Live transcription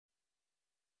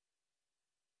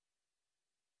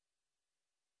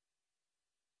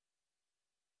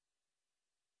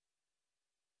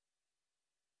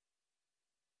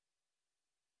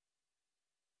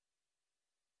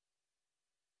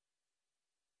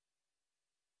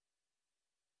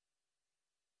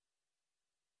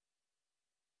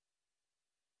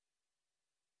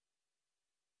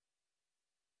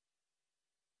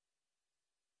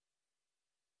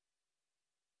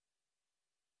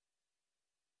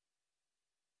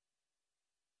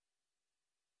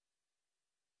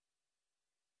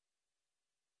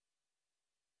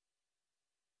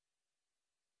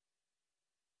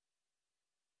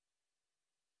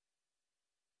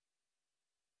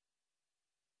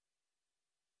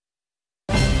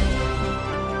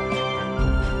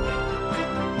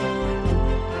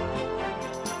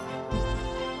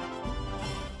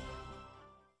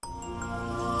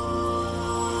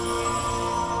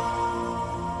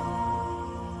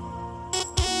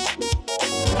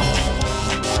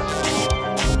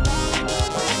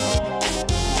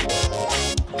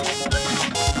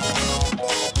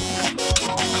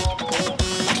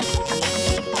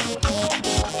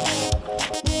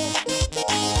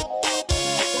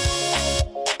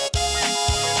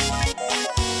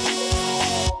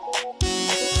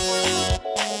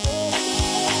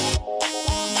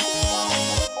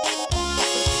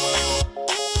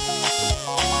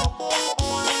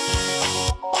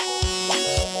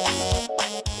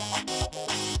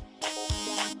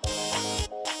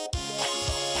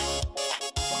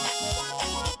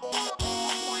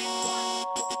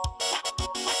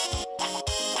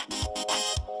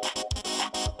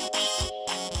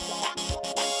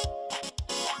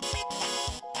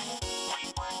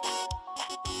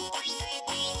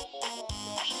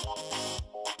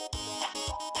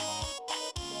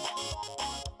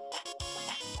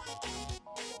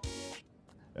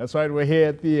That's right, we're here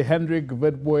at the Hendrik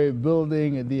Witbooi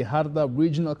building, the Hardap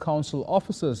Regional Council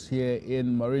offices here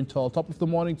in Marintal. Top of the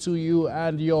morning to you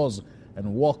and yours,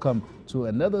 and welcome to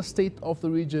another State of the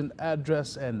Region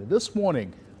address. And this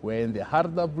morning, we're in the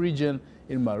Hardap region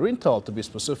in Marintal, to be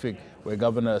specific, where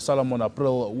Governor Solomon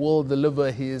April will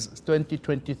deliver his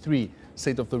 2023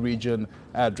 State of the Region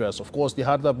address. Of course, the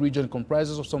Hardap region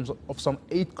comprises of some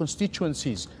 8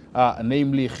 constituencies,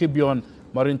 namely Gibeon,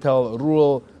 Marintal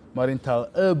Rural, Marintal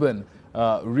Urban,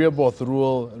 Rehoboth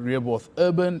Rural, Rehoboth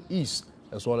Urban East,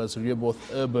 as well as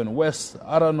Rehoboth Urban West,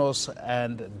 Aranos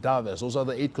and Daves. Those are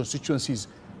the 8 constituencies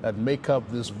that make up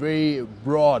this very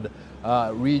broad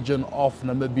region of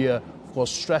Namibia, of course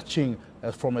stretching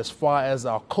from as far as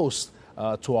our coast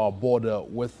to our border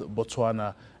with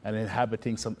Botswana, and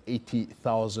inhabiting some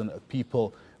 80,000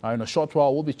 people. Now, in a short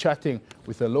while, we'll be chatting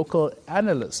with a local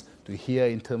analyst to hear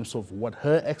in terms of what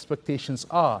her expectations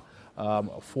are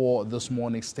for this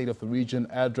morning's State of the Region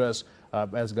address,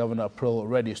 as Governor April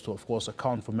readies to, of course,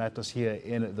 account for matters here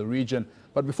in the region.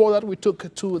 But before that, we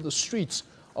took to the streets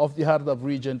of the Hardap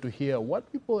region to hear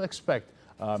what people expect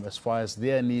as far as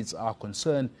their needs are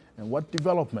concerned and what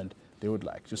development they would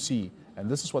like to see. And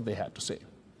this is what they had to say.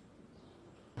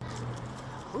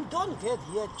 We don't get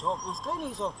here job. It's kind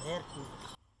of hard.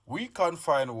 We can't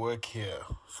find work here.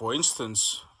 For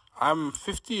instance, I'm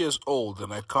 50 years old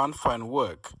and I can't find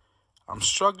work. I'm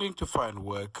struggling to find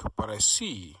work, but I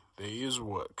see there is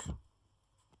work.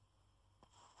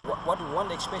 What we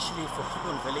want, especially for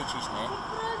people in villages,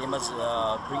 they must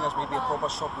bring us maybe a proper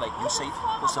shop like USAFE,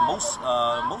 because the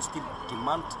most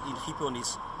demand in Gibeon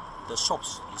is the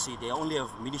shops. You see, they only have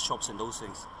mini shops and those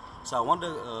things. So I wonder,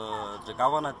 the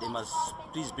governor, they must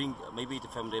please bring maybe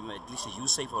from them at least a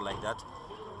USAFE or like that,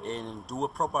 and do a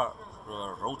proper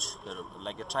road,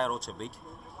 like a tri road a bit.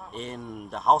 And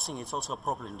the housing is also a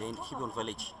problem in Gibeon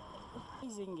village.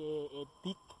 It's a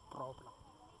big problem.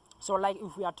 So like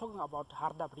if we are talking about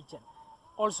Hardap region,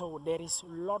 also there is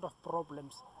a lot of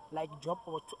problems like job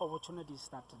opportunities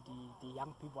that the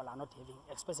young people are not having,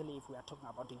 especially if we are talking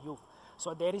about the youth.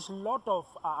 So there is a lot of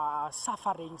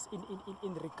sufferings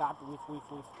in regard with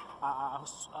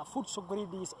food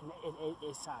securities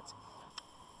and such.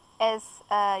 As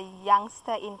a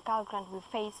youngster in Kalgrant, we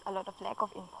face a lot of lack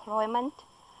of employment,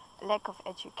 lack of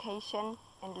education,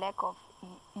 and lack of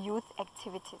youth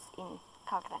activities in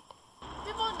Kalgrant.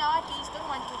 People nowadays don't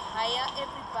want to hire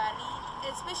everybody,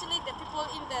 especially the people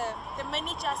in the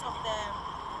managers of the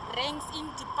ranks in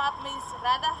departments,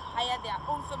 rather hire their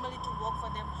own family to work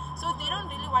for them. So they don't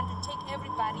really want to take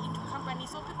everybody into companies,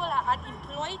 so people are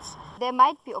unemployed. There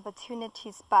might be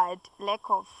opportunities, but lack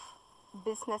of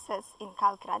businesses in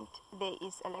Kalgrant, there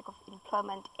is a lack of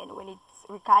employment. And when it's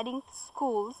regarding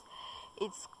schools,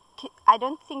 I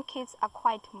don't think kids are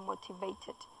quite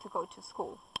motivated to go to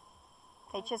school.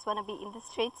 They just want to be in the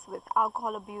streets with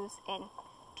alcohol abuse and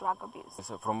drug abuse.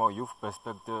 So from a youth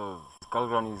perspective,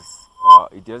 Kalgrant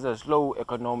it has a slow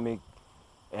economic,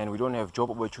 and we don't have job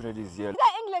opportunities yet.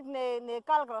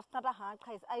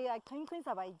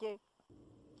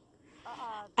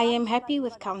 I am happy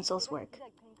with council's work.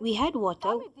 We had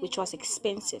water, which was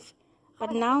expensive,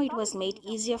 but now it was made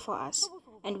easier for us,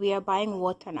 and we are buying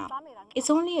water now. It's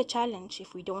only a challenge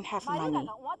if we don't have money.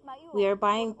 We are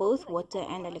buying both water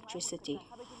and electricity.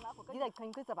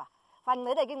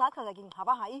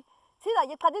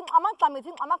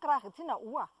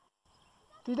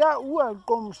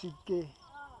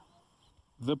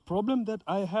 The problem that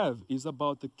I have is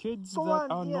about the kids that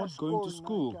are not going to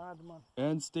school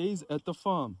and stays at the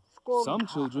farm. Some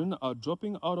children are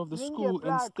dropping out of the school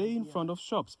and stay in front of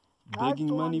shops,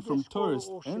 begging money from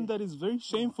tourists, and that is very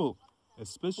shameful,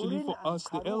 especially for us,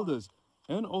 the elders,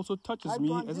 and also touches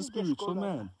me as a spiritual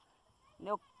man.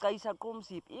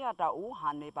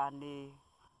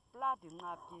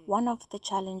 One of the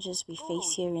challenges we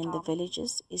face here in the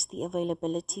villages is the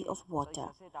availability of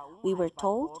water. We were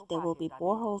told there will be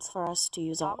boreholes for us to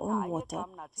use our own water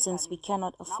since we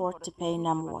cannot afford to pay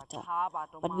NAM water,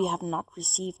 but we have not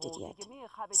received it yet.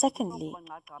 Secondly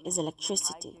is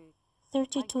electricity.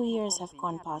 32 years have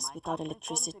gone past without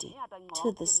electricity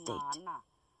to this date.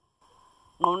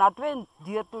 The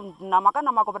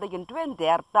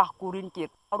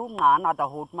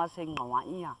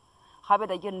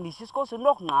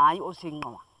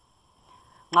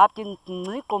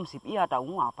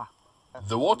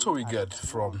water we get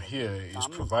from here is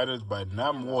provided by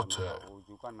NAM Water.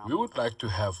 We would like to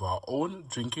have our own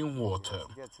drinking water.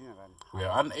 We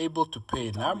are unable to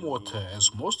pay NAM Water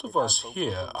as most of us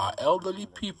here are elderly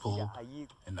people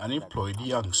and unemployed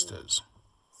youngsters.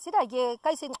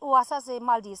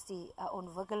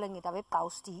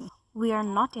 We are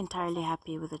not entirely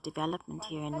happy with the development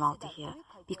here in Maltahir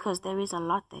because there is a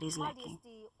lot that is lacking.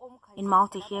 In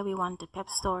Maltahir, we want a PEP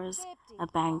stores, a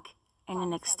bank, and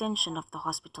an extension of the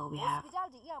hospital we have.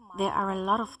 There are a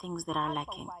lot of things that are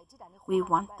lacking. We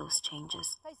want those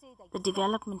changes. The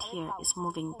development here is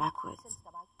moving backwards.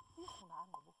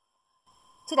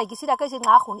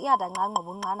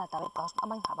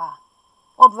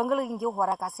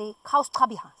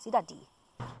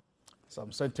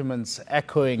 Some sentiments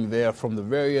echoing there from the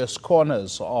various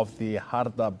corners of the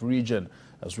Hardap region,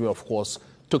 as we, of course,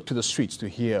 took to the streets to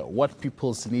hear what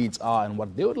people's needs are and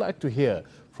what they would like to hear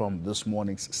from this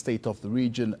morning's State of the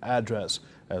Region address,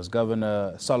 as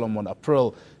Governor Solomon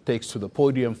April takes to the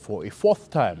podium for a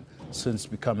fourth time since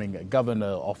becoming governor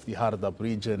of the Hardap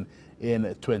region in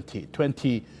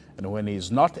 2020. And when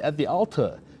he's not at the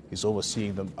altar, he's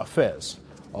overseeing the affairs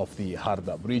of the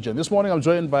Hardap region. This morning I'm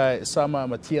joined by Sama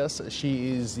Matthias.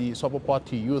 She is the Sopo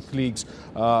Party Youth League's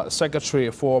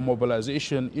Secretary for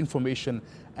Mobilization, Information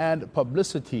and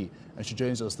Publicity. And she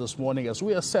joins us this morning as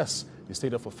we assess the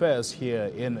state of affairs here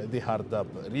in the Hardap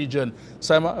region.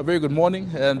 Sama, a very good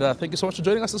morning, and thank you so much for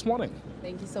joining us this morning.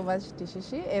 Thank you so much,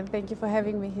 Tishishi, and thank you for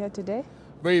having me here today.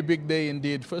 Very big day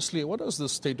indeed. Firstly, what does the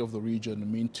state of the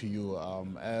region mean to you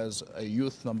as a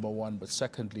youth, number one, but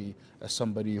secondly, as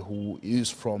somebody who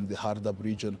is from the Hardap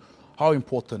region? How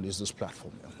important is this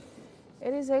platform?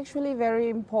 It is actually very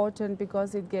important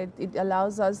because it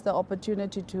allows us the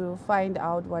opportunity to find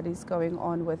out what is going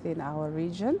on within our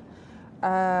region.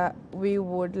 We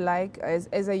would like,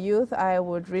 as a youth, I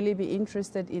would really be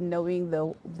interested in knowing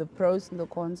the pros and the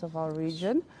cons of our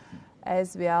region,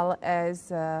 as well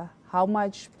as how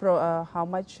much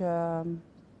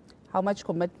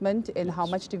commitment and how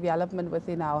much development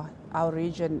within our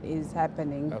region is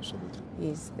happening. Absolutely.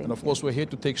 Yes, and of course, we're here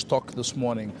to take stock this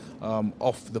morning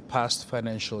of the past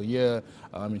financial year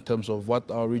in terms of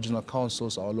what our regional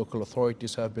councils, our local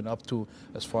authorities have been up to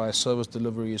as far as service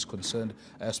delivery is concerned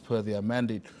as per their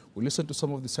mandate. We listened to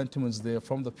some of the sentiments there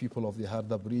from the people of the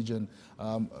Hardap region,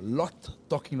 a lot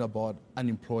talking about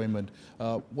unemployment.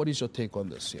 What is your take on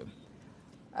this here?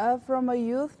 From a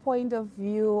youth point of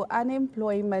view,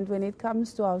 unemployment when it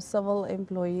comes to our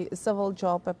civil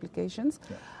job applications,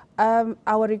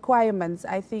 our requirements,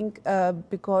 I think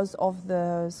because of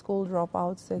the school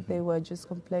dropouts that they were just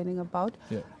complaining about,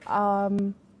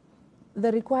 the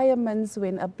requirements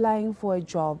when applying for a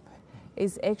job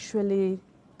is actually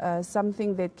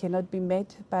something that cannot be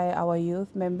met by our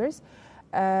youth members.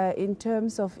 In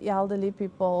terms of elderly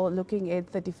people looking at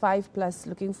 35 plus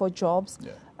looking for jobs,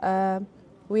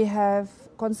 we have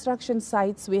construction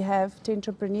sites, we have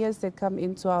entrepreneurs that come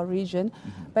into our region,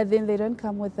 but then they don't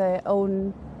come with their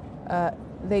own,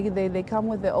 they come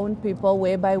with their own people,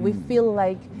 whereby we feel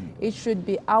like it should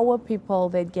be our people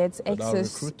that gets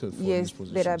access, yes,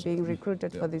 that are being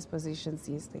recruited for these positions.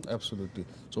 Yes, thank you. Absolutely.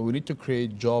 So we need to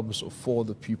create jobs for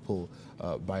the people,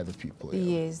 by the people.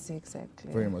 Yes,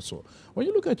 exactly. Very much so. When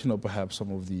you look at, perhaps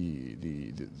some of the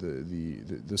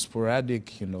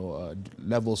sporadic,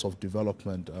 levels of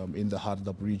development in the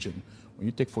Hardap region, when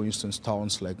you take, for instance,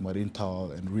 towns like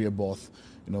Marintal and Rehoboth,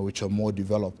 which are more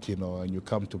developed, and you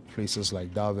come to places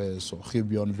like Daves or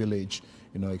Gibeon village,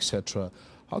 etc.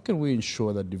 How can we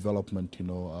ensure that development,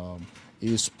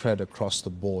 is spread across the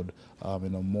board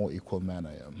in a more equal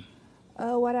manner?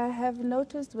 What I have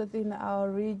noticed within our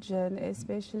region,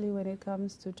 especially when it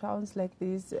comes to towns like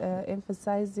these,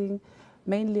 emphasizing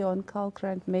mainly on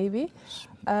Kalkrant maybe,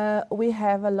 we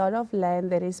have a lot of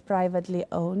land that is privately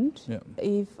owned.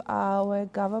 If our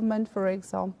government, for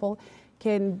example,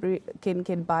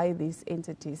 can buy these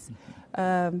entities,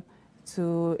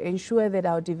 to ensure that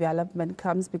our development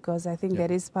comes, because I think that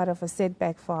is part of a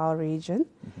setback for our region.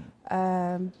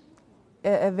 A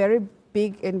very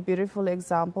big and beautiful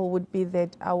example would be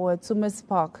that our Tsumas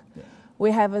Park,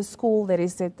 we have a school that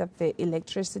is set up there,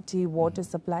 electricity, water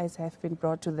supplies have been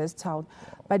brought to this town,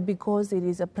 but because it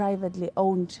is a privately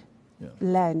owned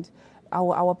land,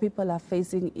 our people are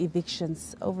facing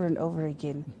evictions over and over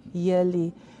again,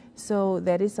 yearly. So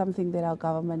that is something that our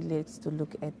government needs to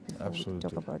look at before we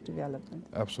talk about development.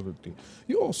 Absolutely.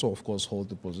 You also, of course, hold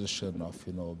the position of,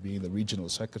 being the regional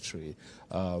secretary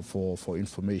for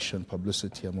information,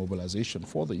 publicity and mobilization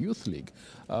for the Youth League.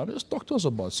 Just talk to us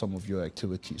about some of your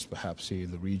activities, perhaps here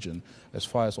in the region, as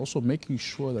far as also making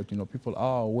sure that, people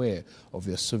are aware of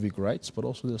their civic rights, but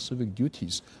also their civic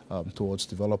duties towards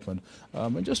development.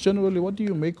 And just generally, what do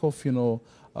you make of,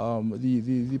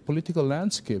 the political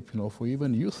landscape, for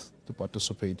even youth to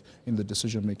participate in the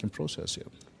decision-making process here?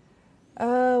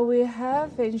 We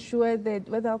have ensured that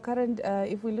with our current,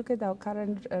 if we look at our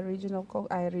current regional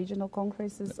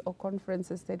congresses or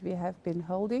conferences that we have been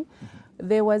holding,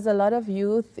 there was a lot of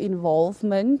youth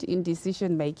involvement in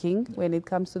decision making when it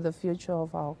comes to the future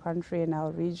of our country and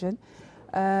our region.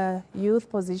 Youth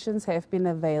positions have been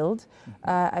availed.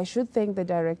 I should thank the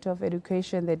Director of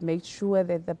Education that made sure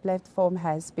that the platform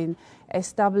has been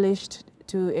established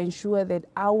to ensure that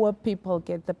our people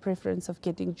get the preference of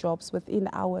getting jobs within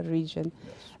our region.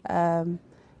 Yes.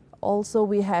 Also,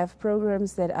 we have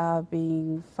programs that are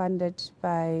being funded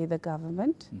by the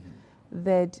government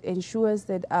that ensures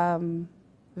that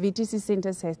VTC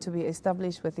centers have to be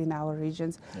established within our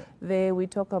regions. Yeah. There we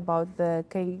talk about the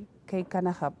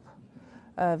Kanahap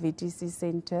VTC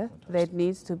center that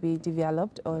needs to be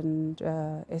developed and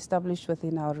established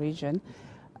within our region.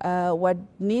 What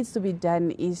needs to be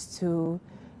done is to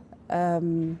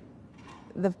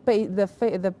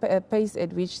the pace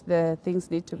at which the things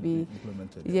need to be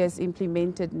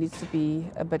implemented needs to be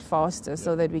a bit faster,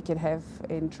 so that we can have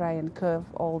and try and curb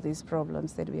all these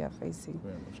problems that we are facing.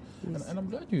 Very much. Yes. And I'm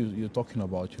glad you're talking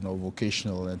about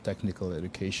vocational and technical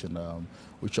education,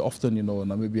 which often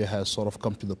Namibia has sort of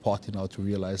come to the party now to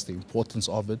realize the importance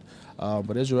of it.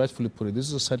 But as you rightfully put it, this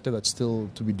is a center that's still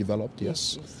to be developed.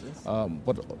 Yes.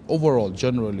 But overall,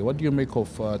 generally, what do you make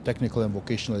of technical and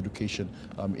vocational education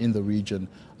in the region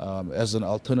as an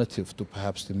alternative to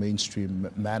perhaps the mainstream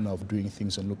manner of doing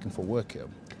things and looking for work here?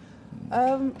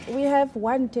 We have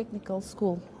one technical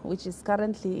school which is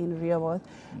currently in Rehoboth,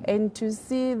 and to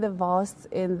see the vast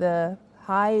and the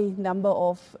high number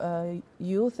of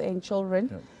youth and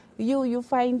children, you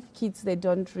find kids that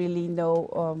don't really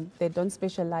know, they don't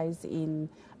specialize in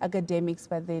academics,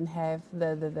 but then have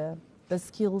the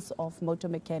skills of motor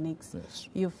mechanics. Yes.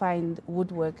 You find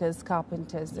woodworkers,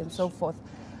 carpenters, and so forth.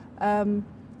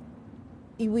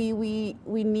 We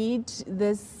need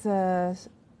this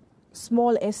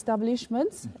small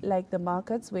establishments like the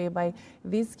markets, whereby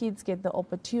these kids get the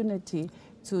opportunity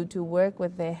to work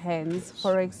with their hands.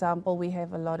 For example, we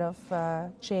have a lot of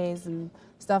chairs and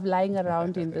stuff lying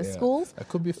around in the schools. That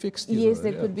could be fixed. Yes,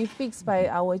 that could be fixed by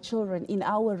our children in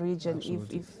our region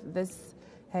if this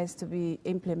has to be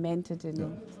implemented.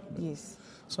 Yes.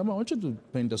 Sam, I want you to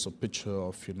paint us a picture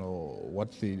of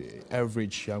what the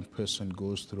average young person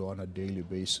goes through on a daily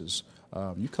basis.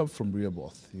 You come from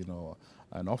Rehoboth,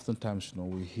 and oftentimes,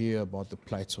 we hear about the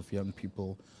plights of young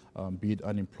people, be it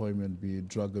unemployment, be it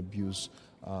drug abuse,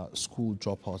 school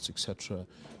dropouts, etc.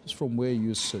 Just from where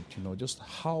you sit, just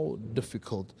how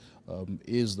difficult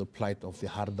is the plight of the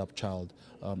Hardap child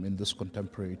in this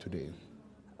contemporary today?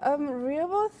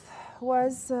 Rehoboth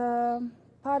was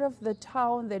part of the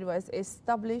town that was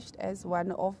established as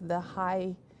one of the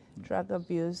high drug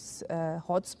abuse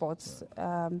hotspots.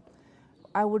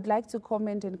 I would like to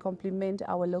comment and compliment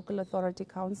our local authority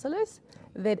councillors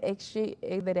that actually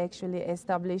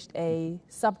established a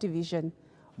subdivision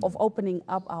of opening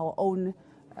up our own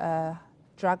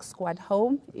drug squad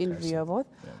home in Rehoboth.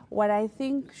 What I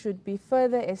think should be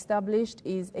further established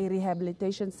is a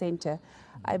rehabilitation center.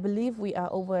 I believe we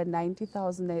are over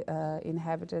 90,000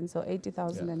 inhabitants, or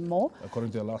 80,000 and more.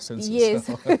 According to the last census. Yes.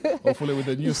 Hopefully with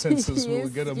the new census we'll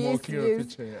get a more clearer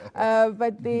picture.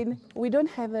 But then we don't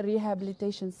have a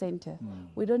rehabilitation center.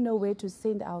 We don't know where to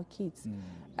send our kids.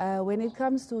 When it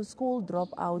comes to school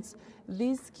dropouts,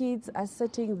 these kids are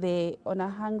sitting there on a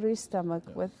hungry stomach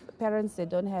with parents that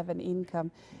don't have an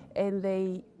income, and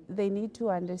they need to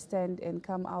understand and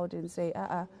come out and say,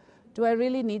 do I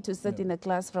really need to sit in a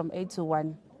class from 8 to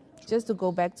 1 just to go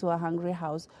back to a hungry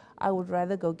house? I would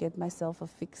rather go get myself a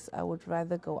fix. I would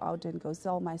rather go out and go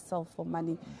sell myself for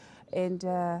money. And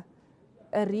a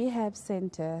rehab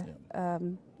center,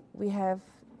 we have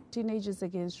Teenagers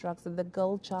Against Drugs and the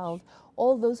Girl Child.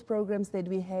 All those programs that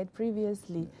we had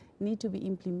previously need to be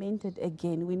implemented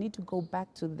again. We need to go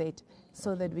back to that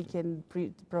so that we can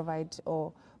provide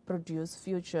or produce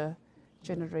future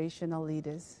generational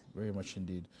leaders. Very much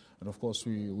indeed. And of course,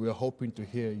 we are hoping to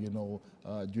hear,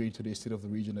 during today's State of the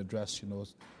Region address,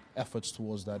 efforts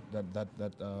towards that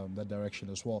direction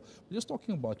as well. We're just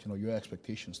talking about, your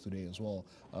expectations today as well.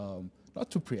 Not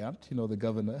to preempt, the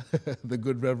governor, the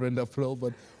good Reverend April,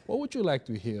 but what would you like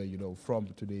to hear, from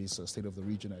today's State of the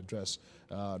Region address,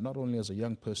 not only as a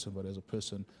young person, but as a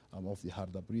person of the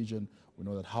Hardap region? We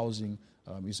know that housing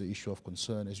is an issue of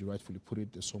concern, as you rightfully put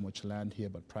it. There's so much land here,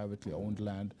 but privately owned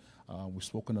land. We've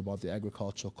spoken about the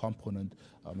agricultural component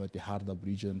at the Hardap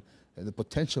region, the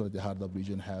potential that the Hardap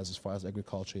region has as far as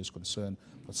agriculture is concerned,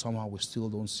 but somehow we still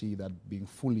don't see that being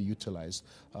fully utilized.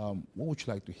 What would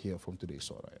you like to hear from today's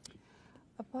Soraya?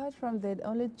 Apart from that,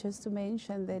 only just to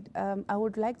mention that I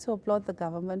would like to applaud the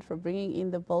government for bringing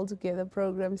in the Build Together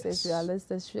programs as well as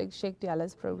the Sheikh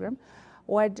Diala's program.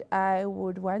 What I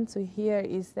would want to hear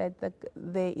is that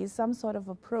there is some sort of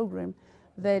a program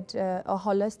that a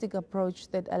holistic approach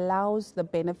that allows the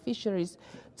beneficiaries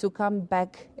to come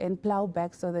back and plow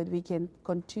back so that we can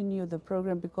continue the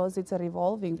program, because it's a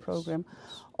revolving program.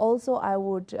 Also, I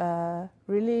would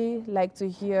really like to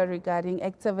hear regarding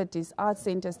activities, art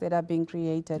centers that are being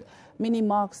created, mini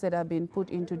marks that are being put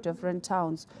into different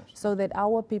towns, so that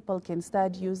our people can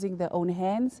start using their own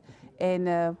hands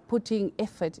and putting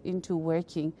effort into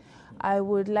working. I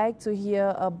would like to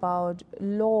hear about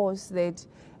laws that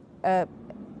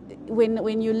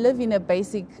when you live in a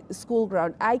basic school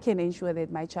ground, I can ensure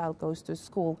that my child goes to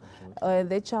school.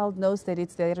 The child knows that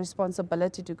it's their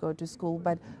responsibility to go to school,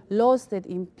 but laws that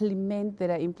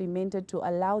are implemented to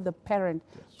allow the parent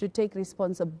to take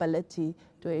responsibility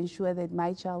to ensure that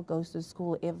my child goes to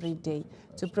school every day,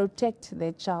 to protect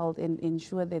their child and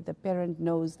ensure that the parent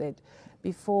knows that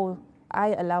before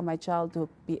I allow my child to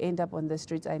end up on the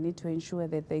streets, I need to ensure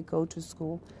that they go to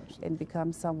school and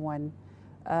become someone.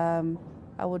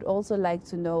 I would also like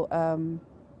to know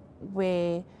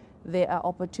where there are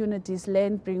opportunities,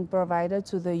 land being provided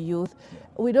to the youth.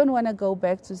 We don't want to go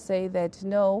back to say that,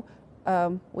 no,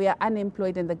 we are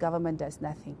unemployed and the government does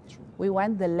nothing. We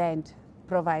want the land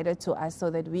provided to us so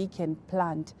that we can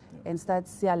plant and start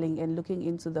selling and looking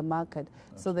into the market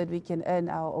so that we can earn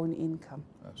our own income.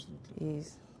 Absolutely.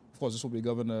 Yes. Of course, this will be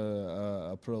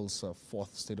Governor April's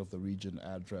fourth State of the Region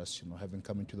address, having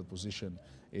come into the position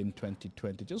in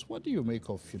 2020. Just what do you make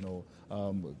of,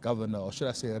 Governor, or should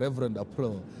I say Reverend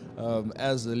April,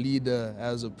 as a leader,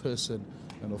 as a person,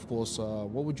 and of course,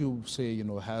 what would you say,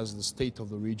 has the state of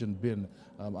the region been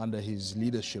under his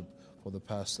leadership for the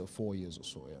past 4 years or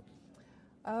so?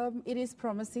 Yeah. It is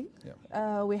promising.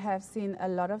 Yeah. We have seen a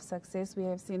lot of success. We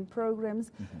have seen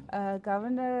programs.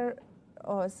 Governor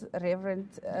or Reverend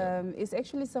is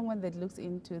actually someone that looks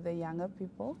into the younger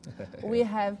people. We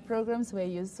have programs where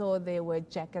you saw there were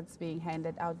jackets being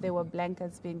handed out, there were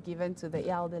blankets being given to the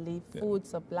elderly, food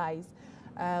supplies.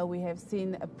 We have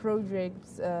seen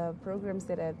programs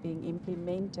that are being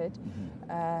implemented.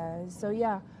 So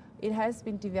yeah, it has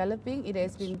been developing. It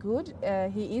has been good.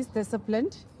 He is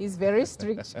disciplined. He's very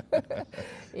strict.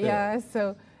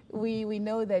 So we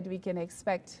know that we can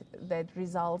expect that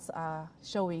results are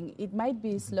showing. It might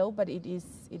be slow, but it is.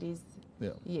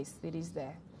 Yes, it is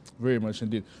there. Very much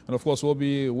indeed. And of course, we'll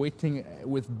be waiting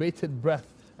with bated breath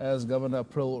as Governor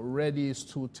April readies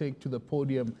to take to the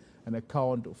podium and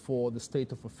account for the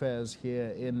state of affairs here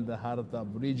in the Hardap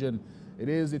region. It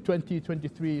is the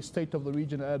 2023 State of the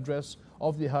Region address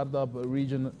of the Hardap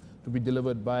region to be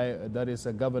delivered by, that is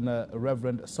Governor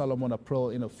Reverend Solomon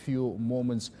April in a few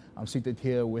moments. I'm seated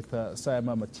here with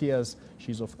Saima Matthias.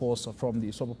 She's, of course, from the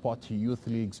Sopa Party Youth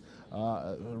League's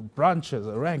ranks,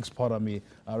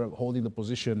 holding the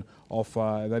position of,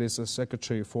 that is,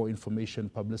 Secretary for Information,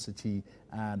 Publicity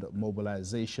and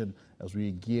Mobilization, as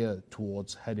we gear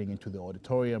towards heading into the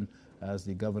auditorium, as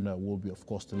the governor will be, of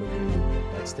course, delivering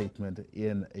that statement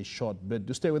in a short bit.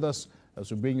 Do stay with us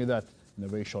as we bring you that in a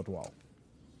very short while.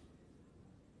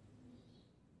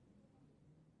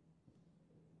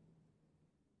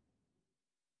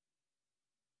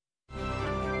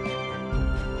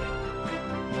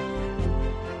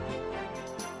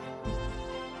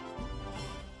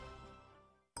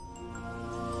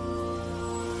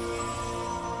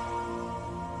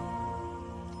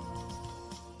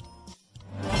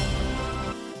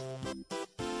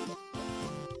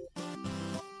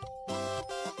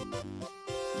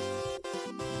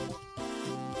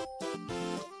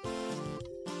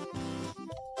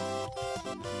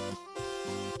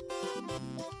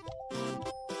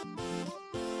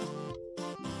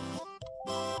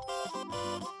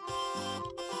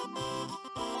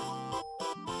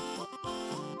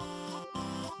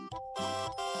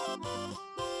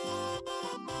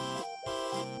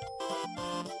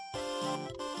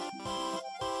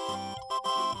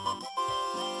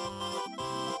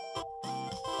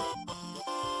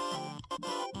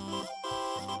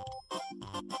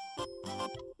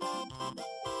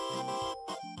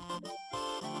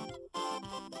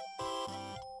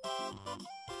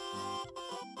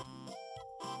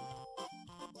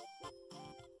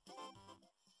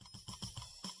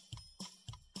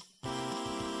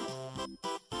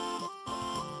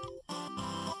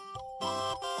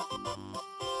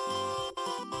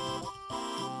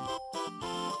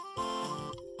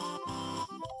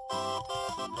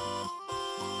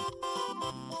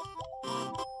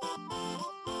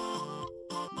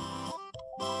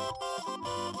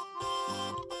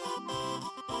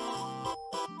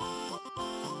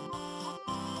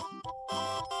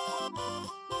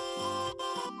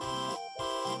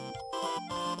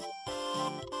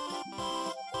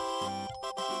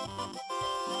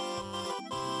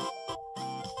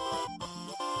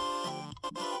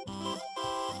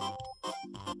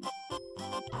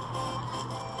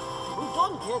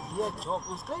 don't get here job.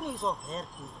 It's training is of hair.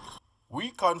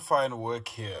 We can't find work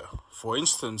here. For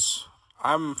instance,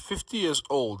 I'm 50 years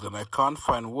old and I can't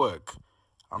find work.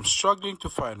 I'm struggling to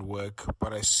find work,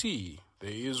 but I see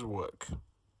there is work.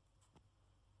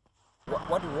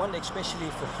 What we want, especially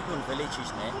for people in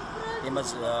villages, they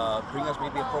must bring us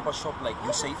maybe a proper shop like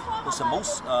USAFE, because the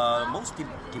most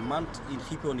demand in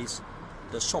Gibeon is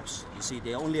the shops. You see,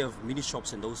 they only have mini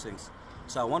shops and those things.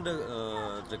 So I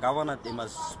wonder the governor, they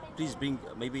must please bring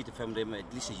maybe from them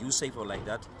at least a USAFE or like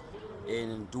that,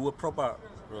 and do a proper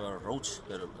road,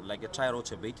 like a tie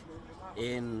road a bit.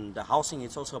 And the housing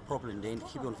is also a problem in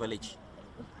Gibeon village.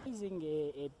 Facing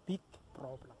a big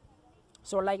problem.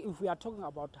 So like if we are talking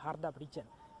about Hardap region,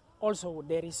 also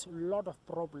there is a lot of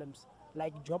problems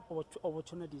like job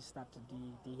opportunities that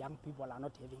the young people are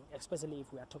not having, especially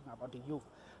if we are talking about the youth.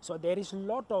 So there is a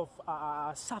lot of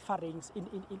sufferings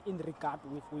in regard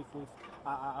with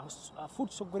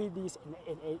food securities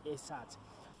and such.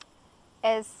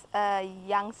 As a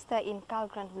youngster in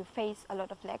Kalgrant, we face a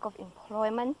lot of lack of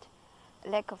employment,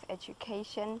 lack of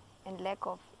education, and lack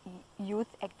of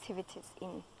youth activities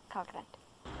in Kalgrant.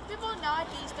 People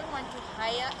nowadays don't want to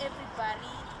hire everybody,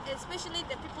 especially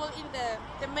the people in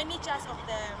the managers of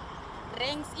the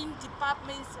ranks in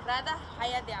departments, rather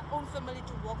hire their own family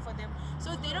to work for them.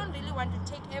 So they don't really want to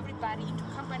take everybody into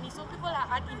companies. So people are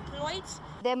unemployed.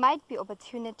 There might be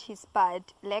opportunities,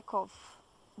 but lack of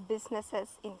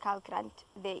businesses in Kalgrant,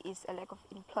 there is a lack of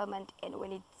employment. And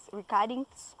when it's regarding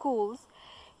schools,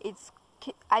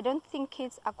 I don't think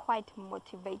kids are quite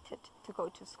motivated to go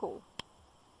to school.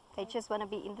 They just want to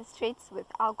be in the streets with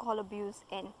alcohol abuse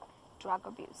and drug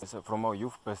abuse. So from a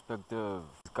youth perspective,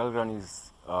 Kalgrant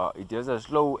it has a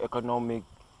slow economic,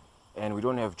 and we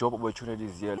don't have job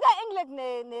opportunities here.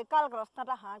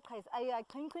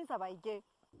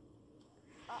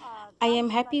 I am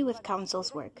happy with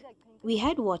council's work. We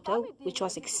had water, which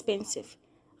was expensive,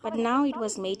 but now it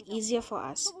was made easier for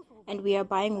us, and we are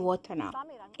buying water now.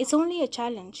 It's only a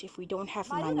challenge if we don't have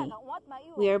money.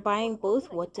 We are buying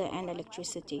both water and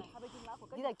electricity.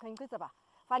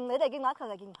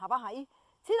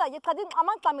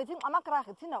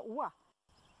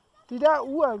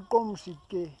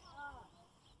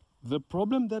 The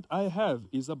problem that I have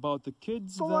is about the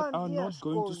kids that are not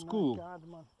going to school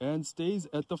and stays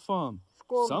at the farm.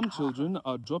 Some children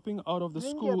are dropping out of the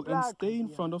school and stay in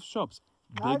front of shops,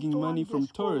 begging money from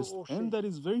tourists, and that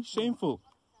is very shameful,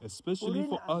 especially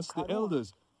for us, the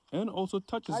elders, and also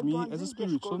touches me as a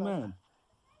spiritual man.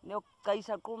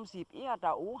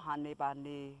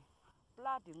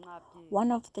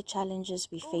 One of the challenges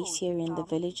we face here in the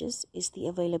villages is the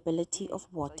availability of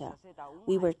water.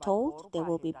 We were told there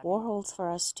will be boreholes for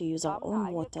us to use our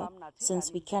own water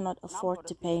since we cannot afford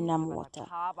to pay NAM water,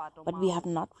 but we have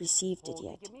not received it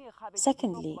yet.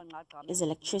 Secondly is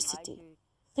electricity.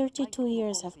 32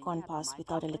 years have gone past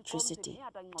without electricity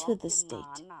to this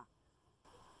date.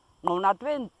 The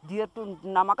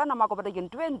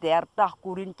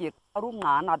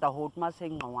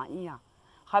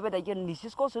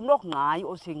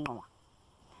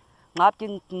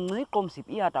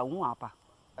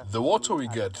water we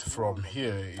get from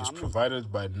here is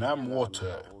provided by NAM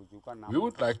water. We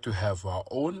would like to have our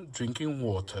own drinking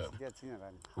water.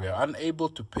 We are unable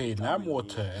to pay NAM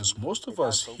water as most of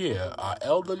us here are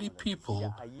elderly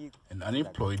people and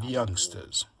unemployed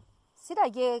youngsters.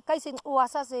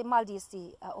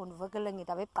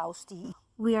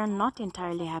 We are not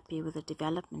entirely happy with the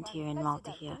development here in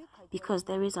Maltahir because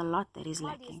there is a lot that is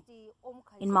lacking.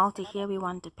 In Maltahir, we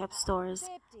want a PEP stores,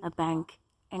 a bank,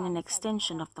 and an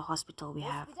extension of the hospital we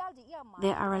have.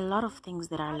 There are a lot of things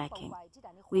that are lacking.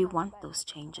 We want those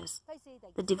changes.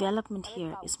 The development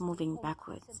here is moving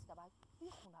backwards.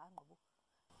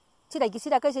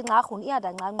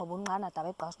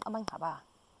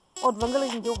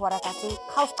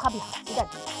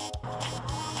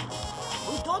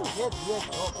 We don't get here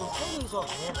job. It's training is of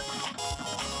hair.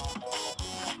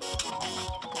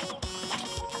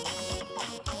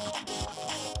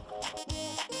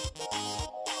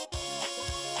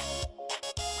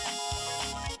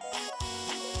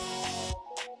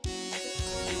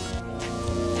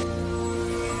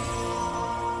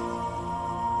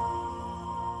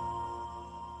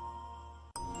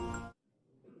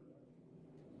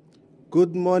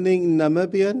 Good morning,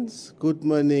 Namibians. Good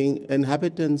morning,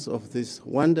 inhabitants of this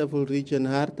wonderful region,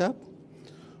 Hardap.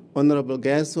 Honorable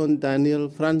Gerson Daniel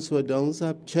Francois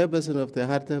Donsap, Chairperson of the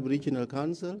Hardap Regional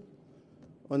Council.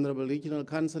 Honorable Regional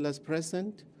Councillors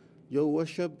present, Your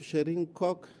Worship Sherin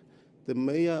Kok, the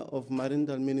Mayor of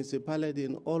Marindal Municipality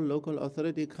and all local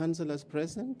authority councillors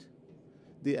present,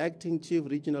 the Acting Chief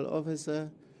Regional Officer,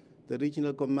 the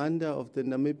regional commander of the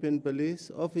Namibian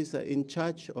police, officer in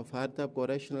charge of Hardap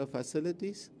correctional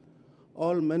facilities,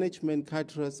 all management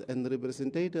cadres and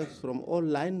representatives from all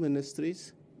line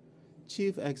ministries,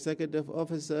 chief executive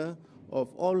officer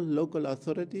of all local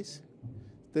authorities,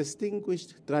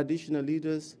 distinguished traditional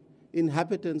leaders,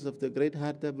 inhabitants of the Great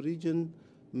Hardap region,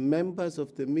 members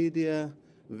of the media,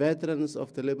 veterans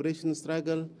of the liberation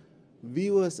struggle,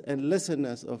 viewers and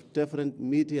listeners of different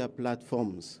media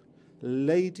platforms,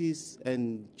 ladies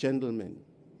and gentlemen.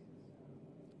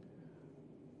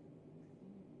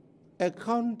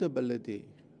 Accountability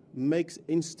makes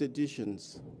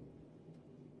institutions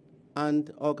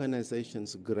and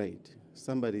organizations great,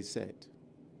 somebody said.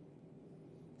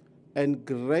 And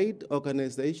great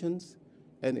organizations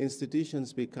and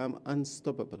institutions become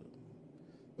unstoppable.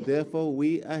 Therefore,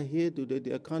 we are here today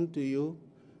to account to you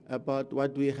about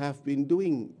what we have been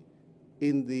doing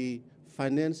in the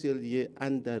financial year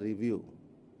under review.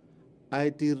 I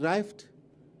derived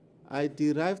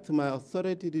my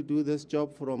authority to do this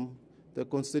job from the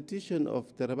Constitution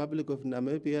of the Republic of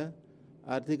Namibia,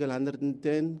 Article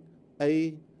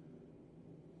 110A,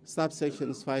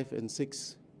 subsections 5 and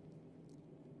 6.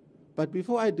 But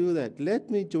before I do that,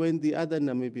 let me join the other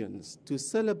Namibians to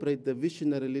celebrate the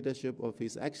visionary leadership of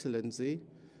His Excellency,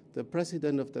 the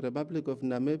President of the Republic of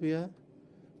Namibia,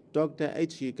 Dr.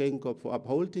 H.G. Geingob, for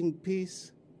upholding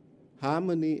peace,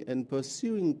 harmony, and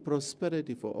pursuing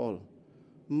prosperity for all.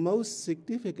 Most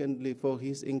significantly, for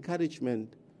his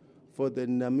encouragement for the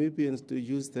Namibians to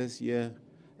use this year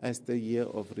as the year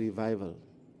of revival.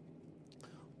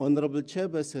 Honorable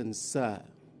Chairperson, sir,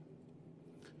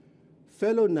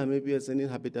 fellow Namibians and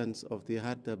inhabitants of the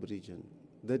Hardap region,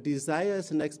 the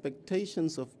desires and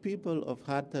expectations of people of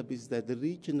Hardap is that the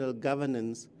regional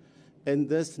governance and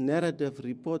this narrative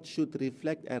report should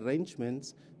reflect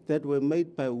arrangements that were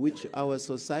made by which our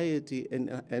society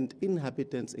and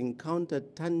inhabitants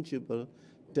encountered tangible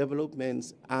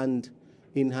developments and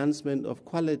enhancement of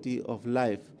quality of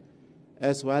life,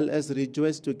 as well as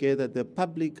rejoice together the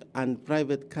public and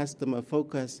private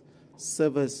customer-focused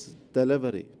service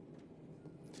delivery.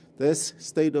 This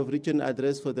State of Region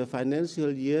address for the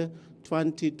financial year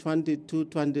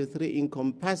 2022-23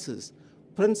 encompasses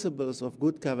principles of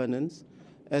good governance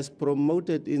as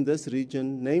promoted in this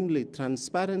region, namely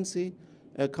transparency,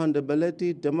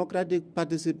 accountability, democratic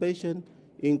participation,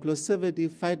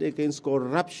 inclusivity, fight against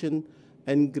corruption,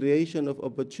 and creation of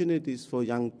opportunities for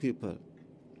young people.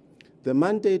 The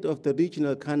mandate of the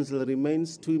Regional Council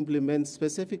remains to implement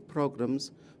specific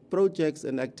programs, projects,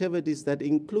 and activities that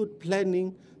include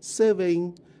planning,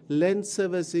 surveying, land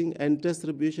servicing, and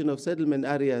distribution of settlement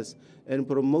areas, and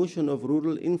promotion of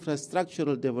rural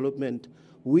infrastructural development,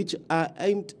 which are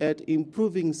aimed at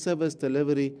improving service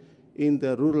delivery in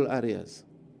the rural areas.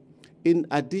 In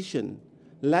addition,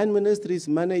 land ministries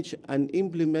manage and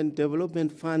implement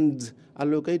development funds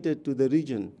allocated to the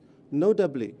region.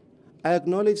 Notably, I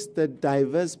acknowledge the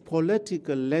diverse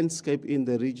political landscape in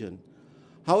the region.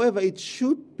 However, it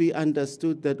should be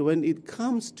understood that when it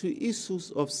comes to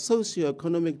issues of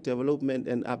socio-economic development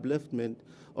and upliftment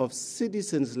of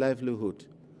citizens' livelihood,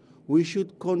 we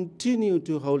should continue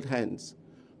to hold hands,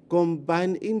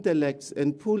 combine intellects,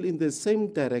 and pull in the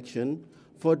same direction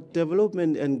for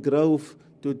development and growth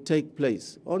to take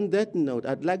place. On that note,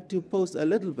 I'd like to pause a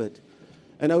little bit,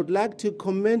 and I would like to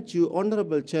commend you,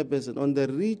 Honorable Chairperson, on the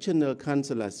regional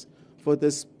councillors for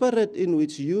the spirit in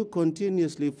which you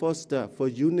continuously foster for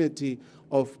unity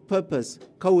of purpose,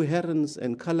 coherence,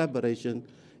 and collaboration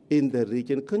in the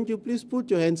region. Can you please put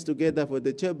your hands together for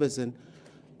the Chairperson?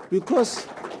 Because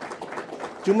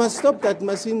you must stop that,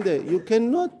 Masinde. You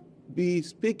cannot be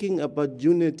speaking about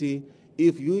unity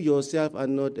if you yourself are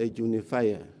not a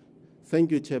unifier.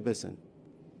 Thank you, Chairperson.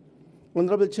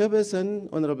 Honorable Chairperson,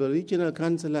 Honorable Regional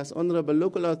Councillors, Honorable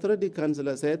Local Authority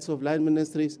Councillors, heads of line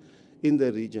ministries in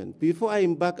the region. Before I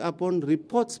embark upon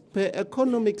reports per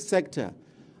economic sector,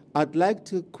 I'd like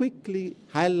to quickly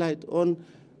highlight on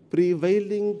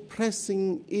prevailing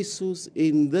pressing issues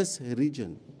in this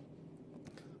region.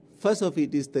 First of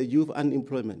it is the youth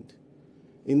unemployment.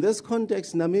 In this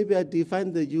context, Namibia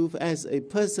defined the youth as a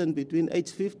person between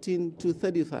age 15 to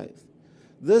 35.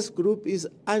 This group is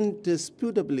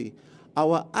undisputably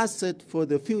our asset for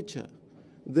the future.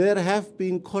 There have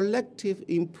been collective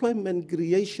employment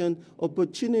creation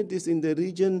opportunities in the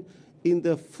region in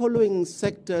the following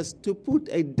sectors to put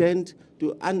a dent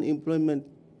to unemployment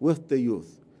with the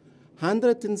youth.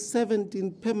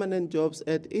 117 permanent jobs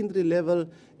at entry level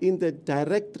in the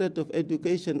Directorate of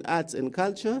Education, Arts and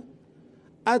Culture.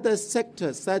 Other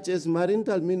sectors such as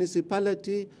Marintal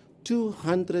Municipality,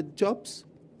 200 jobs.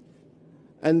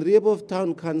 and Rehoboth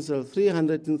Town Council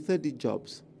 330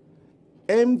 jobs.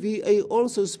 MVA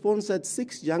also sponsored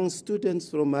 6 young students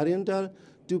from Marienthal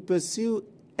to pursue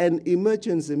an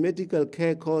emergency medical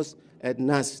care course at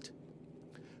NAST.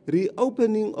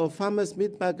 Reopening of Farmers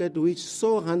Meat Market, which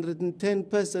saw 110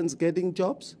 persons getting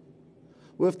jobs,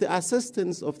 with the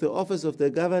assistance of the Office of the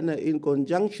Governor in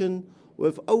conjunction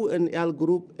with ONL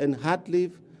Group and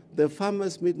Hardap, the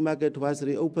Farmers Meat Market was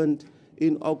reopened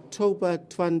in October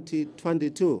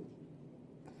 2022.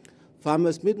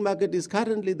 Farmers Meat Market is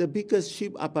currently the biggest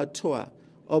sheep abattoir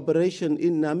operation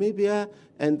in Namibia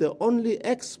and the only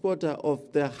exporter of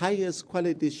the highest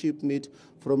quality sheep meat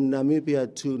from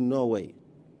Namibia to Norway.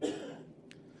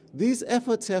 These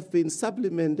efforts have been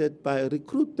supplemented by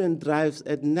recruitment drives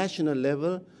at national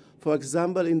level, for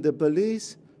example, in the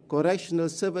police, correctional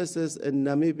services, and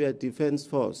Namibia Defense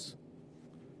Force.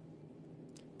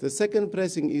 The second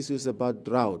pressing issue is about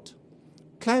drought.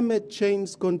 Climate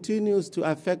change continues to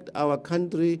affect our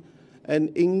country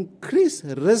and increased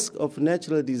risk of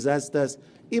natural disasters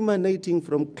emanating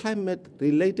from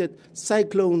climate-related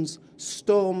cyclones,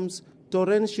 storms,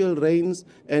 torrential rains,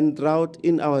 and drought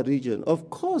in our region. Of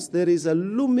course, there is a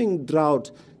looming drought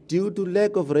due to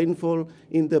lack of rainfall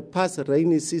in the past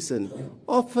rainy season.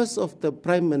 Office of the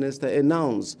Prime Minister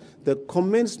announced the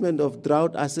commencement of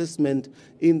drought assessment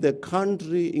in the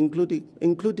country,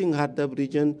 including Hardap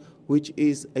region, which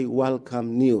is a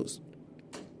welcome news.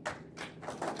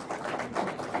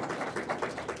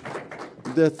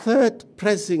 The third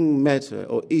pressing matter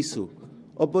or issue,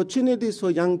 opportunities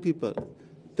for young people.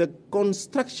 The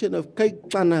construction of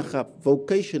Kaikpanagap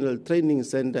Vocational Training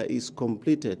Center is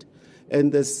completed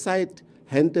and the site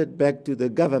handed back to the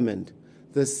government.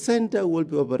 The center will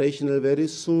be operational very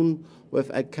soon with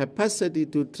a capacity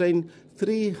to train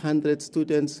 300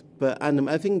 students per annum.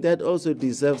 I think that also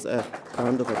deserves a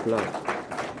round of applause.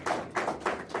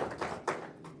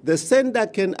 The center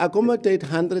can accommodate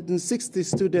 160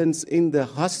 students in the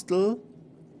hostel.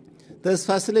 This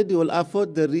facility will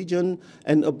afford the region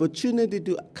an opportunity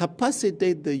to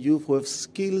capacitate the youth with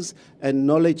skills and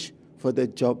knowledge for the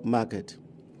job market.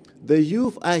 The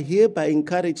youth are hereby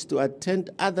encouraged to attend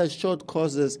other short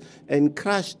courses and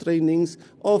crash trainings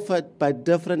offered by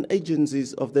different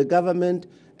agencies of the government,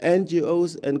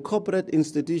 NGOs, and corporate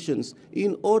institutions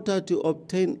in order to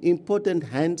obtain important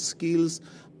hand skills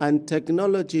and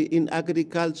technology in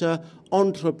agriculture,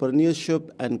 entrepreneurship,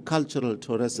 and cultural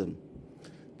tourism.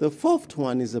 The fourth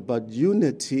one is about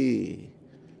unity,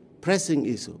 pressing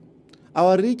issue.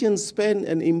 Our region spans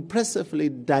an impressively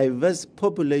diverse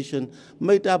population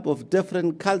made up of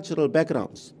different cultural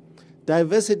backgrounds.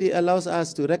 Diversity allows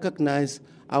us to recognize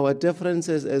our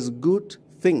differences as a good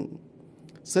thing.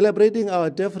 Celebrating our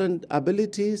different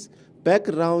abilities,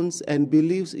 backgrounds, and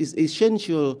beliefs is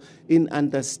essential in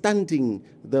understanding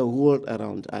the world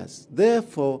around us.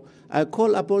 Therefore, I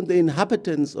call upon the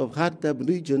inhabitants of Hardap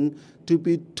region to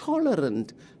be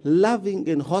tolerant, loving,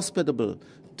 and hospitable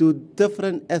to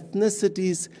different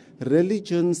ethnicities,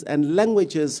 religions, and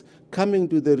languages coming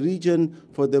to the region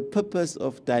for the purpose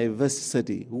of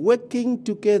diversity. Working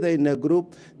together in a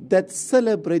group that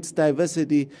celebrates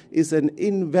diversity is an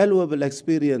invaluable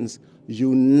experience.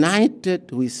 United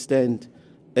we stand,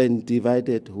 and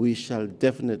divided we shall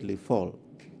definitely fall.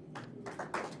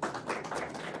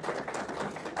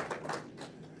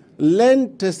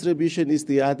 Land distribution is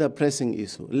the other pressing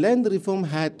issue. Land reform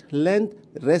had land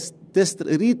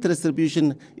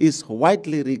redistribution is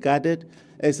widely regarded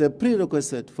as a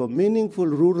prerequisite for meaningful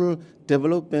rural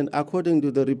development, according to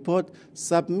the report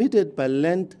submitted by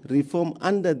Land Reform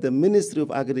under the Ministry of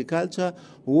Agriculture,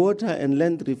 Water and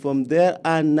Land Reform. There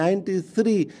are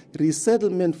 93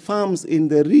 resettlement farms in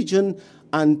the region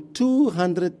and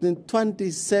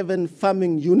 227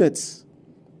 farming units.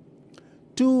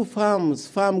 2 farms,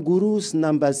 Farm Gurus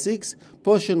number 6,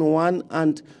 portion 1,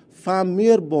 and Farm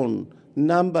Meerboom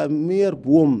number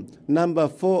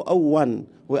 401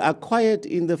 were acquired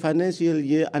in the financial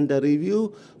year under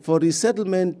review for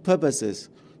resettlement purposes.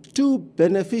 2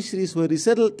 beneficiaries were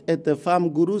resettled at the Farm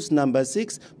Gurus number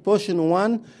 6, portion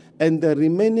 1, and the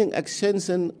remaining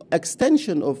extension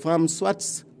of Farm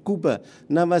Swats Cooper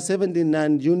number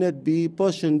 79, unit B,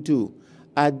 portion 2.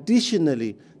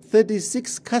 Additionally,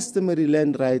 36 customary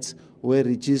land rights were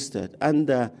registered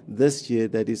under this year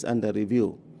that is under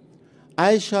review.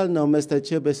 I shall now, Mr.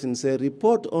 Chairperson, say,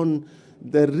 report on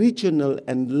the regional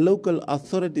and local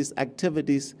authorities'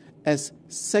 activities as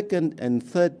second and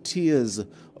third tiers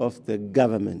of the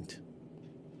government.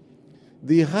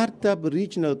 The Hardap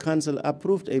Regional Council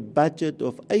approved a budget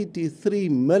of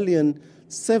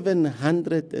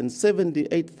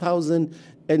 83,778,000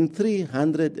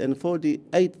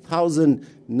 348,000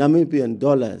 Namibian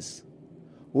dollars,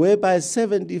 whereby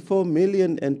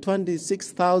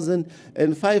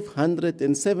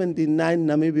 74,026,579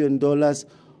 Namibian dollars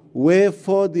were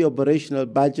for the operational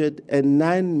budget and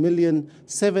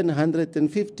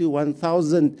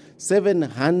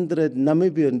 9,751,700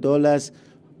 Namibian dollars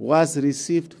was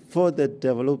received for the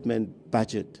development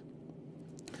budget.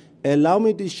 Allow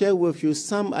me to share with you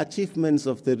some achievements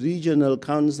of the Regional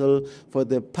Council for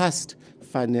the past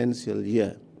financial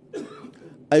year.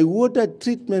 A water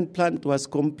treatment plant was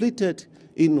completed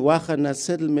in Wagana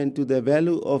settlement to the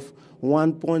value of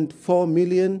 1.4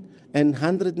 million and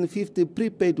 150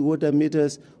 prepaid water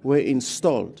meters were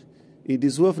installed. It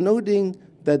is worth noting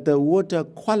that the water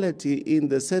quality in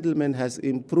the settlement has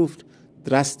improved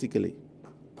drastically.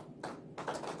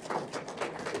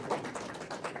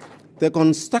 The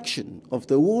construction of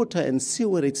the water and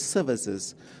sewerage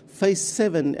services, Phase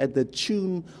 7 at the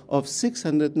tune of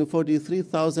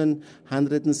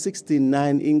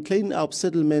 643,169 in clean-up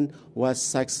settlement was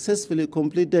successfully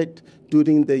completed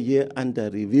during the year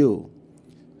under review.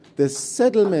 The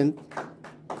settlement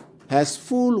has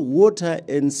full water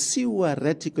and sewer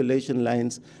reticulation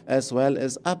lines as well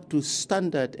as up to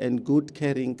standard and good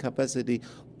carrying capacity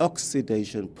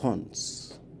oxidation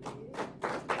ponds.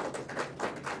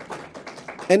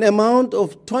 An amount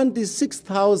of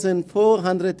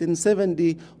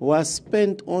 26,470 was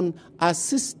spent on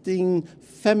assisting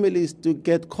families to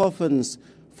get coffins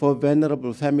for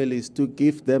vulnerable families to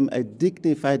give them a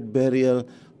dignified burial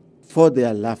for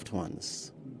their loved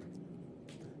ones.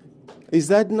 Is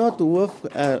that not worth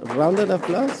a round of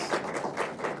applause?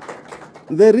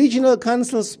 The Regional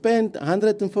Council spent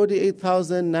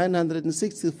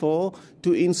 148,964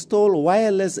 to install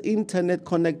wireless internet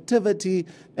connectivity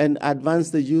and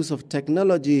advance the use of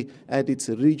technology at its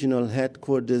regional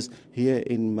headquarters here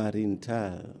in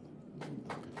Marienthal.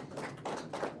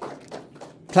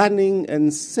 Planning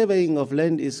and surveying of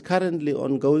land is currently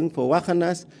ongoing for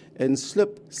Waganas and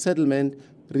Slip settlement,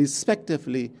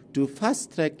 respectively, to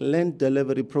fast-track land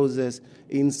delivery process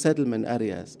in settlement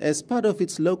areas. As part of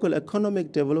its local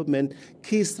economic development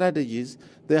key strategies,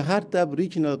 the Hardap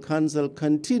Regional Council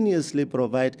continuously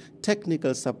provides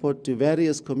technical support to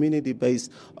various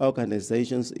community-based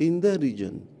organizations in the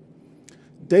region.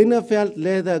 Daneveld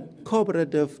Leather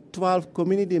Cooperative, 12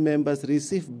 community members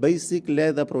receive basic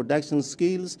leather production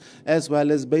skills as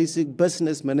well as basic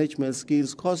business management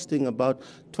skills costing about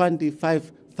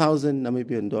 25,000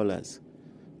 Namibian dollars.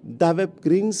 Davep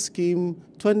Green Scheme,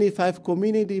 25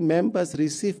 community members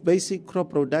receive basic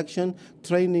crop production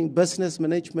training, business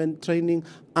management training,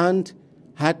 and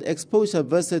had exposure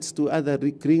visits to other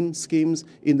green schemes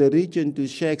in the region to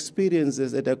share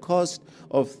experiences at a cost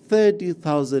of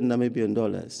 30,000 Namibian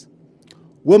dollars.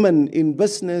 Women in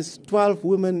business, 12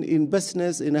 women in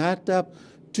business in Hardap,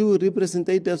 2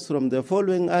 representatives from the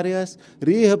following areas,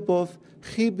 Rehoboth,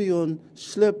 Gibeon,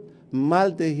 Slip,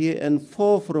 Maldehe, and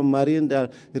 4 from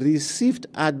Mariendal received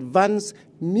advanced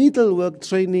needlework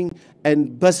training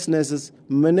and business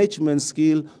management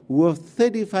skill worth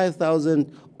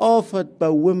 35,000 offered by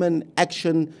Women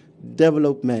Action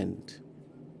Development.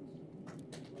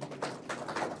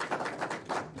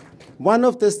 One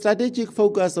of the strategic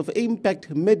focus of impact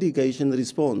mitigation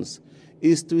response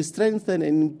is to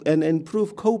strengthen and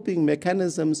improve coping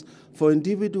mechanisms for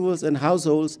individuals and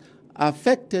households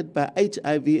affected by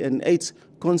HIV and AIDS.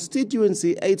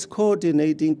 Constituency AIDS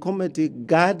Coordinating Committee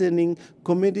gardening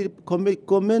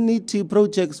community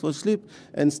projects for Sleep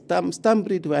and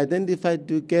Stambridge were identified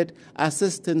to get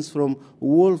assistance from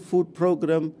World Food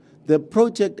Programme. The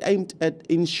project aimed at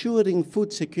ensuring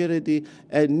food security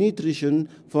and nutrition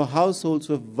for households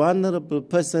with vulnerable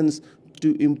persons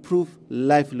to improve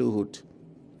livelihood.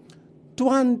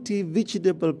 20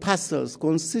 vegetable parcels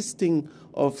consisting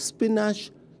of spinach,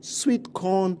 sweet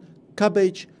corn,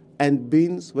 cabbage, and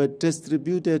beans were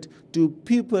distributed to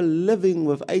people living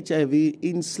with HIV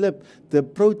in Slip. The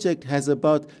project has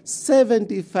about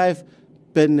 75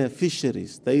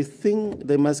 beneficiaries. They think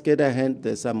they must get a hand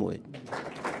there somewhere.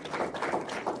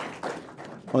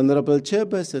 Honorable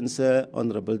Chairperson, Sir,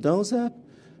 Honorable Donsap,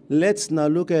 let's now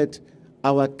look at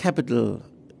our capital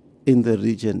in the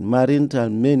region, Marienthal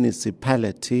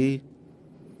Municipality.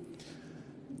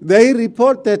 They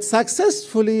report that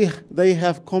successfully they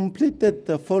have completed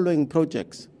the following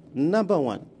projects. Number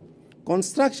 1,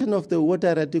 construction of the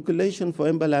water reticulation for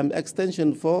Embalam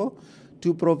Extension 4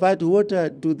 to provide water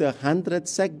to the 100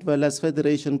 Sect Dwellers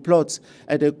Federation plots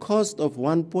at a cost of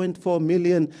 1.4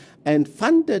 million and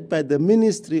funded by the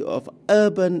Ministry of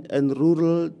Urban and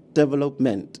Rural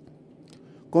Development.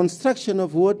 construction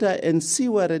of water and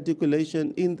sewer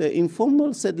reticulation in the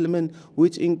informal settlement,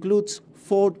 which includes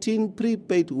 14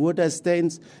 prepaid water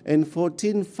stands and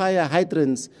 14 fire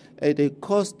hydrants at a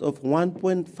cost of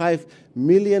 1.5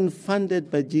 million funded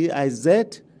by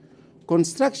GIZ.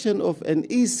 Construction of an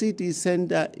ECT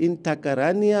center in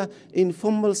Takarania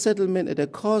informal settlement at a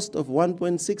cost of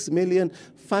 1.6 million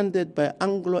funded by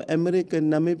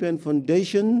Anglo-American Namibian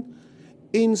Foundation.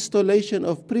 Installation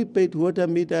of prepaid water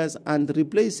meters and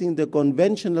replacing the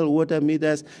conventional water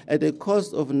meters at a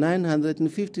cost of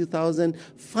 950,000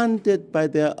 funded by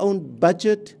their own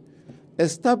budget.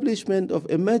 Establishment of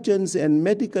emergency and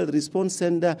medical response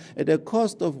center at a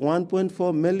cost of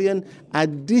 1.4 million.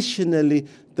 Additionally,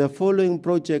 the following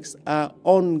projects are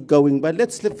ongoing. But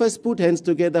let's first put hands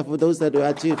together for those that were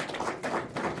achieved.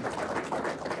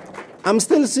 I'm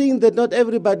still seeing that not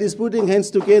everybody is putting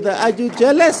hands together. Are you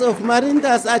jealous of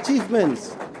Marinda's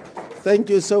achievements?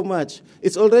 Thank you so much.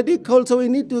 It's already cold, so we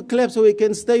need to clap so we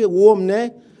can stay warm,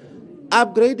 ne?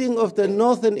 Upgrading of the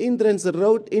Northern Entrance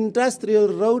Road, Industrial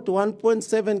Road,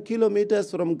 1.7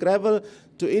 kilometers from gravel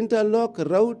to Interlock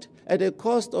Road at a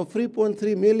cost of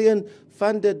 3.3 million,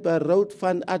 funded by Road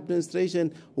Fund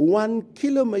Administration. 1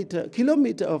 kilometer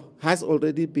has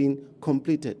already been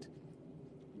completed.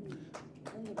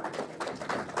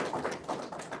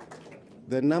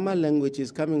 The Nama language is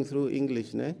coming through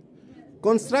English, ne?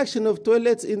 Construction of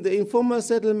toilets in the informal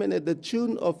settlement at the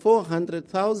tune of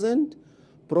 400,000.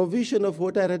 Provision of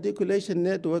water reticulation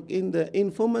network in the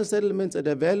informal settlements at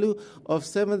a value of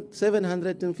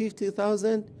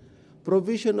 750,000.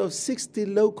 Provision of 60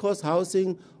 low-cost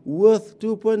housing worth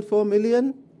 2.4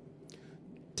 million.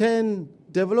 10.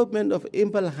 Development of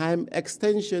Impelheim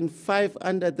Extension 5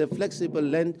 under the flexible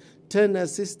land turner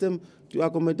system to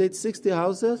accommodate 60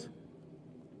 houses.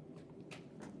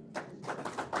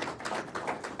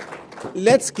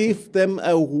 Let's give them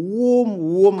a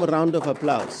warm round of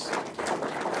applause.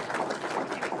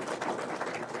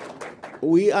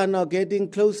 We are now getting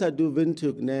closer to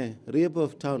Windhoek,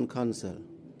 Rehoboth Town Council.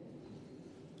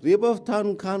 Rehoboth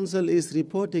Town Council is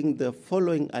reporting the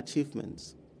following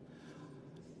achievements.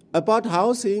 About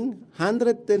housing,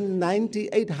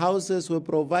 198 houses were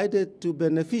provided to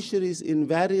beneficiaries in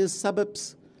various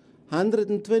suburbs.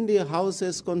 120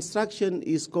 houses construction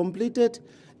is completed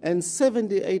and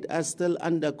 78 are still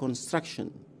under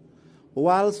construction.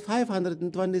 Whilst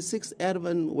 526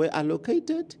 urban were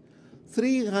allocated,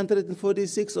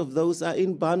 346 of those are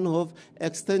in Bahnhof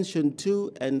Extension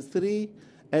 2 and 3,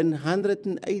 and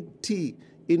 180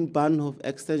 in Bahnhof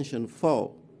Extension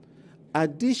 4.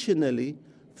 Additionally,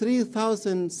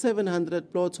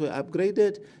 3,700 plots were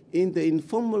upgraded in the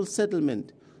informal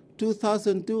settlement.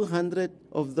 2,200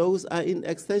 of those are in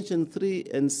Extension 3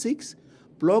 and 6,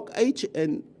 Block H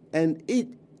and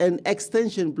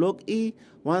Extension Block E,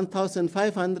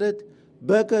 1,500,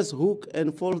 Burgers Hoek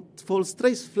and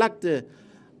Volstreesvlakte,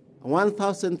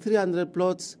 1,300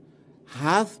 plots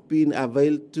have been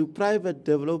availed to private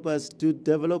developers to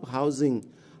develop housing.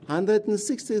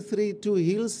 163 to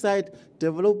Hillside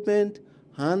Development,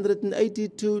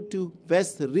 182 to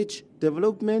West Ridge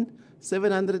Development,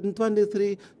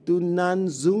 723 to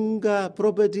Nanzunga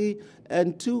Property,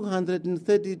 and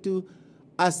 230 to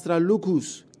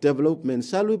Astralucus Development.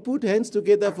 Shall we put hands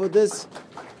together for this?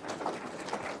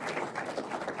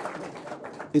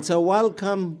 It's a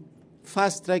welcome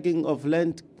fast-tracking of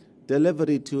land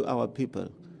delivery to our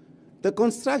people. The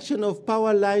construction of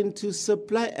power line to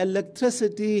supply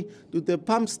electricity to the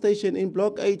pump station in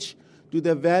Block H to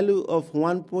the value of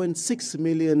 1.6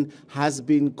 million has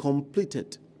been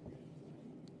completed.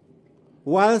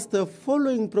 Whilst the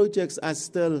following projects are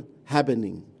still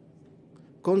happening.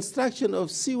 Construction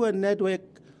of sewer network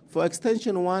for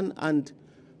Extension 1 and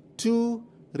 2,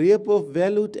 Rehoboth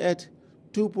valued at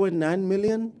 2.9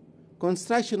 million,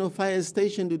 construction of fire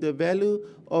station to the value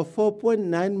of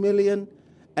 4.9 million,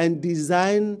 and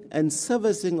design and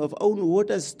servicing of own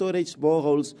water storage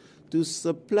boreholes to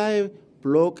supply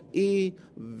Block E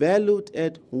valued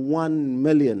at 1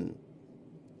 million.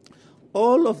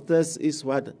 All of this is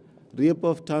what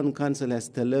Rehoboth Town Council has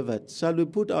delivered. Shall we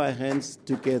put our hands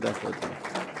together for that?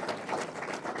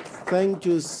 Thank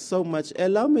you so much.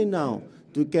 Allow me now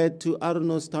to get to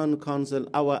Arnos Town Council,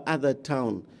 our other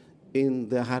town in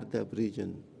the Hardap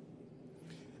region.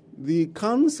 The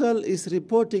council is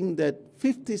reporting that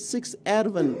 56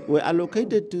 urban were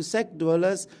allocated to SEC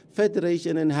Dwellers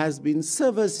Federation and has been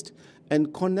serviced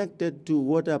and connected to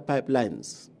water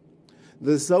pipelines.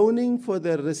 The zoning for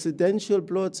the residential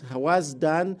plots was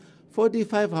done.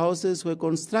 45 houses were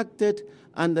constructed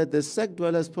under the SEC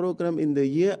Dwellers program in the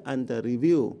year under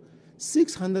review.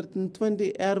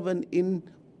 620 urban in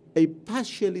a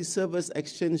partially service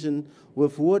extension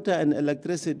with water and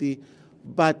electricity,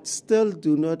 but still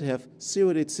do not have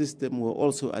sewerage system will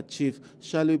also achieve.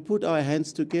 Shall we put our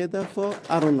hands together for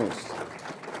Aronos?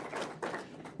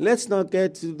 Let's now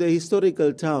get to the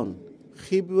historical town,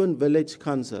 Gibeon Village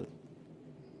Council.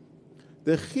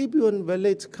 The Gibeon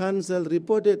Village Council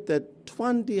reported that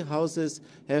 20 houses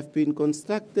have been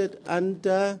constructed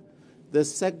under the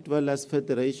Sect Dwellers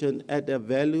Federation at a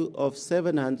value of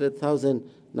 700,000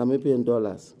 Namibian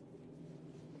dollars.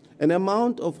 An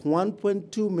amount of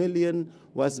 1.2 million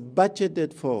was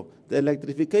budgeted for the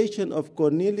electrification of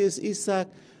Cornelius Isaac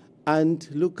and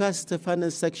Lucas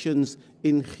Stephanus sections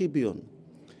in Gibeon.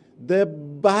 The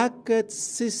bucket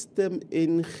system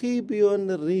in Gibeon,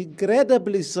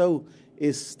 regrettably so,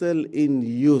 is still in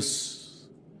use.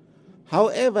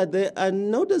 However, there are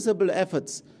noticeable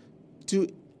efforts to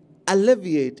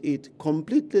alleviate it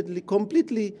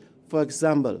completely. For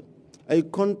example, a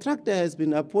contractor has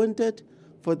been appointed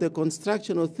for the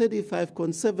construction of 35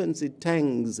 conservancy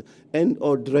tanks and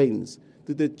or drains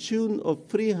to the tune of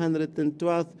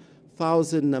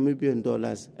 312,000 Namibian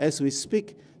dollars. As we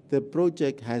speak, the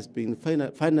project has been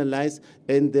finalized,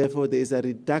 and therefore there is a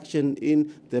reduction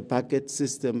in the bucket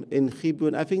system in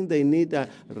Gibeon. I think they need a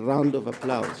round of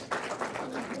applause.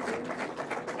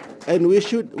 And we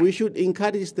should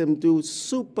encourage them to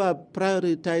super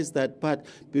prioritize that part,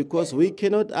 because we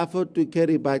cannot afford to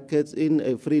carry buckets in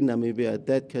a free Namibia.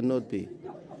 That cannot be.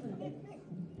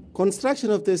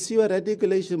 Construction of the sewer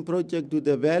reticulation project to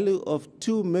the value of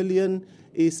 2 million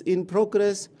is in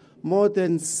progress. More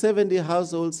than 70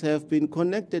 households have been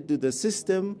connected to the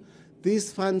system.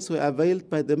 These funds were availed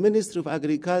by the Ministry of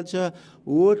Agriculture,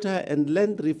 Water and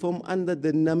Land Reform under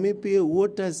the Namibia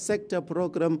Water Sector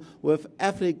Program with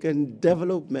African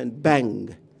Development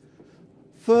Bank.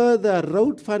 Further,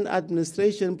 Road Fund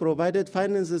Administration provided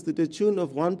finances to the tune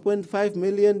of 1.5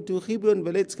 million to Gibeon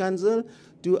Village Council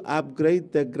to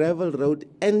upgrade the gravel road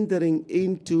entering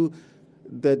into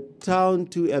the town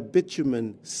to a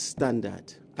bitumen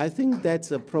standard. I think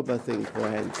that's a proper thing for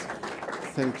hands.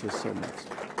 Thank you so much.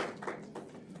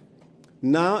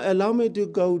 Now, allow me to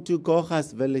go to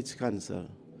Goga's Village Council.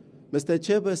 Mr.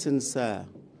 Chairperson, sir,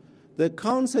 the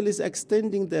council is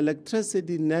extending the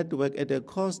electricity network at a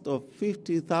cost of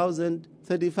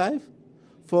 50,035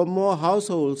 for more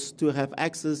households to have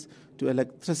access to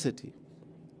electricity.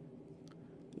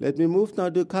 Let me move now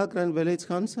to Kalkran Village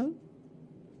Council.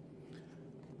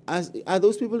 Are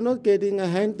those people not getting a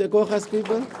hand, the Gogas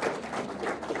people?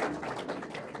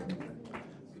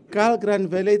 Kalkran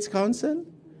Village Council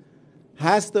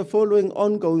has the following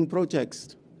ongoing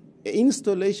projects: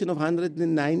 installation of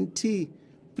 190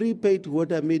 prepaid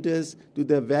water meters to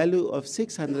the value of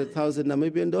 600,000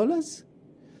 Namibian dollars,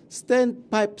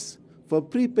 standpipes for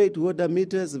prepaid water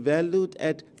meters valued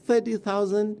at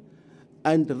 30,000,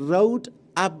 and road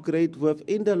upgrade with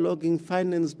interlocking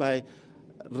finance by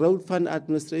Road Fund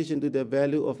Administration to the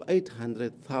value of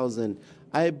 800,000.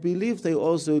 I believe they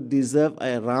also deserve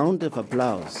a round of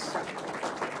applause.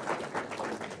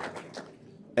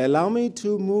 Allow me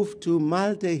to move to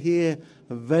Maltahir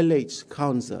Village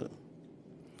Council.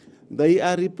 They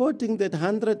are reporting that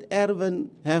 100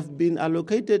 erven have been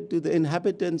allocated to the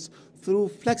inhabitants through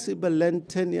flexible land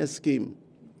tenure scheme.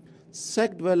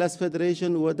 Sect Dwellers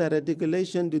Federation water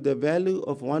reticulation to the value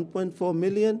of 1.4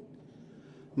 million.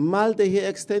 Maltahir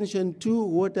Extension 2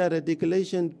 water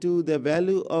reticulation to the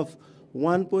value of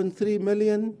 1.3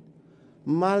 million.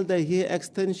 Maltahir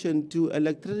Extension 2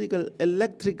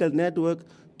 electrical network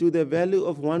to the value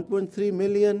of 1.3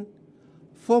 million.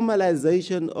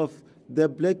 Formalization of the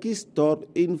Blakisdorp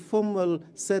informal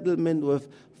settlement with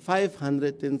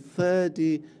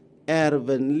 530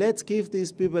 erven. Let's give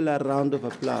these people a round of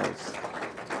applause.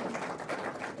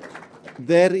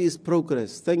 There is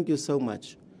progress. Thank you so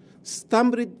much.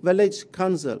 Stambrid Village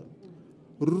Council.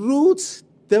 Roots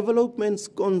Developments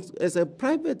as a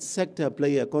private sector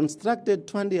player constructed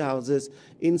 20 houses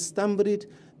in Stambrid,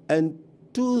 and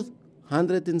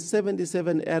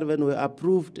 277 erven were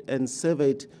approved and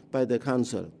surveyed by the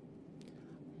council.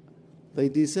 They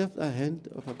deserve a hand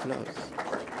of applause.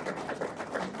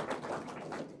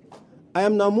 I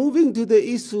am now moving to the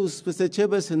issues, Mr.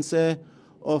 Chairperson, sir,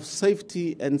 of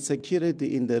safety and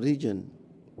security in the region.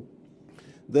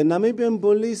 The Namibian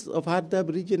police of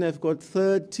Hardap region have got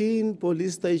 13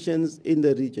 police stations in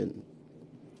the region.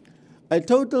 A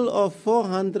total of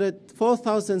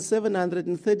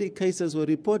 4,730 cases were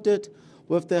reported,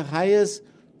 with the highest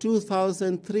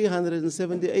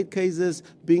 2,378 cases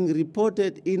being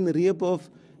reported in Rehoboth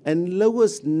and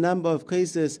lowest number of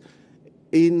cases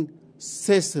in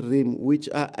Sesrim, which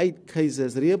are 8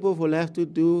 cases. Rehoboth will have to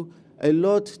do a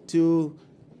lot to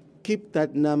keep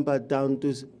that number down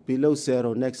to below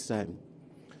 0 next time.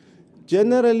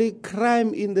 Generally,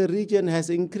 crime in the region has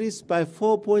increased by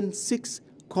 4.6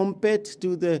 compared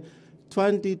to the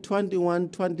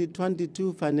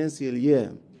 2021-2022 financial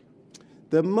year.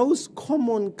 The most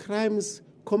common crimes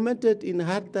committed in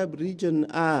Hardap region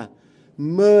are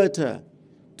murder,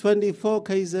 24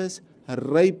 cases,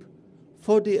 rape,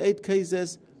 48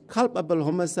 cases, culpable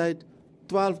homicide,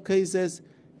 12 cases.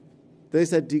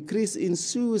 There's a decrease in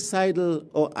suicidal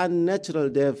or unnatural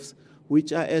deaths,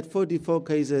 which are at 44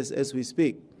 cases as we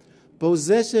speak.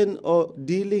 Possession or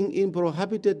dealing in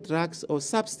prohibited drugs or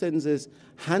substances,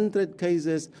 100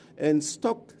 cases, and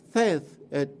stock theft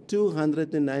at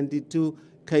 292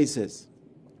 cases.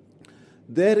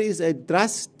 There is a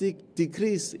drastic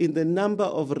decrease in the number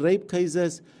of rape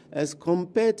cases as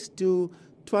compared to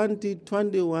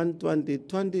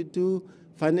 2021-2022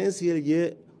 financial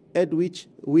year, at which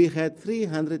we had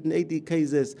 380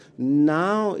 cases.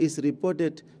 Now is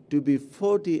reported to be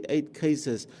 48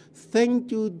 cases.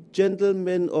 Thank you,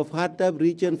 gentlemen of Hardap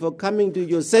region, for coming to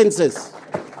your senses.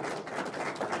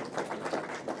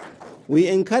 We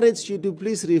encourage you to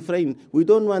please refrain. We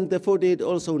don't want the 48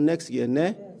 also next year,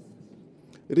 ne?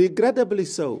 Regrettably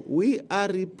so, we are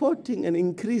reporting an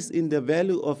increase in the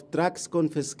value of drugs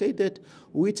confiscated,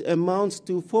 which amounts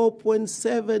to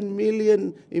 4.7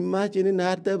 million, imagine, in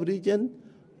Hardap region,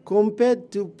 compared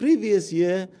to previous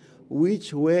year,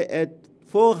 which were at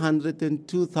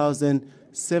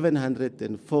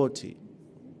 402,740.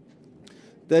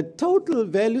 The total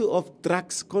value of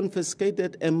drugs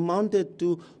confiscated amounted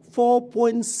to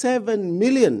 4.7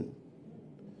 million.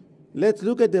 Let's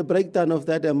look at the breakdown of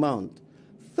that amount.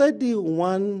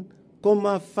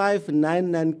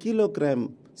 31.599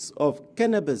 kilograms of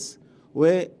cannabis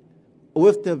were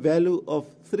with the value of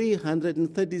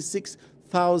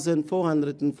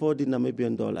 336,440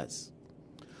 Namibian dollars.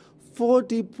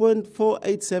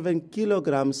 40.487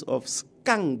 kilograms of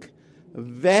skunk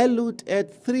valued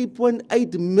at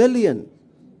 3.8 million.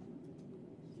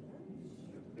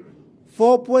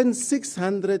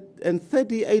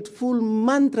 4.638 full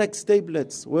Mantrax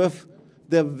tablets with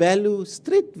the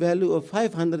street value of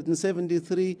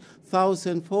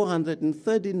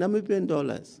 573,430 Namibian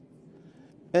dollars.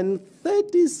 And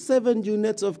 37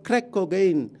 units of crack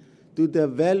cocaine to the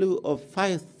value of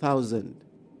 5,000.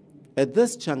 At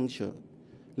this juncture,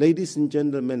 ladies and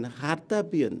gentlemen,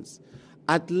 Hardapians,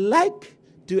 I'd like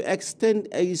to extend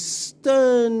a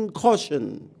stern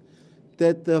caution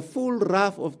that the full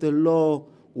wrath of the law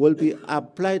will be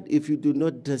applied if you do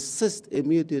not desist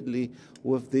immediately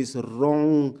with this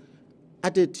wrong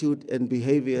attitude and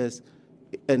behaviors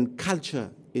and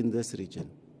culture in this region.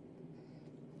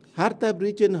 Hardap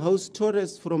region hosts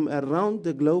tourists from around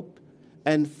the globe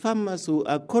and farmers who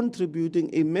are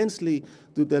contributing immensely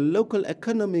to the local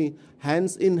economy.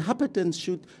 Hence, inhabitants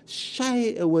should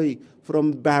shy away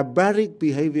from barbaric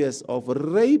behaviors of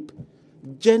rape,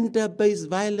 gender-based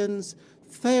violence,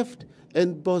 theft,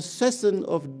 and possession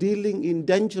of dealing in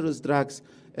dangerous drugs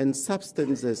and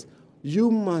substances.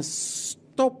 You must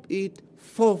stop it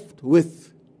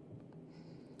forthwith.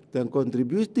 The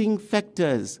contributing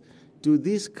factors to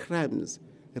these crimes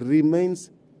remains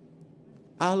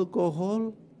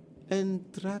alcohol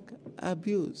and drug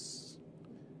abuse,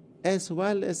 as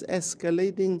well as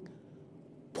escalating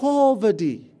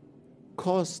poverty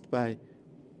caused by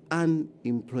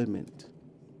unemployment.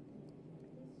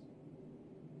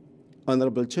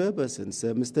 Honorable Chairperson,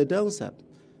 Sir Mr. Downsap,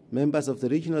 members of the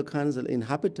Regional Council,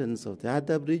 inhabitants of the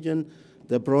Hardap region,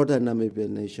 the broader Namibian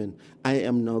nation, I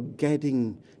am now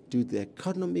getting to the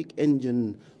economic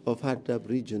engine of Hardap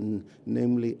region,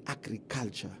 namely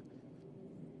agriculture.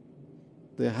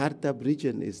 The Hardap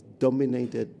region is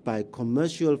dominated by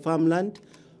commercial farmland,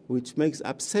 which makes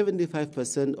up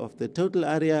 75% of the total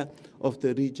area of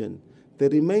the region. The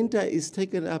remainder is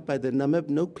taken up by the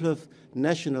Namib-Nokloof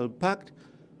National Park,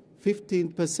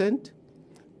 15%,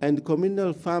 and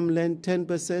communal farmland,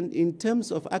 10%. In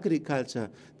terms of agriculture,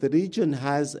 the region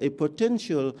has a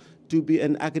potential to be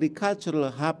an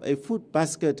agricultural hub, a food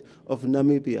basket of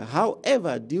Namibia.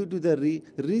 However, due to the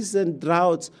recent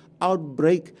droughts,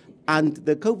 outbreak, and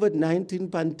the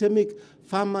COVID-19 pandemic,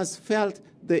 farmers felt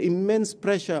the immense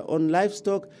pressure on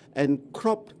livestock and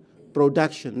crop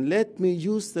production. Let me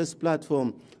use this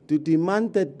platform to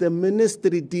demand that the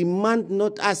ministry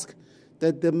not ask,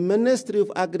 that the Ministry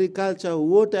of Agriculture,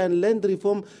 Water and Land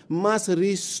Reform must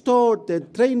restore the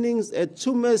trainings at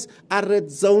Tsumes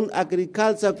Arid Zone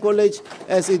Agriculture College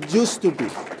as it used to be.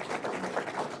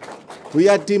 We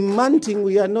are demanding,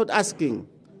 we are not asking,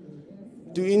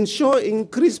 to ensure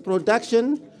increased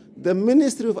production, The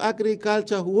Ministry of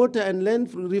Agriculture, Water and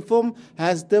Land Reform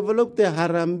has developed the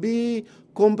Harambee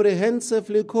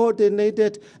comprehensively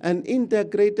coordinated and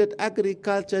integrated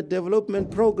agriculture development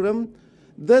program.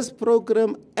 This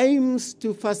program aims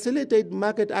to facilitate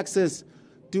market access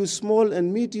to small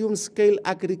and medium-scale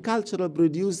agricultural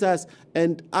producers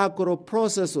and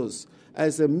agro-processors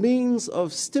as a means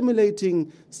of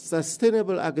stimulating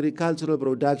sustainable agricultural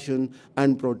production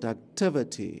and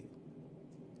productivity.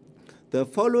 The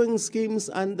following schemes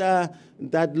under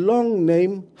that long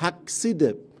name,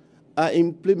 Hardap, are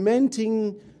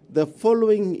implementing the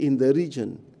following in the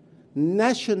region.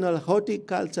 National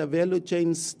horticulture value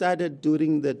chain started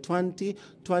during the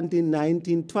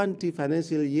 2019-20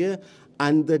 financial year,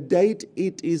 and to date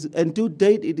it is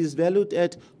valued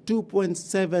at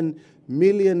 2.7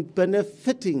 million,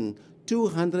 benefiting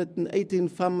 218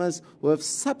 farmers with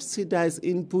subsidized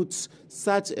inputs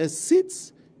such as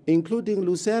seeds, including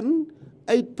lucerne,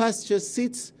 8 pasture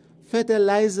seeds,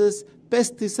 fertilizers,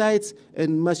 pesticides,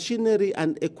 and machinery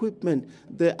and equipment.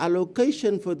 The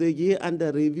allocation for the year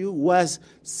under review was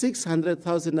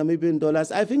 600,000 Namibian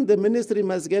dollars. I think the ministry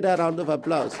must get a round of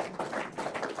applause.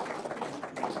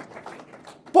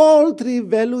 Poultry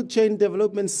Value Chain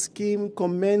Development Scheme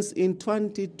commenced in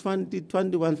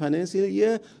 2020-21 financial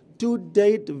year, to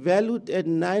date valued at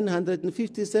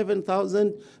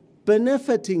 957,000,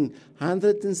 benefiting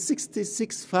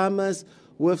 166 farmers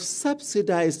with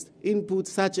subsidized inputs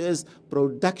such as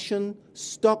production,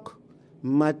 stock,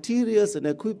 materials and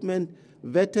equipment,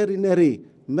 veterinary,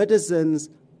 medicines,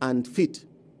 and feed.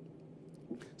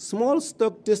 Small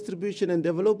stock distribution and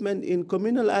development in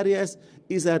communal areas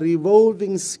is a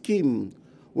revolving scheme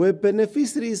where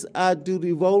beneficiaries are to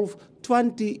revolve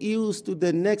 20 ewes to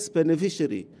the next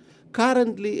beneficiary.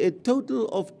 Currently, a total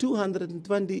of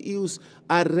 220 ewes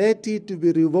are ready to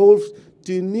be revolved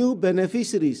to new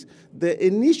beneficiaries. The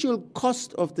initial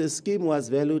cost of the scheme was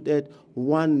valued at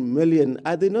 1 million.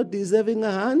 Are they not deserving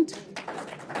a hand?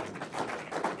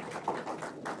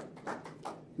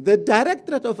 The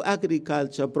Directorate of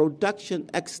Agriculture, Production,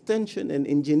 Extension and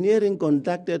Engineering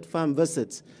conducted farm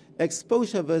visits,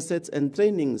 exposure visits and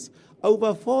trainings.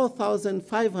 Over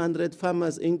 4,500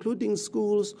 farmers, including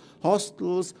schools,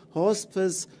 hostels,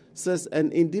 hospices,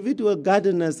 and individual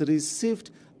gardeners,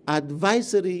 received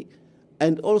advisory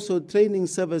and also training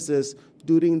services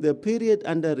during the period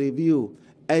under review.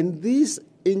 And this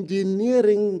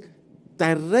engineering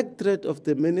directorate of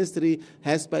the ministry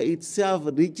has by itself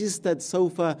registered so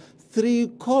far 3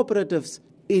 cooperatives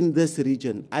in this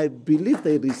region. I believe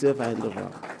they deserve a hand of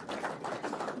round.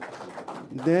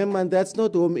 Damn, and that's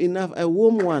not warm enough, a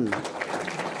warm one.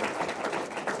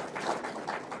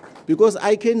 Because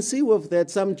I can see with that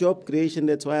some job creation,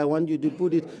 that's why I want you to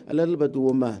put it a little bit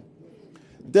warmer.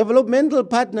 Developmental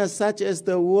partners such as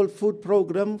the World Food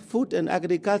Programme, Food and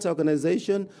Agriculture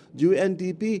Organization,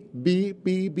 UNDP,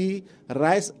 BBB,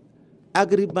 Rice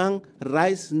Agribank,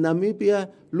 Rice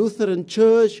Namibia, Lutheran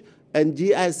Church, and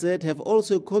GIZ have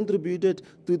also contributed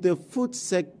to the food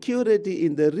security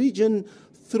in the region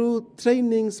through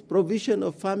trainings, provision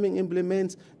of farming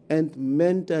implements, and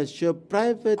mentorship.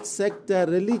 Private sector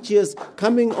religious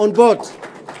coming on board.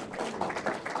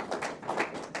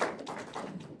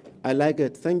 I like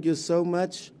it. Thank you so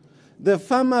much. The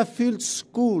Farmer Field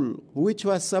School, which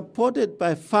was supported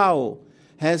by FAO,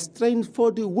 has trained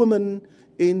 40 women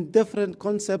in different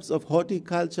concepts of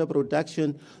horticulture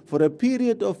production for a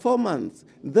period of 4 months.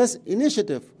 This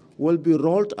initiative will be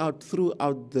rolled out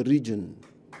throughout the region.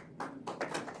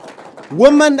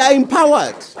 Women are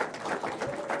empowered.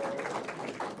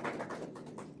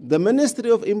 The Ministry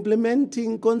of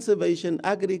Implementing Conservation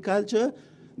Agriculture,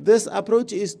 this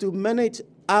approach is to manage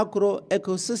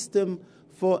agro-ecosystem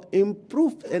for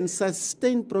improved and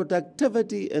sustained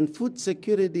productivity and food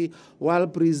security while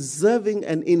preserving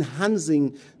and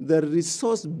enhancing the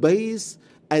resource base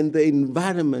and the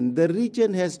environment. The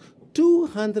region has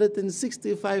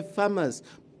 265 farmers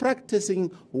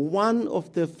practicing one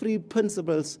of the 3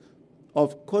 principles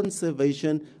of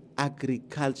conservation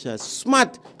agriculture,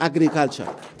 smart agriculture.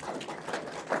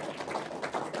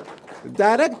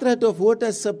 Directorate of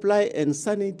Water Supply and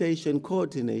Sanitation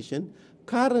Coordination,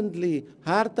 currently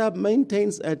Hardap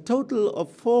maintains a total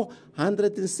of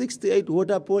 468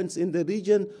 water points in the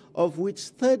region, of which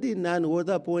 39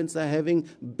 water points are having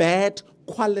bad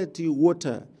quality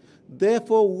water.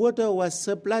 Therefore, water was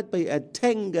supplied by a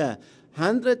tanker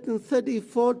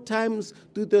 134 times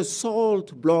to the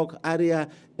salt block area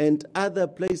and other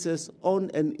places on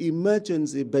an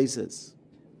emergency basis.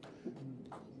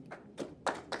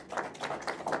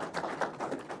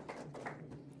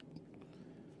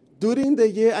 During the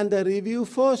year under review,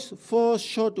 four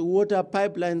short water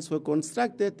pipelines were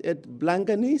constructed at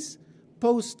Blancanis,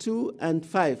 Post 2 and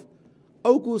 5,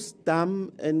 August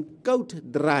Dam and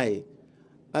Coat Dry.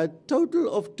 A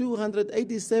total of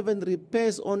 287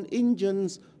 repairs on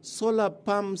engines, solar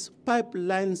pumps,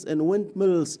 pipelines and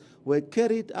windmills were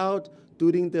carried out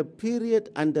during the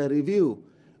period under review.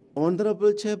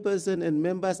 Honorable Chairperson and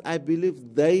members, I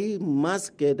believe they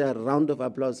must get a round of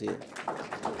applause here.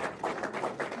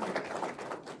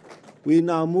 We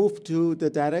now move to the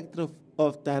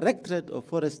Directorate of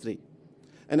Forestry.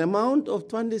 An amount of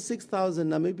 26,000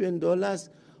 Namibian dollars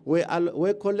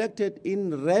were collected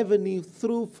in revenue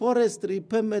through forestry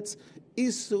permits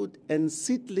issued and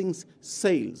seedlings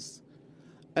sales.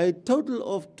 A total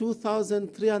of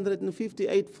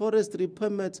 2,358 forestry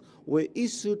permits were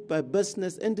issued by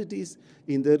business entities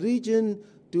in the region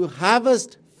to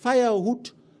harvest firewood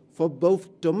for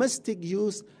both domestic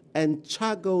use and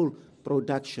charcoal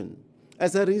production.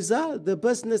 As a result, the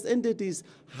business entities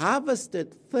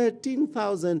harvested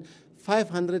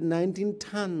 13,519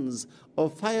 tons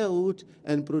of firewood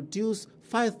and produced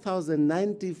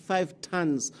 5,095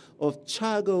 tons of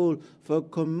charcoal for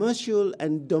commercial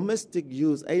and domestic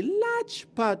use. A large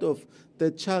part of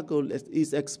the charcoal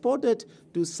is exported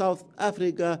to South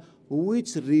Africa,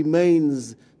 which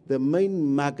remains the main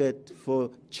market for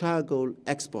charcoal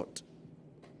export.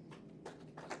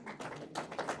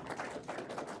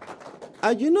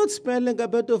 Are you not spending a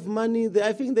bit of money there?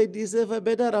 I think they deserve a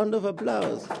better round of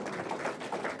applause.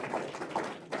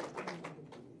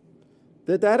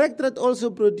 The Directorate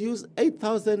also produced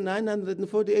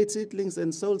 8,948 seedlings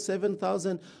and sold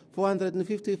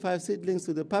 7,455 seedlings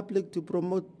to the public to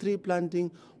promote tree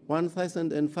planting.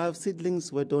 1,005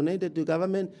 seedlings were donated to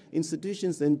government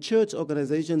institutions and church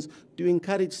organizations to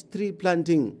encourage tree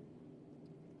planting.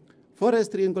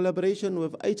 Forestry, in collaboration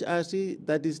with HRC,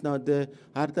 that is now the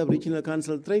Hardap Regional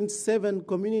Council, trained 7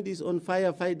 communities on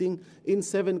firefighting in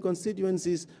 7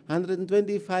 constituencies,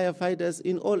 120 firefighters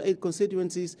in all 8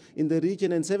 constituencies in the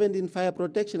region, and 17 fire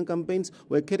protection campaigns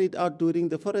were carried out during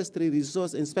the forestry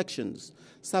resource inspections.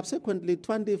 Subsequently,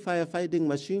 20 firefighting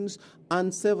machines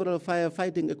and several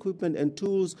firefighting equipment and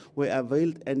tools were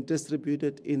availed and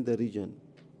distributed in the region.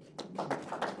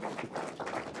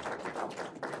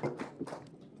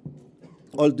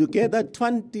 Altogether,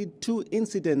 22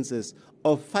 incidences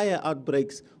of fire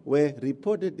outbreaks were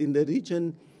reported in the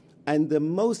region, and the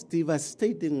most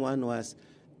devastating one was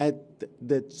at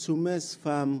the Tsumes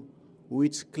farm,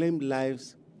 which claimed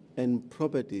lives and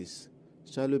properties.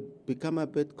 Shall we become a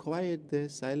bit quiet there?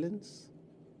 Silence?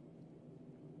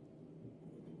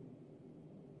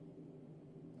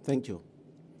 Thank you.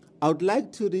 I would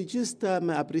like to register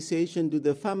my appreciation to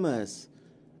the farmers,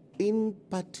 in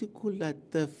particular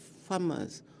the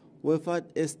farmers without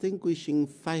extinguishing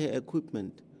fire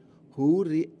equipment, who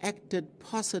reacted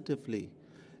positively,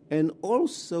 and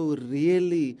also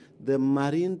really the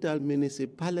Mariental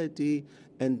municipality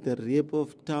and the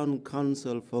Rehoboth Town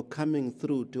Council for coming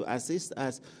through to assist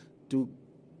us to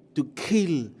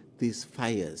kill these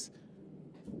fires.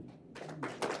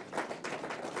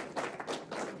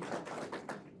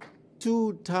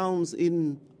 Two towns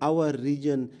in our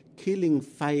region killing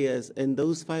fires, and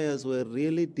those fires were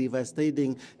really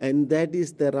devastating, and that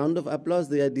is the round of applause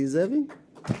they are deserving.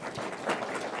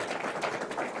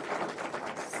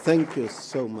 Thank you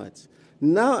so much.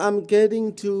 Now I'm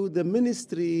getting to the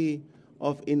Ministry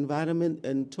of Environment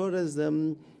and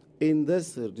Tourism in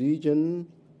this region.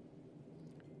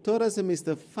 Tourism is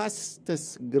the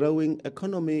fastest growing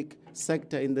economic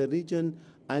sector in the region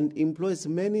and employs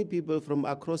many people from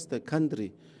across the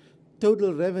country.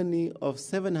 Total revenue of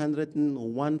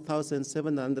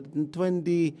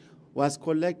 701,720 was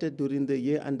collected during the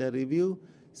year under review,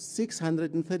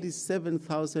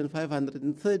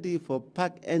 637,530 for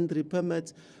park entry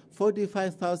permits,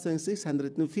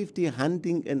 45,650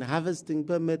 hunting and harvesting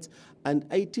permits, and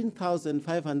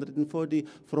 18,540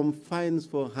 from fines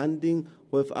for hunting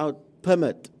without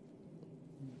permit.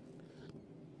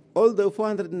 Although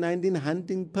 419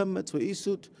 hunting permits were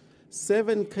issued,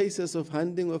 7 cases of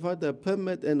hunting without a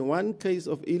permit and 1 case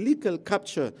of illegal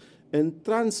capture and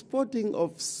transporting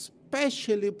of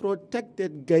specially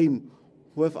protected game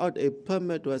without a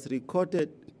permit was recorded,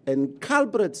 and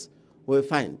culprits were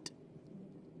fined.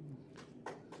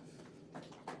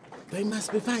 They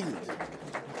must be fined.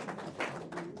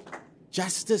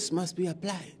 Justice must be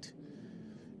applied.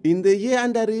 In the year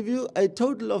under review, a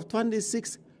total of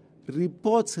 26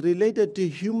 reports related to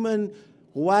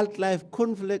human-wildlife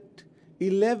conflict,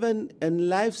 11, and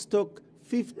livestock,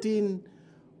 15,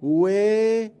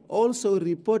 were also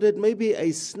reported maybe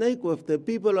a snake with the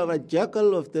people or a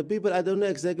jackal of the people. I don't know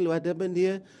exactly what happened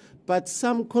here, but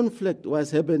some conflict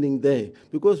was happening there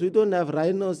because we don't have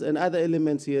rhinos and other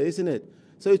elements here, isn't it?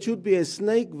 So it should be a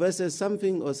snake versus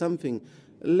something or something.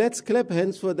 Let's clap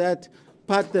hands for that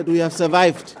part that we have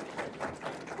survived.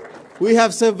 We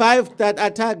have survived that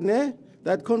attack,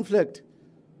 that conflict.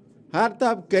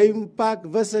 Hardap Game Park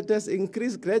visitors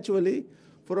increased gradually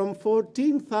from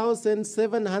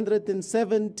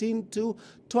 14,717 to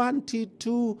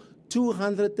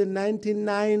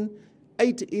 22,299,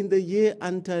 8 in the year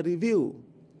under review.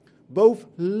 Both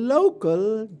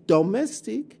local,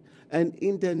 domestic, and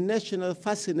international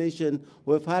fascination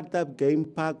with Hardap Game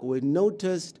Park were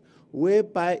noticed,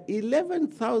 whereby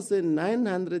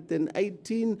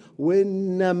 11,918 were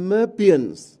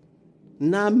Namibians.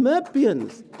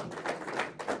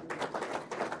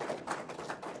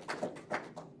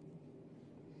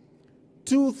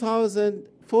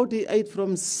 2,048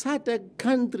 from SADC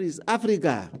countries,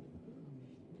 Africa.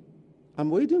 I'm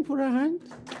waiting for a hand.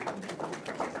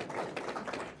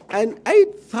 And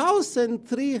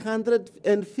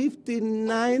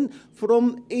 8,359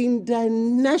 from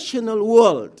international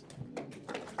world.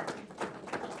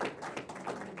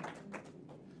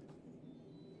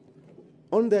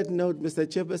 On that note, Mr.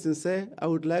 Chairperson, sir, I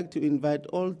would like to invite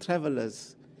all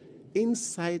travelers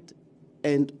inside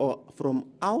and or from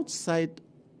outside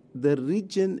the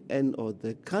region and or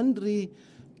the country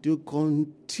to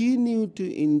continue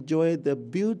to enjoy the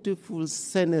beautiful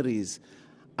sceneries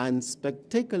and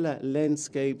spectacular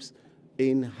landscapes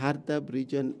in Hardap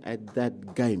region at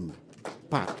that game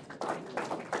park.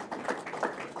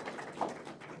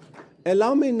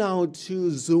 Allow me now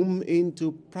to zoom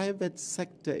into private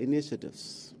sector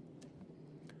initiatives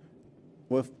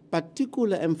with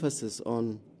particular emphasis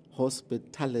on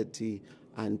hospitality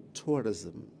and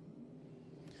tourism.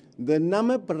 The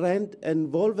Namib Rand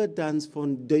and Volverdans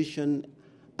Foundation,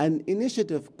 an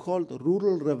initiative called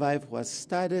Rural Revive, was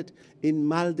started in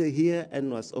Malde here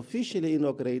and was officially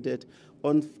inaugurated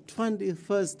on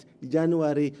 21st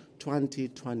January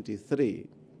 2023.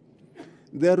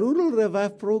 The Rural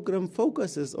Revive program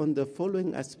focuses on the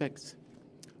following aspects: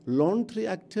 laundry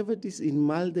activities in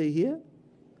Malde here,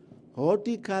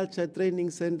 horticulture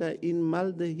training center in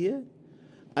Malde here,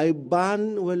 a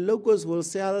barn where locals will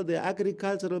sell their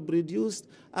agricultural produce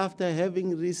after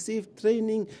having received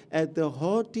training at the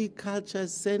horticulture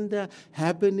center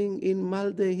happening in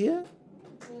Malde here,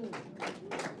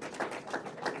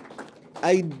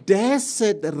 a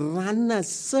desert runner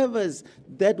service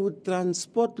that would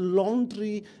transport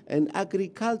laundry and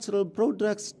agricultural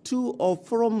products to or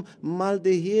from Malde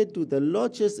here to the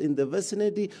lodges in the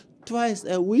vicinity twice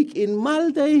a week in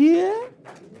Malde here.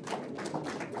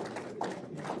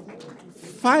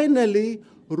 Finally,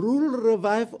 Rural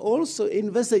Revive also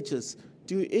envisages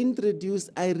to introduce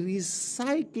a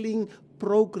recycling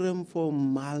program for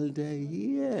Malde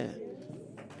here.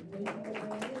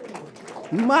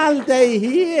 Malde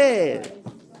here.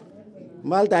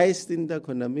 Malde is in the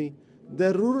economy.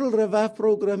 The Rural Revive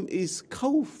program is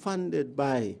co-funded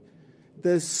by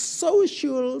the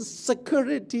Social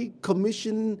Security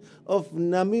Commission of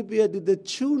Namibia to the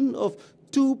tune of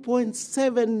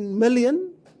 2.7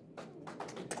 million.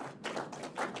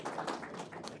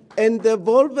 And the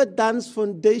Volverdans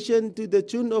Foundation to the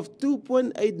tune of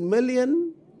 2.8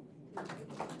 million.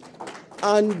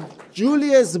 And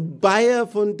Julius Bayer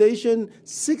Foundation,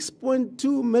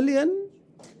 6.2 million.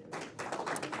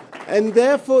 And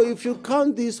therefore, if you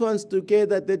count these ones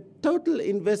together, the total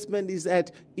investment is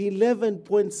at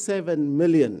 11.7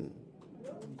 million.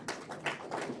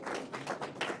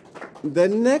 The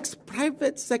next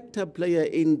private sector player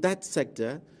in that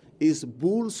sector is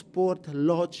Bull Sport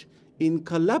Lodge, in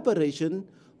collaboration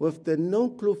with the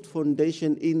No-Kluft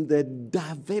Foundation in the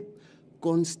Davep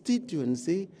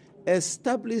constituency,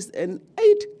 established an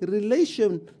 8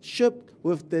 relationship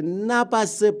with the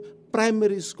Nabasip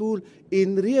Primary School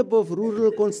in Rehoboth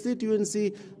Rural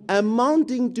Constituency,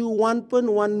 amounting to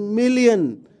 1.1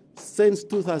 million since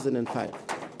 2005.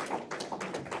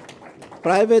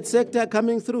 Private sector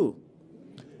coming through.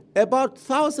 About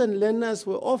 1,000 learners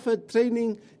were offered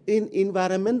training in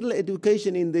environmental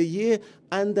education in the year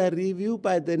under review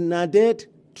by the NADED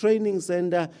Training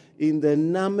Center in the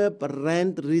Namib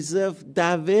Rand Reserve,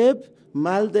 Davep,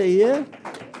 Malde here.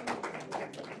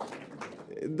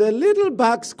 The Little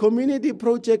Bucks Community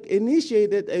Project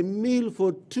initiated a Meal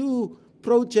for Two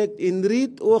project in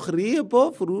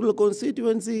Rehoboth Rural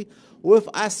Constituency with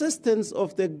assistance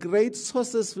of the Great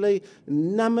Sossusvlei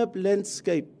Namib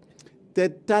Landscape. The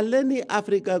Taleni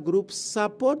Africa Group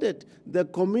supported the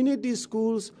community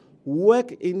schools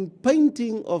work in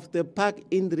painting of the park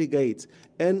entry gates,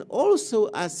 and also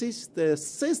assist the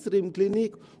System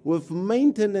Clinic with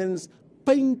maintenance,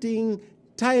 painting,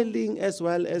 tiling, as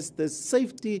well as the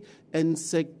safety and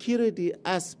security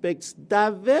aspects.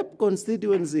 Davep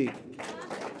constituency.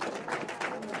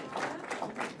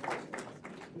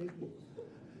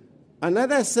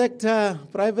 Another sector,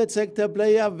 private sector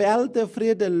player,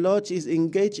 Weltevrede Lodge, is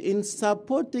engaged in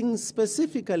supporting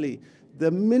specifically the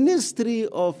Ministry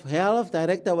of Health,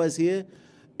 director was here,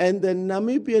 and the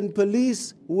Namibian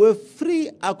police with free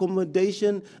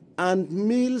accommodation and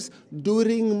meals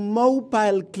during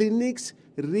mobile clinics,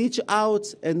 reach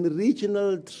outs, and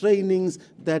regional trainings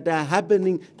that are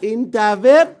happening in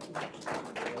Davep.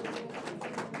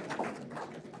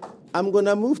 I'm going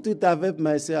to move to Davep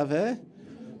myself.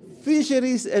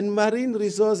 Fisheries and marine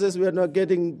resources, we are now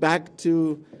getting back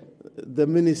to the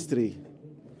ministry.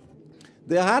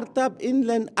 The Hardap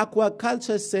Inland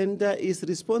Aquaculture Center is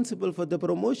responsible for the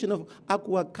promotion of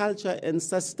aquaculture and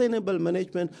sustainable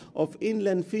management of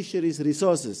inland fisheries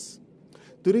resources.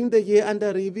 During the year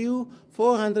under review,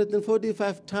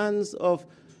 445 tons of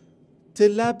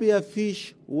tilapia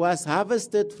fish was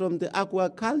harvested from the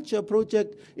aquaculture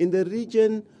project in the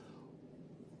region,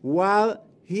 while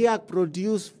HIAC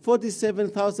produced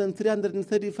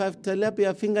 47,335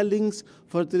 tilapia fingerlings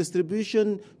for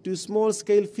distribution to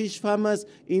small-scale fish farmers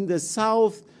in the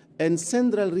south and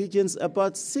central regions.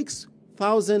 About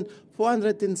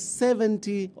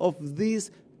 6,470 of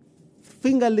these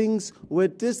fingerlings were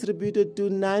distributed to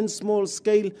 9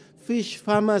 small-scale fish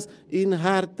farmers in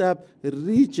Hardap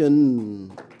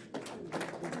region.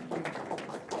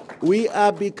 We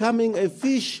are becoming a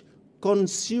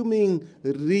fish-consuming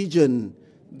region.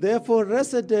 Therefore,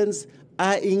 residents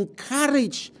are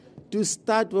encouraged to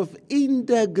start with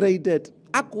integrated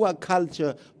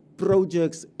aquaculture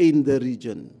projects in the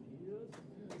region.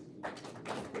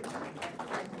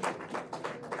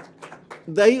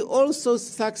 They also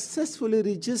successfully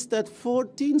registered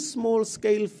 14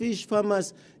 small-scale fish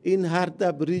farmers in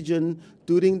Hardap region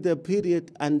during the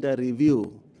period under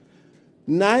review.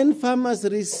 9 farmers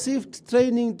received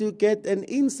training to get an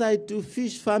insight to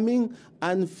fish farming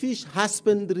and fish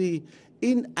husbandry.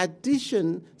 In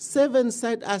addition, 7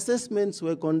 site assessments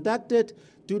were conducted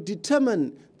to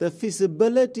determine the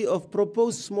feasibility of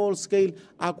proposed small-scale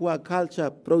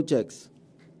aquaculture projects.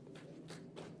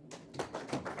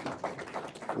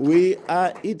 We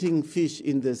are eating fish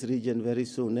in this region very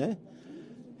soon.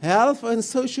 Health and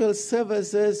social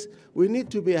services, we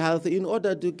need to be healthy in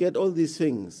order to get all these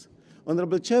things.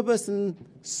 Honorable Chairperson,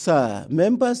 Sir,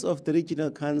 members of the Regional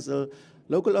Council,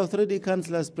 local authority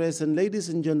councillors present, ladies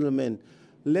and gentlemen,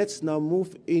 let's now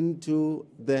move into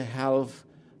the health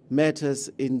matters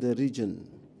in the region.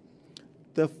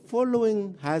 The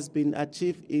following has been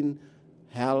achieved in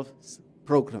health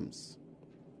programs.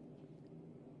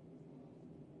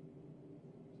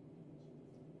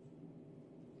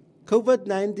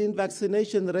 COVID-19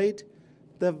 vaccination rate.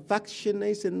 The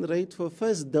vaccination rate for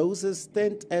first doses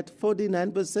stands at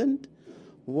 49%,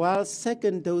 while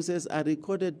second doses are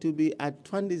recorded to be at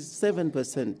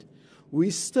 27%.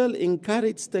 We still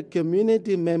encourage the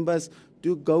community members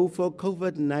to go for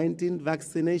COVID-19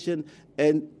 vaccination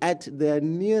and at their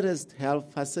nearest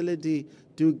health facility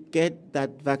to get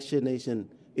that vaccination.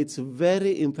 It's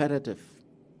very imperative.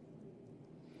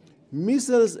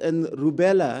 Measles and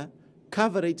rubella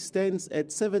coverage stands at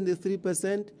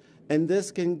 73%, and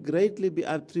this can greatly be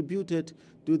attributed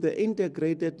to the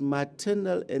integrated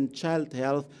maternal and child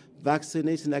health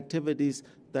vaccination activities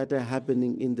that are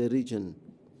happening in the region.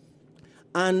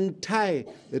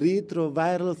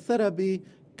 Antiretroviral therapy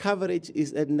coverage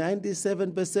is at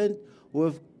 97%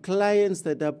 with clients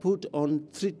that are put on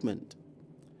treatment.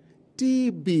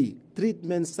 TB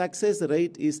treatment success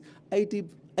rate is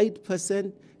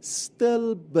 88%,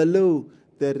 still below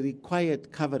the required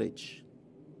coverage.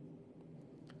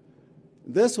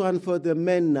 This one for the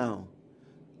men now.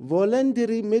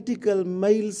 Voluntary medical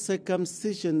male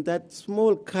circumcision, that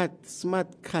small cut,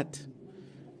 smart cut,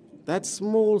 that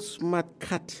small smart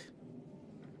cut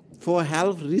for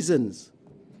health reasons.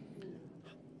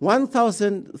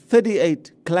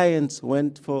 1,038 clients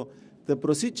went for the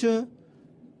procedure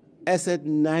as at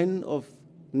 9th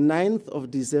of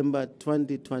December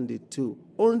 2022.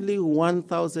 Only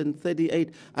 1,038.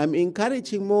 I'm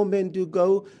encouraging more men to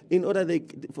go in order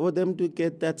for them to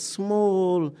get that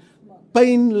small,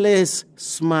 painless,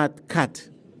 smart cut.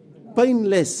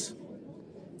 Painless.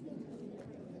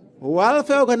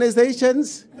 Welfare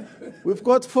organizations, we've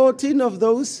got 14 of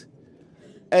those,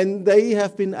 and they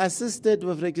have been assisted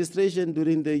with registration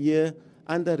during the year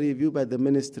under review by the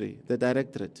ministry, the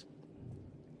directorate.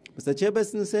 Mr.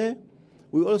 Chairperson said,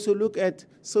 we also look at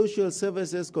social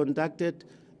services conducted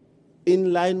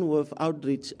in line with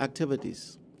outreach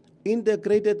activities.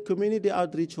 Integrated community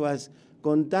outreach was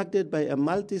conducted by a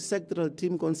multi-sectoral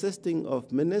team consisting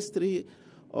of Ministry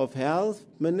of Health,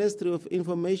 Ministry of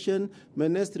Information,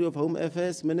 Ministry of Home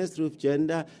Affairs, Ministry of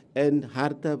Gender, and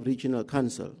Hardap Regional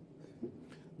Council.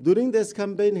 During this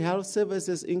campaign, health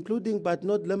services, including but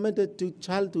not limited to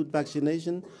childhood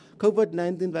vaccination,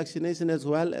 COVID-19 vaccination, as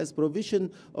well as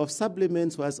provision of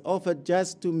supplements was offered,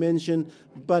 just to mention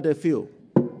but a few.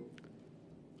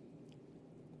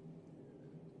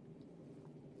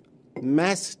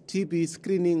 Mass TB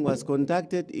screening was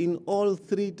conducted in all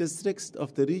 3 districts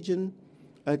of the region.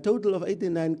 A total of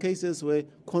 89 cases were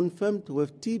confirmed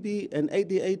with TB and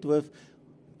 88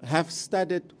 have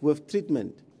started with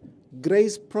treatment.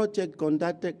 GRACE Project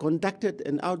conducted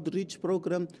an outreach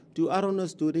program to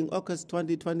Aronos during August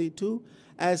 2022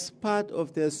 as part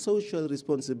of their social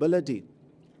responsibility.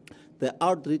 The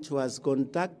outreach was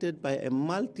conducted by a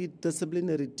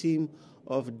multidisciplinary team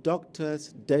of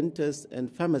doctors, dentists,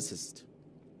 and pharmacists.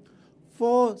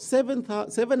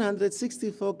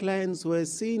 764 clients were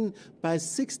seen by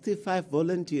 65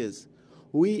 volunteers.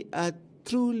 We are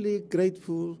truly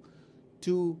grateful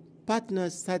to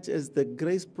partners such as the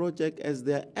GRACE Project as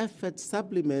their effort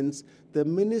supplements the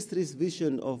ministry's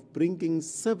vision of bringing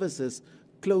services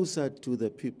closer to the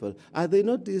people. Are they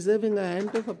not deserving a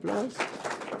hand of applause?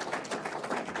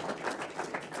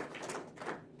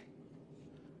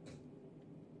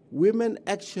 Women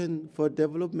Action for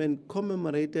Development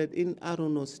commemorated in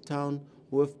Aronos town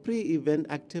with pre-event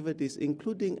activities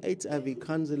including HIV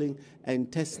counseling and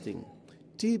testing,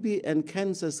 TB and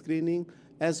cancer screening,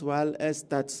 as well as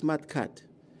that smart card.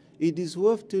 It is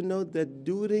worth to note that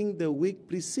during the week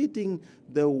preceding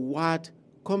the ward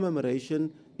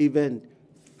commemoration event,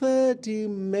 30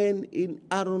 men in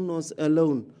Aronos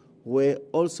alone were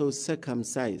also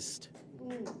circumcised.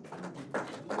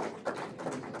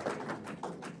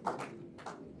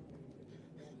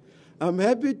 I'm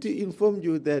happy to inform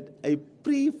you that a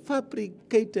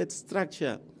prefabricated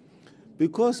structure,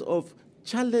 because of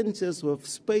challenges with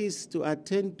space to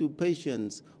attend to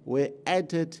patients, were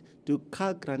added to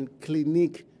Kalgrant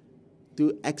Clinic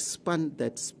to expand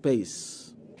that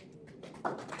space.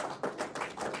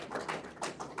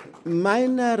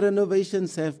 Minor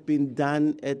renovations have been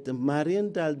done at the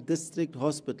Mariendal District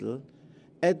Hospital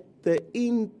at the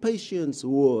inpatients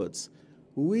wards,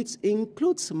 which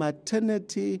includes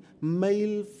maternity,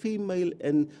 male, female,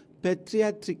 and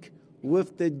pediatric,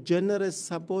 with the generous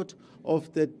support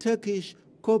of the Turkish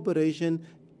Cooperation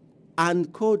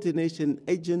and Coordination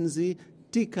Agency,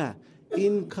 TICA,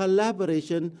 in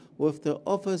collaboration with the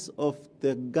Office of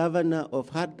the Governor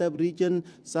of Hardap Region,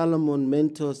 Solomon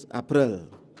Mentos April.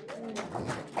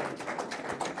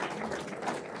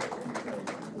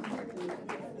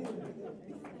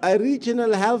 A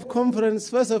regional health conference,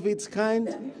 first of its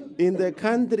kind in the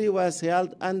country, was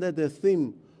held under the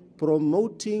theme,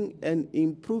 Promoting and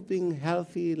Improving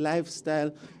Healthy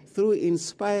Lifestyle through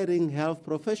Inspiring Health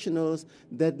Professionals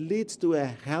that leads to a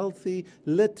healthy,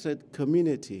 literate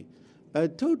community. A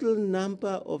total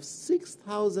number of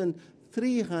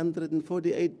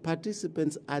 6,348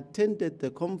 participants attended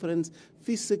the conference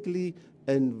physically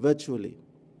and virtually.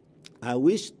 I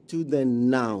wish to then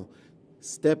now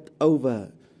step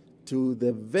over to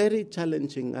the very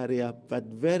challenging area, but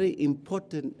very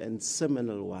important and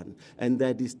seminal one, and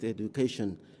that is the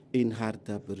education in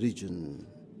Hardap region.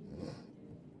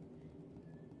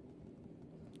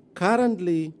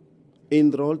 Currently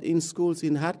enrolled in schools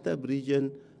in Hardap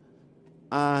region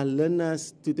are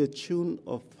learners to the tune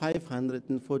of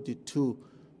 542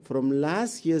 from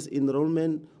last year's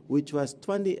enrollment, which was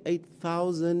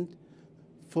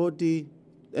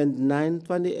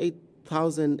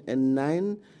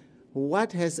 28,009.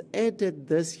 What has added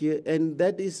this year, and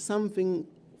that is something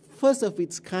first of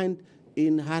its kind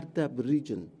in Hardap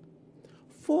region,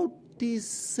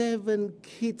 47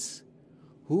 kids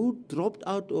who dropped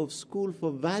out of school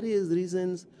for various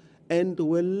reasons and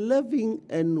were living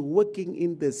and working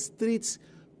in the streets,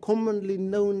 commonly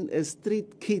known as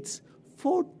street kids.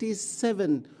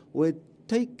 47 were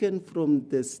taken from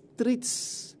the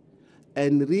streets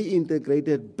and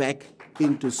reintegrated back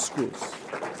into schools.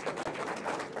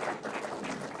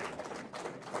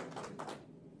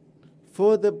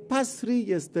 For the past 3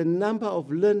 years, the number of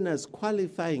learners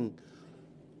qualifying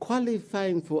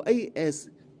for AS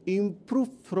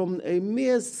improved from a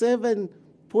mere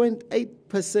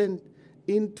 7.8%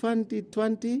 in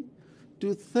 2020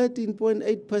 to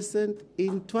 13.8%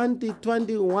 in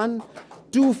 2021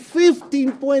 to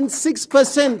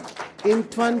 15.6% in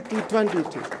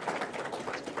 2022.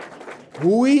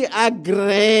 We are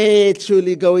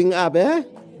gradually going up, eh?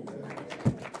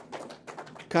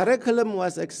 Curriculum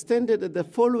was extended at the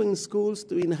following schools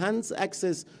to enhance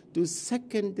access to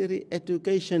secondary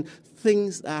education.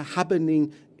 Things are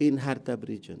happening in Hardap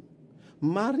region.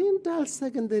 Marienthal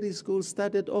Secondary School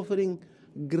started offering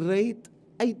grade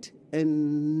 8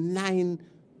 and 9.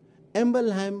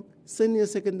 Embelheim Senior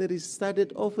Secondary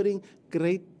started offering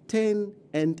grade 10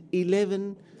 and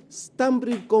 11.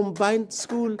 Stambridge Combined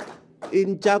School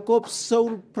in Jacob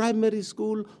Soul Primary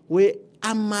School were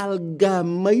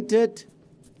amalgamated.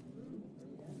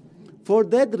 For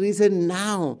that reason,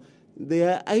 now they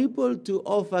are able to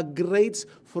offer grades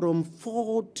from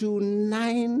 4 to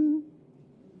 9.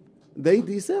 They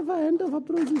deserve a hand of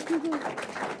applause.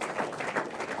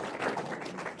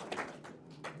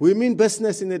 We mean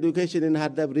business in education in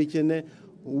Hardap region.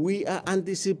 We are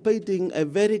anticipating a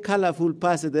very colorful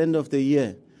past at the end of the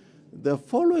year. The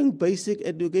following basic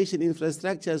education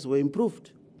infrastructures were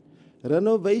improved.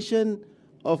 Renovation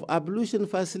of ablution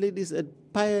facilities at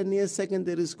Pioneer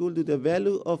Secondary School to the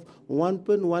value of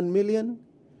 1.1 million.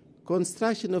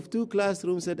 Construction of 2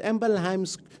 classrooms at Embelheim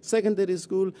Secondary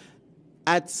School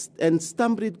and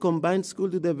Stambridge Combined School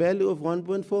to the value of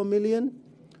 1.4 million.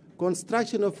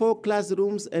 Construction of 4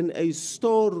 classrooms and a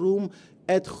storeroom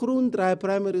at Groendrij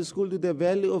Primary School to the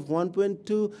value of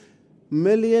 1.2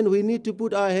 million. We need to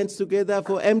put our hands together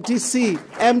for MTC,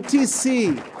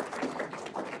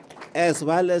 as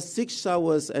well as 6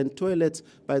 showers and toilets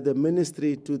by the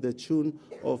ministry to the tune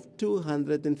of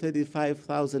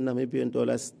 235,000 Namibian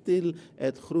dollars, still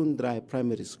at Groendrij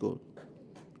Primary School.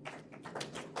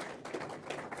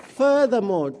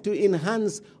 Furthermore, to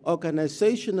enhance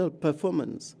organizational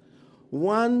performance,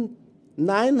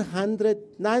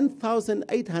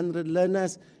 9,800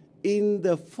 learners in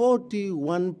the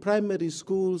 41 primary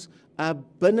schools are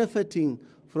benefiting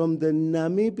from the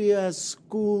Namibia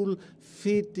School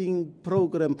Feeding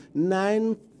Program.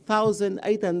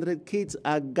 9,800 kids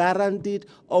are guaranteed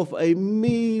of a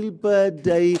meal per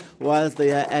day whilst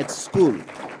they are at school.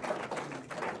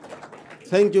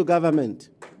 Thank you, government.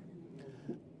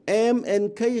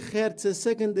 M&K Gertse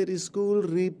Secondary School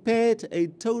repaired a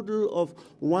total of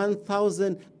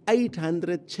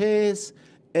 1,800 chairs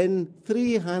and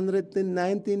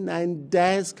 399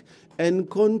 desks and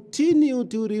continue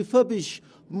to refurbish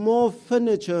more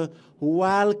furniture,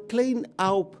 while Klein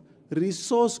Alp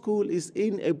Resource School is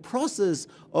in a process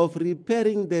of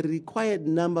repairing the required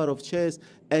number of chairs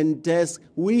and desks.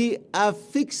 We are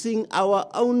fixing our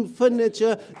own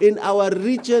furniture in our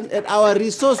region at our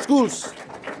resource schools.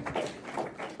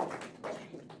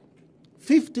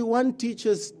 51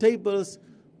 teachers' tables,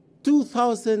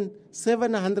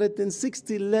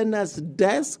 2,760 learners'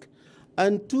 desks,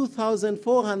 and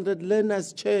 2,400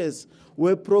 learners' chairs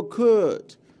were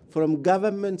procured from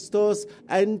government stores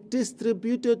and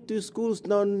distributed to schools.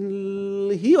 Now,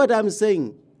 hear what I'm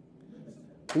saying.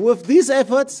 With these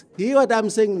efforts, hear what I'm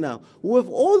saying now. With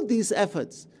all these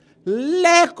efforts,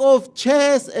 lack of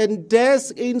chairs and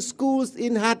desks in schools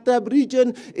in Hardap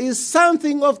region is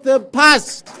something of the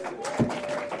past.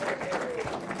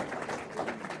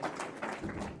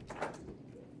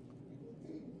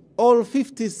 All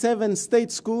 57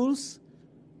 state schools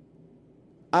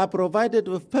are provided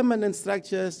with permanent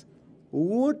structures,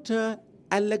 water,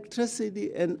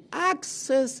 electricity, and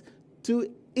access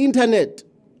to internet.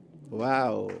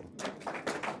 Wow.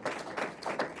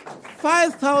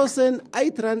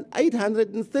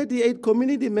 5,838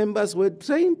 community members were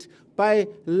trained by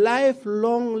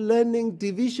Lifelong Learning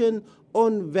Division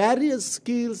on various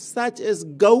skills such as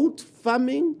goat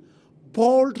farming,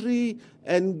 poultry,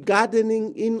 and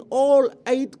gardening in all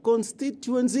 8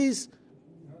 constituencies.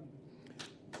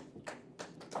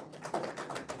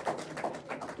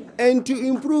 And to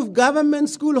improve government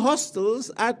school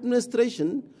hostels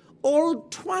administration, all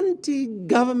 20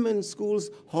 government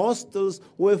schools hostels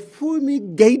were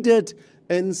fumigated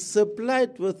and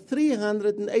supplied with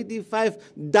 385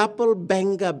 double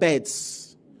banger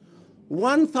beds,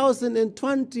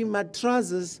 1,020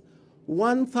 mattresses,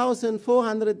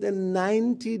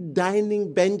 1,490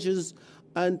 dining benches,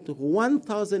 and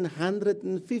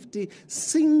 1,150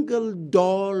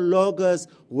 single-door loggers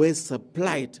were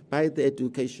supplied by the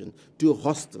education to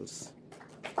hostels.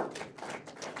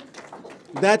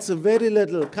 That's very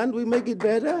little. Can't we make it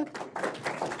better?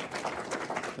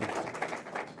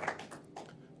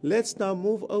 Let's now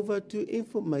move over to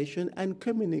information and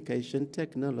communication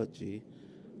technology.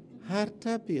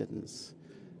 Hardapians,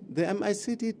 The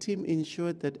MICT team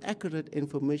ensured that accurate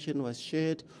information was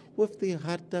shared with the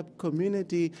Hardap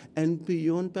community and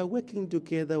beyond by working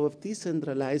together with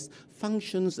decentralized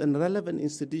functions and relevant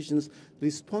institutions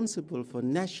responsible for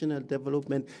national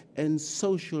development and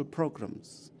social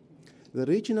programs. The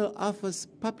regional office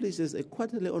publishes a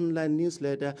quarterly online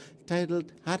newsletter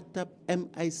titled Hardap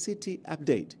MICT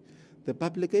Update. The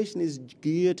publication is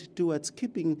geared towards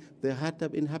keeping the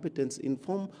Hardap inhabitants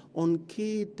informed on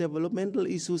key developmental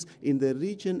issues in the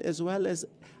region as well as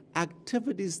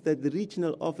activities that the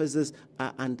regional offices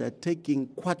are undertaking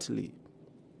quarterly.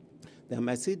 The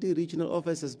MICT regional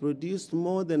office has produced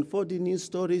more than 40 news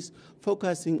stories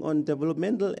focusing on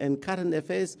developmental and current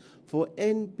affairs for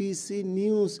NBC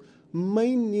News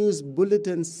main news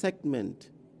bulletin segment.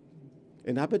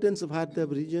 Inhabitants of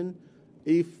Hardap region,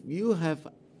 if you have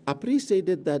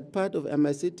appreciated that part of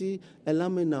MICT, allow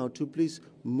me now to please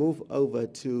move over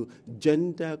to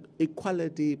gender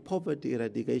equality, poverty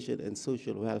eradication, and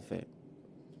social welfare.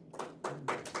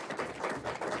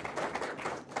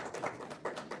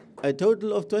 A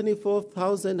total of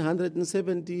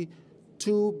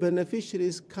 24,172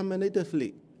 beneficiaries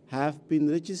cumulatively have been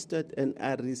registered and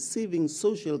are receiving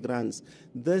social grants.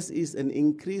 This is an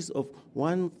increase of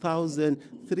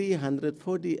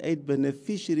 1,348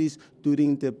 beneficiaries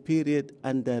during the period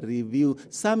under review.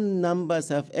 Some numbers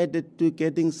have added to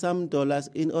getting some dollars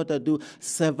in order to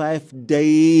survive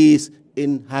days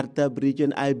in Hardap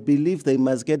region. I believe they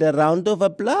must get a round of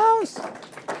applause.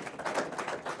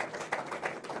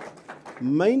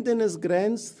 Maintenance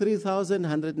grants,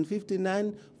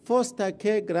 3,159. Foster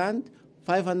care grant,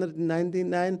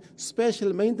 599,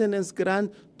 special maintenance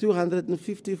grant,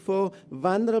 254,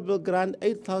 vulnerable grant,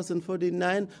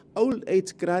 8,049, old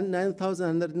age grant,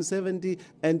 9,170,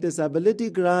 and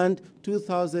disability grant,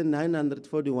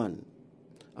 2,941.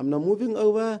 I'm now moving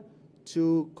over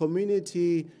to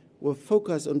community with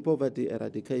focus on poverty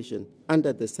eradication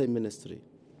under the same ministry.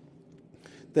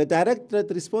 The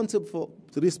directorate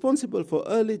responsible for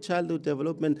early childhood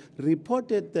development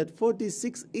reported that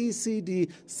 46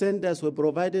 ECD centers were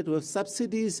provided with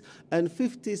subsidies and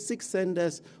 56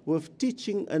 centers with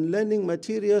teaching and learning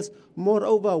materials.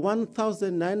 Moreover,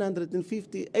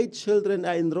 1,958 children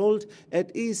are enrolled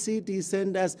at ECD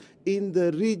centers in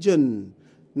the region.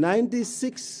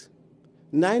 96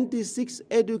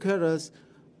 educators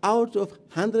out of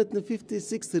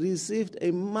 156 received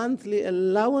a monthly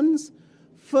allowance.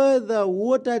 Further,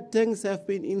 water tanks have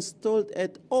been installed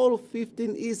at all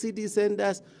 15 ECD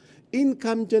centers.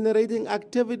 Income-generating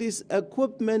activities,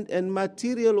 equipment, and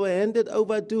material were handed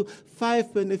over to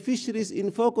 5 beneficiaries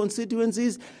in 4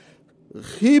 constituencies: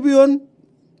 Gibeon,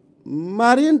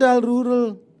 Mariendal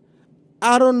Rural,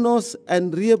 Aronos,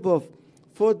 and Rehoboth,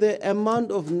 for the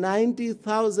amount of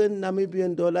 90,000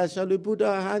 Namibian dollars. Shall we put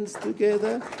our hands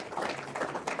together?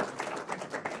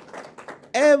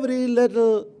 Every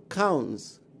little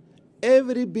counts.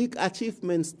 Every big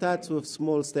achievement starts with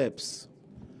small steps.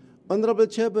 Honorable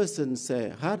Chairperson,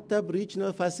 sir, Hardap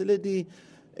Regional Facility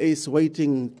is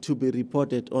waiting to be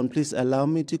reported on. Please allow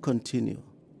me to continue.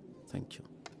 Thank you.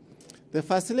 The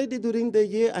facility during the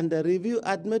year under review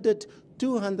admitted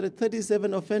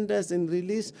 237 offenders and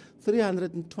released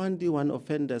 321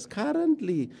 offenders.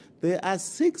 Currently, there are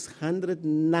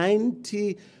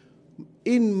 690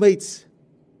 inmates,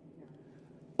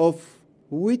 of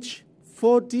which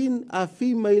 14 are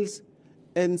females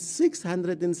and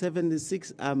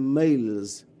 676 are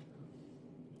males.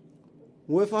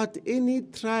 Without any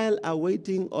trial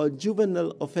awaiting or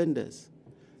juvenile offenders,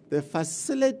 the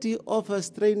facility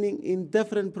offers training in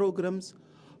different programs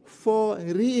for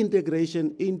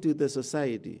reintegration into the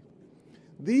society.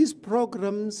 These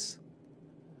programs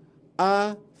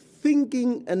are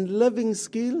thinking and living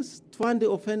skills. 20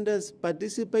 offenders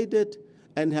participated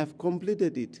and have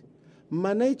completed it.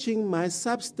 Managing my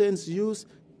substance use,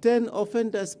 10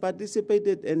 offenders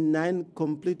participated and 9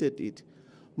 completed it.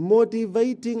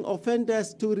 Motivating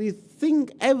offenders to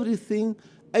rethink everything,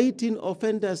 18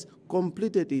 offenders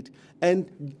completed it.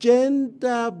 And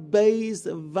gender-based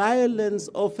violence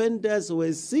offenders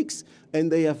were 6, and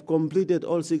they have completed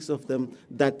all 6 of them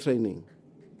that training.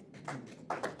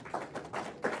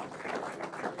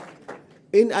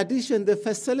 In addition, the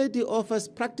facility offers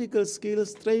practical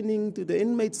skills training to the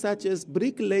inmates such as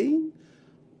bricklaying,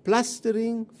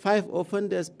 plastering. 5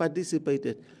 offenders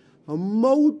participated. A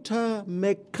motor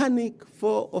mechanic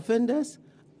for offenders.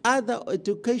 Other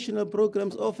educational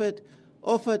programs offered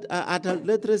adult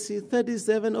literacy,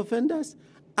 37 offenders.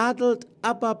 Adult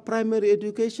upper primary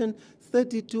education,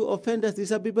 32 offenders.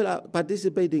 These are people are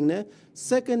participating.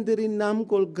 Secondary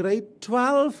NAMCOL grade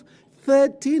 12,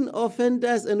 13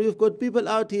 offenders, and we've got people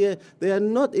out here, they are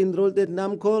not enrolled at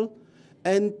NAMCOL.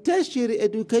 And tertiary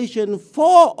education,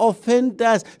 4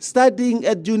 offenders studying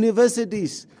at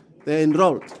universities, they're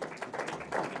enrolled.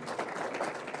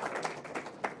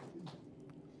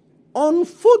 On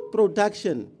food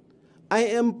production, I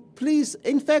am pleased,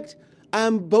 in fact,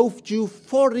 I'm both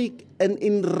euphoric and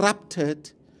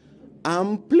enraptured.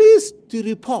 I'm pleased to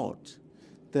report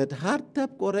that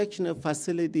Hardap Correctional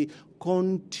Facility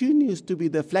continues to be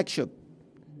the flagship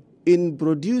in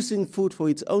producing food for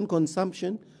its own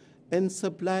consumption and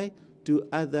supply to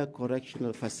other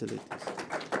correctional facilities.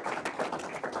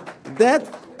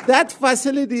 That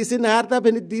facility is in Hardap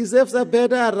and it deserves a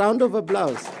better round of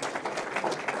applause.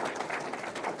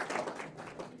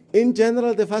 In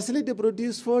general, the facility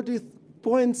produced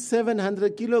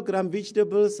 40.700 kilogram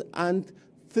vegetables and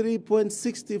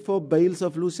 3.64 bales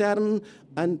of lucerne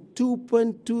and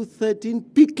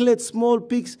 2.213 piglet small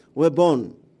pigs were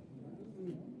born.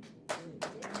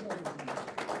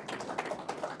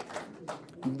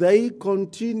 They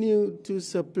continue to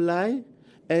supply,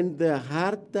 and the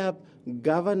Hardap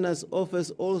Governor's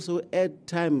Office also at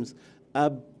times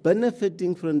are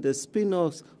benefiting from the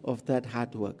spin-offs of that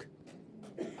hard work.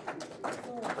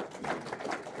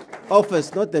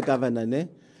 Office, not the governor, ne?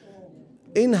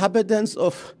 Inhabitants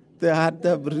of the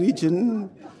Hardap region,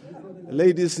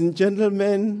 ladies and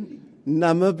gentlemen,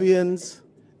 Namibians,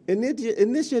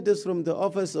 initiatives from the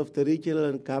Office of the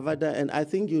Regional Governor, and I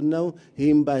think you know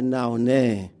him by now,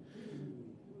 ne?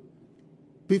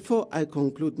 Before I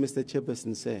conclude, Mr.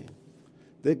 Chairperson, say,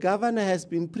 the governor has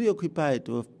been preoccupied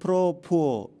with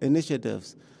pro-poor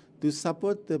initiatives to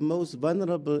support the most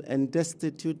vulnerable and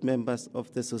destitute members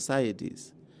of the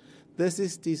societies. This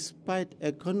is despite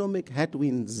economic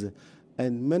headwinds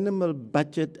and minimal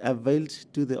budget availed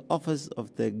to the office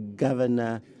of the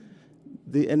governor.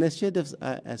 The initiatives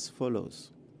are as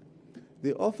follows.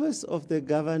 The office of the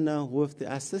governor, with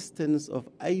the assistance of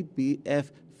IBF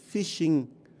Fishing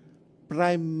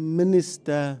Prime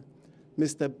Minister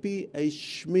Mr. P.A.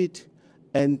 Schmidt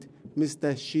and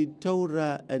Mr.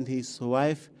 Shitora and his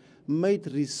wife, made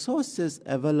resources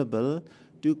available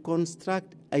to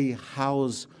construct a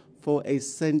house for a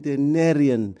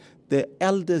centenarian, the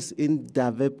eldest in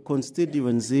Davep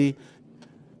constituency,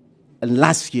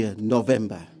 last year,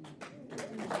 November.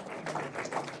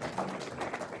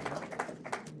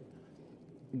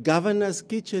 Governor's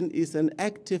Kitchen is an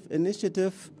active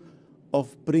initiative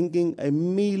of bringing a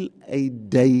meal a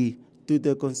day to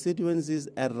the constituencies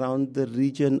around the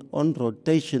region on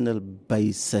rotational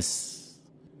basis.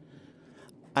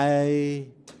 I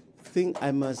think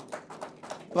I must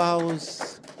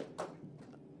pause.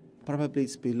 Probably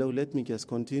it's below. Let me just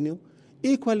continue.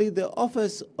 Equally, the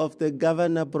Office of the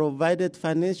Governor provided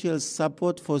financial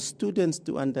support for students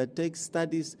to undertake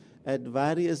studies at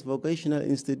various vocational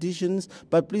institutions,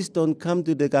 but please don't come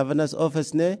to the Governor's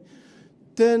office, ne?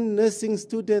 10 nursing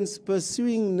students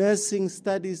pursuing nursing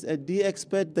studies at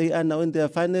D-Expert. They are now in their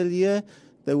final year.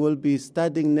 They will be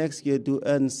studying next year to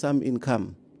earn some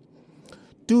income.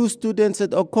 2 students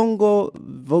at Okongo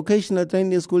Vocational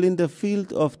Training School in the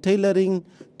field of tailoring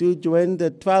to join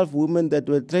the 12 women that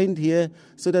were trained here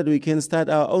so that we can start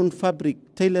our own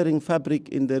tailoring fabric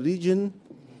in the region.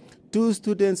 2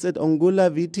 students at Ongula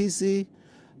VTC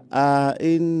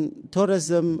in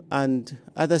tourism and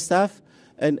other stuff,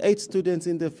 and 8 students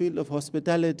in the field of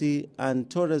hospitality and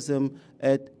tourism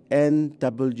at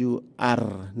NWR,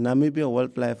 Namibia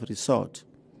Wildlife Resort.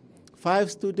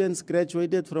 5 students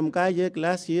graduated from Kajek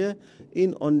last year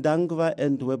in Ondangwa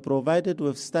and were provided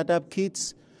with startup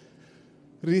kits,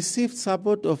 received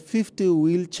support of 50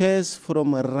 wheelchairs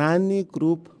from a Rani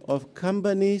group of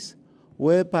companies,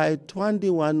 whereby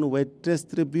 21 were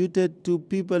distributed to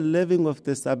people living with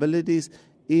disabilities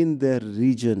in the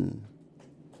region.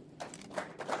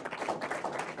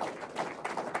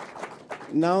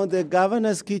 Now, the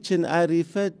Governor's Kitchen I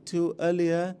referred to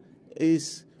earlier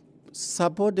is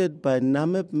supported by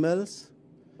Namib Mills,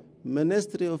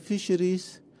 Ministry of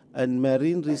Fisheries and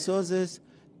Marine Resources,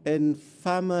 and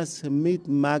Farmers Meat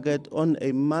Market on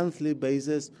a monthly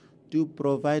basis to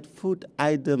provide food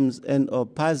items and or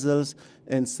puzzles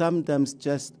and sometimes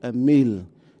just a meal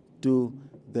to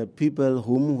the people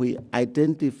whom we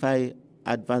identify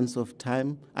ahead of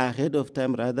time,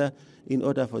 in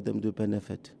order for them to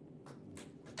benefit.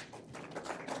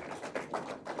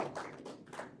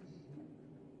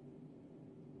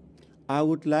 I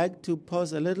would like to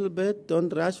pause a little bit.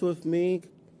 Don't rush with me,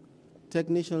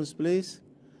 technicians, please.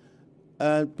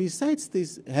 Besides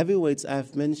these heavyweights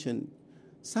I've mentioned,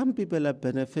 some people are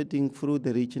benefiting through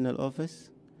the regional office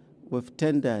with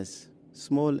tenders,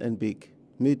 small and big,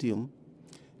 medium.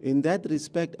 In that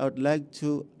respect, I would like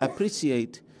to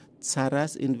appreciate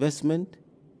Tsara's investment,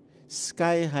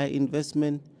 Sky High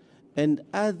investment, and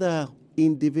other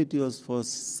individuals for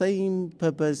same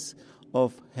purpose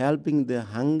of helping the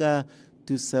hunger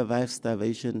to survive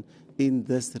starvation in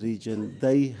this region.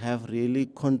 They have really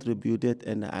contributed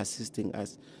and are assisting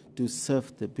us to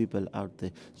serve the people out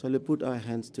there. So let's put our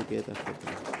hands together for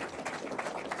them.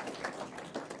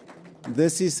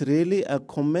 This is really a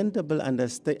commendable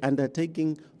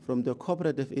undertaking from the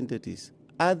cooperative entities.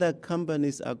 Other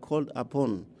companies are called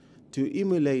upon to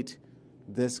emulate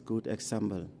this good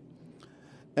example.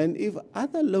 And if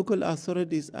other local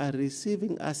authorities are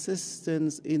receiving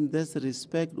assistance in this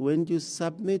respect, when you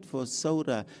submit for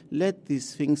SORA, let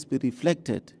these things be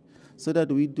reflected so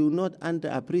that we do not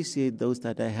underappreciate those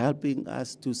that are helping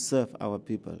us to serve our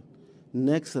people.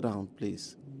 Next round,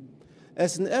 please.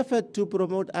 As an effort to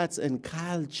promote arts and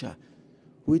culture,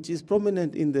 which is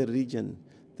prominent in the region,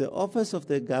 the Office of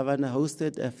the Governor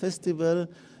hosted a festival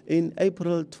in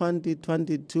April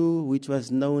 2022, which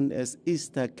was known as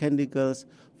Easter Canticles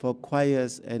for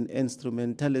choirs and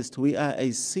instrumentalists. We are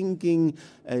a singing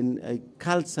and a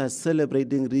culture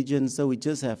celebrating region, so we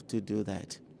just have to do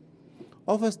that.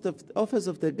 Office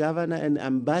of the Governor and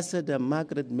Ambassador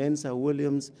Margaret Mensah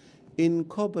Williams, in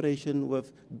cooperation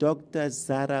with Dr.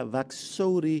 Zara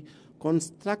Vaksori,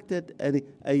 constructed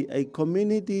a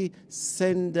community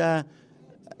center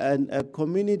and a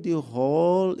community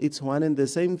hall. It's one and the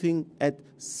same thing at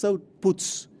South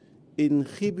Puts in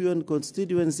Gibeon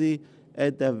constituency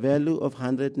at the value of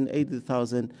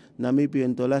 180,000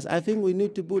 Namibian dollars. I think we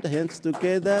need to put hands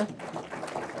together.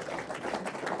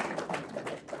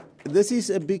 This is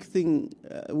a big thing.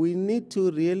 We need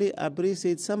to really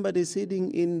appreciate somebody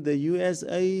sitting in the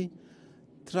USA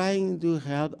trying to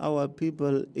help our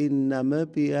people in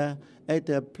Namibia at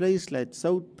a place like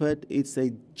South Putt. It's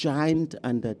a giant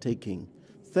undertaking.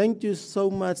 Thank you so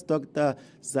much, Dr.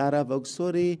 Zara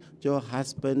Vaksori, your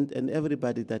husband, and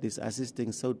everybody that is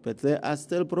assisting South Putt. There are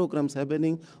still programs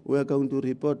happening. We're going to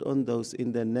report on those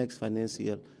in the next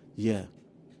financial year.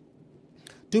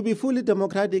 To be fully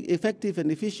democratic, effective, and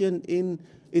efficient in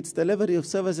its delivery of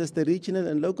services, the regional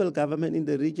and local government in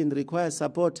the region requires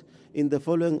support in the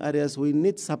following areas. We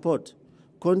need support: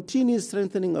 continuous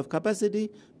strengthening of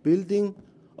capacity, building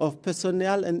of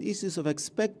personnel and issues of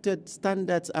expected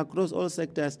standards across all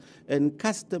sectors, and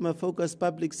customer-focused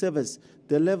public service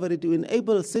delivery to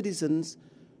enable citizens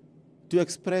to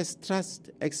express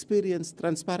trust, experience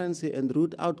transparency, and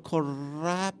root out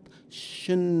corruption.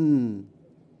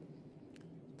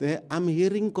 I'm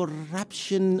hearing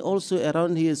corruption also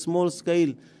around here, small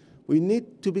scale. We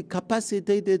need to be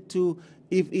capacitated to,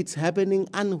 if it's happening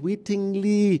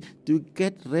unwittingly, to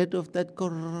get rid of that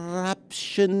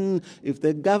corruption. If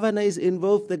the governor is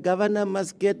involved, the governor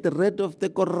must get rid of the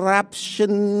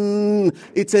corruption.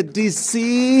 It's a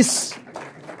disease.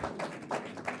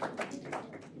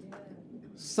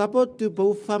 Support to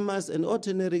both farmers and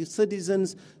ordinary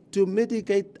citizens to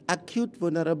mitigate acute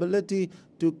vulnerability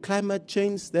to climate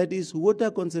change, that is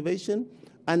water conservation,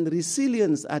 and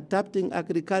resilience, adapting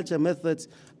agriculture methods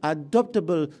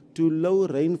adaptable to low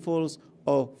rainfalls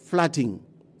or flooding.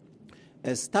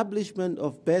 Establishment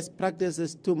of best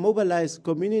practices to mobilize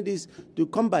communities to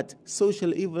combat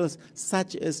social evils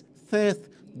such as theft,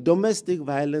 domestic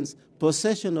violence,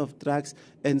 possession of drugs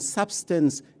and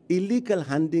substance, illegal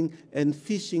hunting and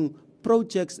fishing.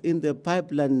 Projects in the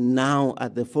pipeline now are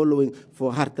the following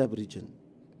for Hardap region.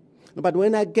 But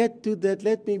when I get to that,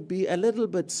 let me be a little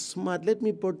bit smart. Let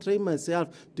me portray myself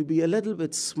to be a little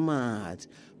bit smart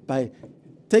by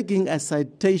taking a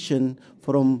citation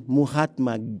from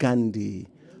Mahatma Gandhi,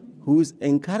 who is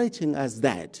encouraging us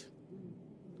that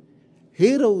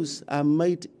heroes are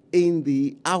made in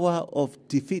the hour of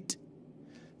defeat.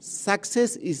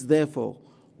 Success is therefore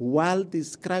well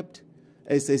described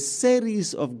as a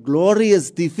series of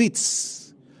glorious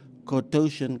defeats.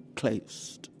 Quotation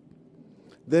closed.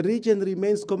 The region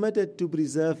remains committed to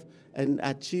preserve and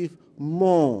achieve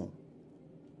more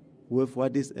with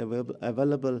what is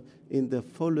available in the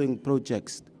following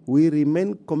projects. We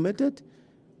remain committed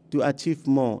to achieve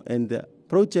more, and the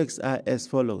projects are as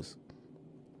follows.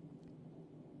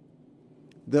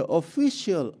 The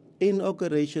official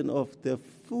inauguration of the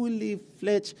fully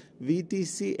fledged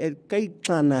VTC at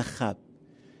Kaitlanagap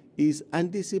is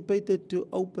anticipated to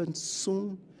open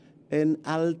soon, and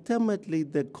ultimately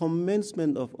the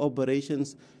commencement of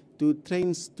operations to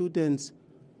train students.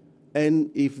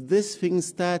 And if this thing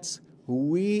starts,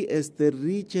 we as the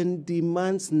region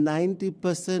demands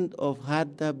 90% of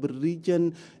Hardap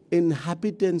region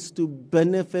inhabitants to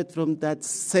benefit from that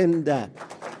center.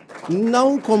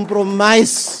 No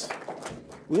compromise.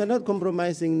 We are not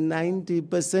compromising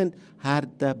 90%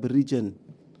 Hardap region.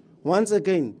 Once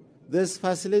again, this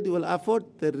facility will afford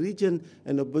the region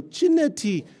an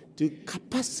opportunity to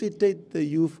capacitate the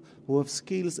youth who have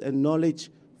skills and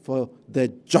knowledge for the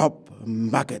job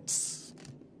markets.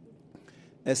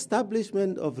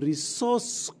 Establishment of resource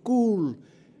school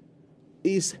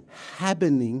is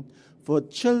happening for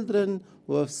children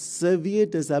who have severe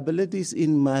disabilities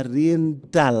in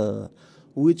Mariental,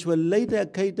 which will later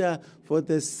cater for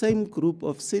the same group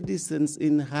of citizens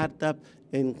in Hardap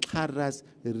and Karas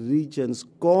regions.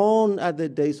 Gone are the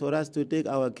days for us to take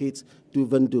our kids to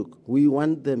Windhoek. We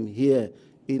want them here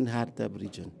in Hardap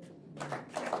region.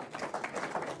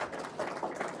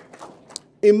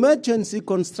 Emergency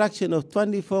construction of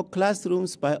 24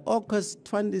 classrooms by August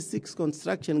 26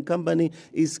 Construction Company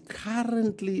is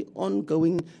currently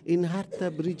ongoing in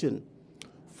Hardap region.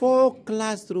 4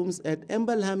 classrooms at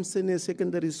Embelham Senior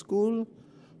Secondary School,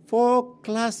 4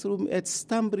 classrooms at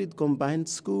Stambrid Combined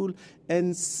School,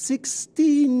 and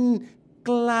 16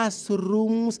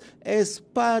 classrooms as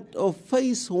part of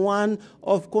phase 1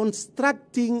 of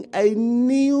constructing a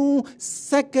new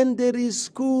secondary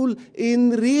school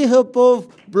in Rehoboth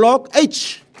Block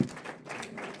H.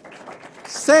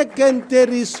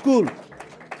 Secondary school.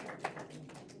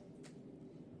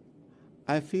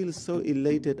 I feel so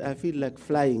elated. I feel like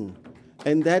flying.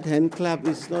 And that hand clap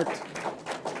is not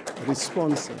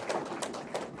responsive.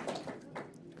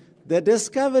 The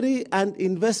discovery and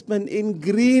investment in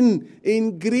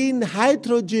green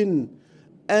hydrogen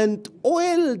and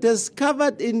oil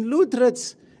discovered in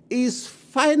Lutrets is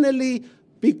finally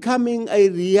becoming a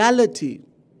reality.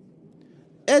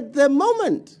 At the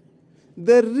moment,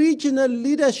 the regional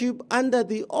leadership under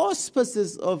the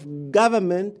auspices of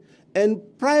government and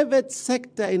private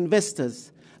sector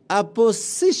investors are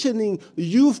positioning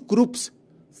youth groups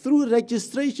through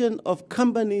registration of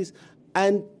companies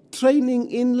and training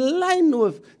in line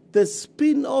with the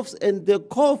spin-offs and the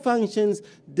core functions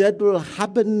that will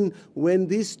happen when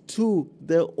these two,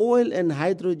 the oil and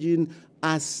hydrogen,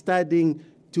 are starting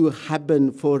to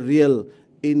happen for real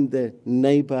in the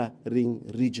neighboring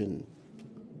region.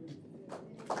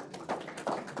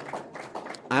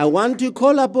 I want to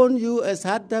call upon you as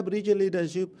Hardap regional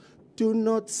leadership to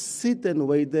not sit and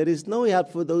wait. There is no help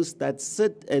for those that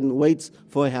sit and wait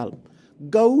for help.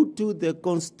 Go to the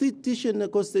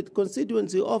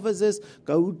constituency offices,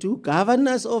 go to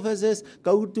governor's offices,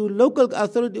 go to local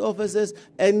authority offices,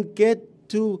 and get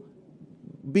to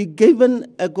be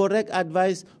given a correct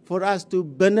advice for us to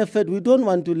benefit. We don't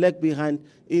want to lag behind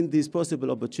in these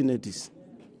possible opportunities.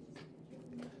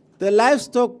 The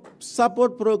livestock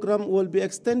support program will be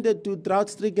extended to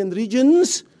drought-stricken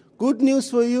regions. Good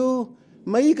news for you.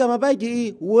 Maika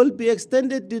Mabagi will be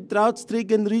extended to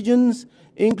drought-stricken regions,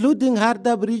 including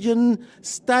Hardap region,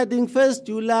 starting 1st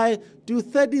July to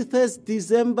 31st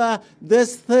December,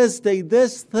 this Thursday.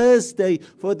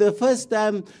 For the first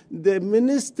time, the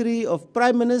Ministry of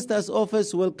Prime Minister's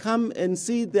Office will come and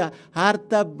see the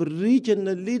Hardap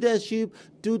regional leadership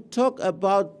to talk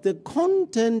about the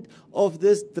content of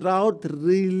this drought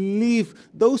relief.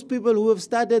 Those people who have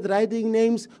started writing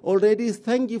names already,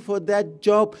 thank you for that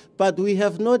job, but we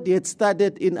have not yet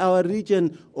started in our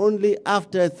region, only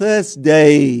after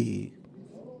Thursday.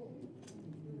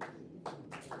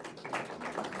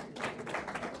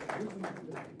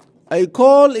 A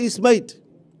call is made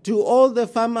to all the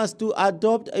farmers to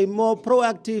adopt a more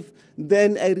proactive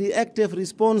than a reactive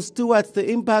response towards the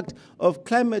impact of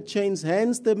climate change.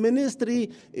 Hence, the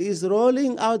ministry is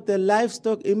rolling out the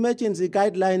livestock emergency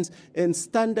guidelines and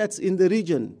standards in the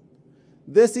region.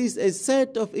 This is a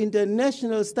set of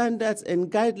international standards and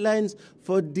guidelines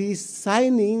for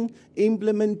designing,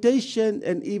 implementation,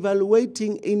 and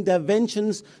evaluating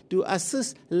interventions to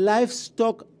assist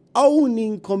livestock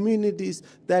owning communities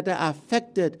that are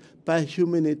affected by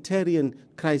humanitarian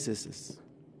crises.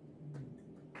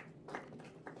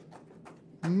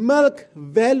 Milk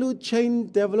value chain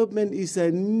development is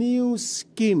a new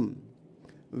scheme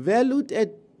valued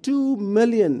at 2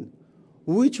 million,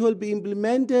 which will be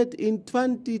implemented in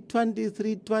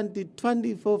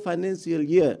 2023-2024 financial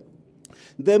year.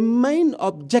 The main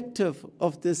objective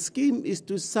of the scheme is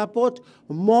to support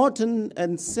modern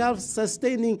and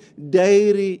self-sustaining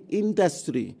dairy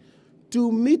industry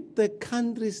to meet the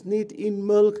country's need in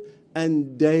milk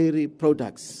and dairy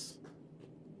products.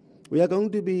 We are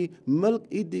going to be milk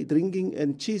eating, drinking,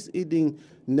 and cheese eating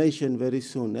nation very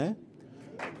soon.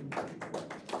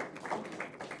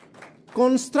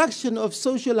 Construction of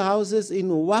social houses in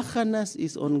Waganas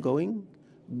is ongoing.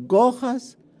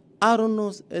 Gogas,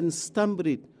 Aronos, and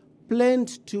Stambrid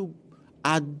planned to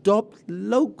adopt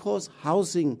low-cost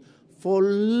housing for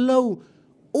low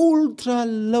ultra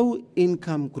low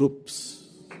income groups.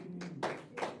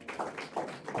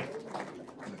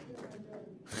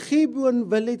 Gibbon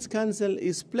Village Council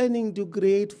is planning to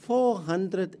create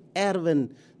 400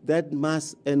 erven that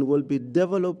must and will be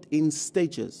developed in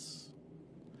stages.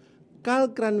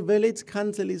 Kalkran Village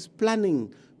Council is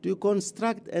planning to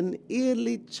construct an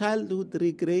early childhood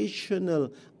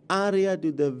recreational area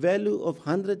to the value of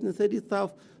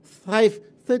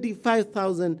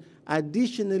 135,000,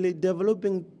 additionally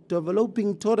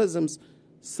developing tourism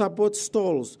support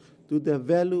stalls to the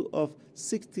value of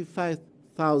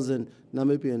 65,000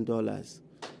 Namibian dollars.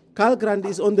 Kalkran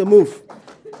is on the move.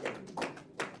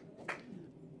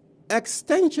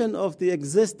 Extension of the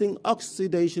existing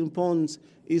oxidation ponds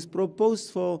is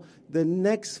proposed for the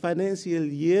next financial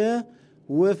year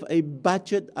with a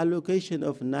budget allocation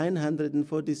of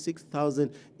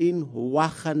 946,000 in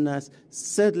Wagana's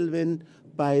settlement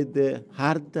by the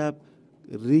Hardap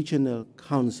Regional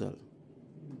Council.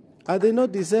 Are they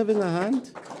not deserving a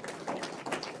hand?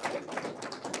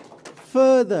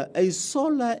 Further, a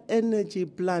solar energy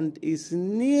plant is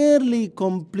nearly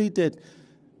completed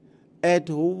at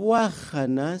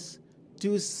Wagana's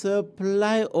to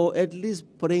supply or at least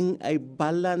bring a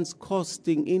balanced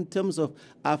costing in terms of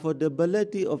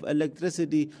affordability of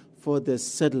electricity for the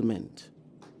settlement.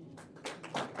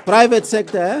 Private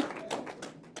sector,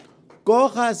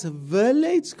 Goga's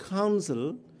Village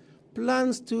Council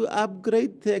plans to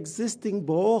upgrade the existing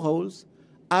boreholes,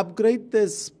 upgrade the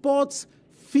sports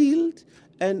field,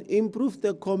 and improve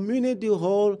the community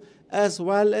hall, as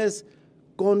well as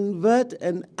convert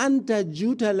an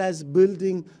underutilized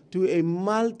building to a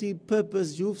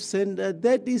multi-purpose youth center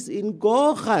that is in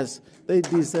Gogas. They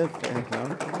deserve a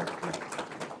hand.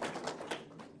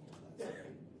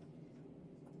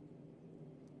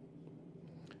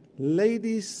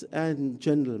 Ladies and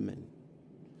gentlemen,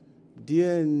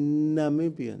 dear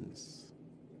Namibians,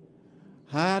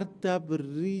 Hardap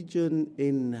region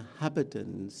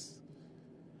inhabitants,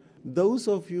 those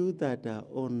of you that are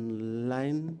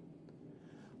online,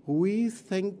 we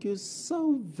thank you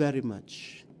so very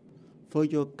much for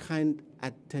your kind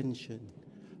attention.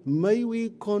 May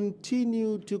we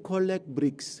continue to collect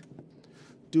bricks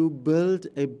to build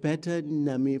a better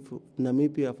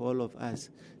Namibia for all of us.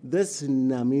 This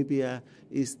Namibia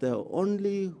is the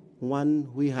only one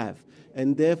we have,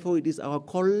 and therefore it is our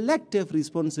collective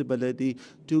responsibility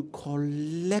to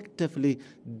collectively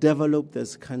develop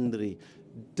this country.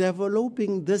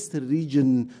 Developing this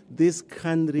region, this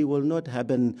country will not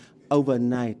happen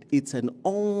overnight. It's an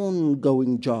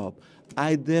ongoing job.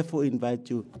 I therefore invite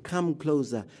you, come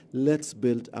closer. Let's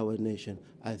build our nation.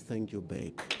 I thank you,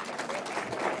 Babe.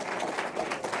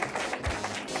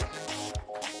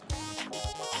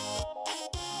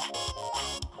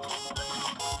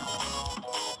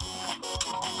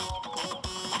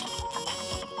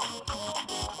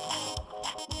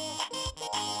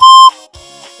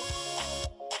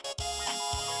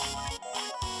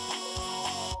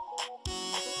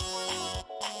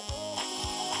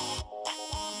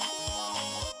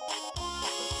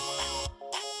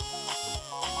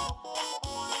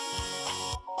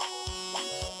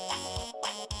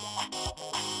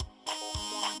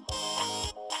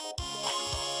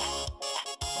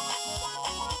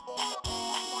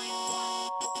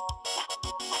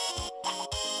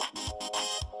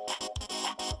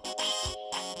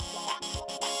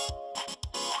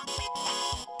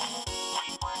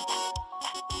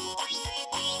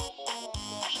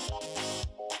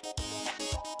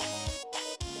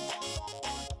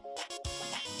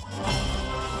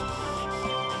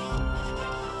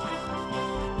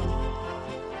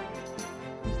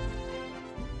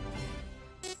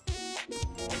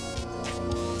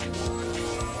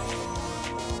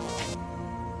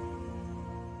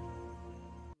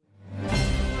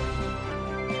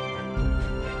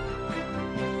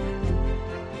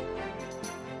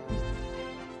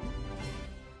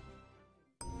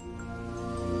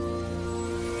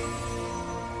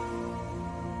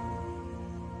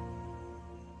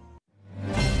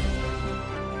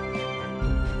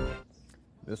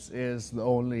 This is the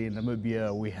only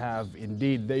Namibia we have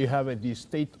indeed. There you have it, the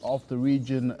State of the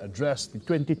Region Address, the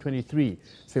 2023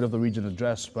 State of the Region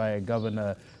Address by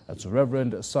Governor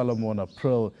Reverend Solomon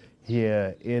April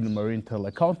here in Marintel,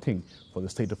 accounting for the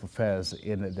state of affairs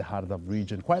in the Hardap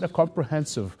region. Quite a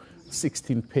comprehensive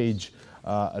 16-page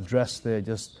address there,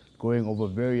 just going over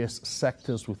various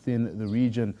sectors within the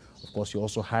region. Of course, you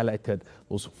also highlighted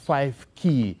those 5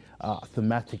 key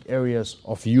thematic areas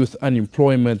of youth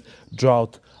unemployment,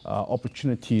 drought,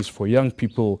 opportunities for young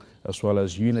people, as well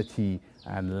as unity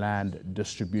and land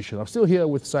distribution. I'm still here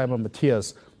with Simon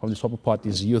Matthias from the Supper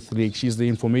Party's Youth League. She's the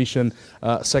Information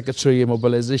Secretary,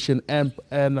 Mobilization and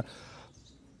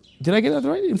did I get that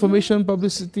right? Information,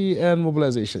 publicity, and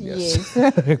mobilization. Yes.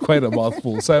 Quite a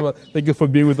mouthful. Simon, thank you for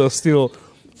being with us still.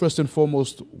 First and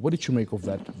foremost, what did you make of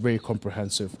that very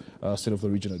comprehensive State of the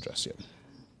Region address here?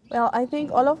 Well, I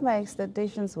think all of my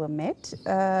expectations were met.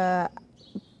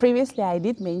 Previously, I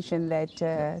did mention that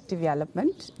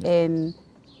development and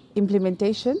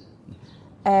implementation.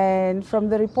 And from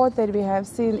the report that we have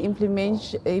seen,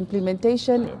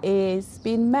 implementation is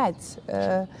being met.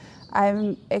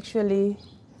 I'm actually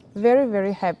very,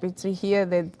 very happy to hear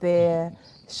that the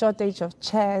shortage of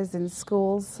chairs in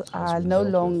schools are no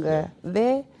longer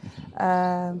there.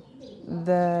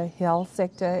 The health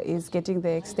sector is getting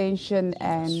the extension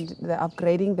and the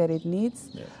upgrading that it needs.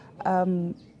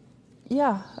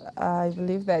 Yeah, I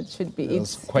believe that should be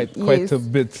it. Quite a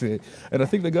bit. And I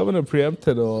think the governor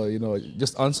preempted or,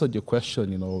 just answered your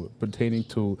question, pertaining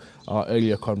to our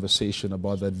earlier conversation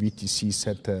about that VTC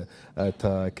center at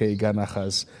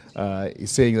Keiganagas.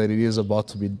 He's saying that it is about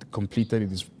to be completed.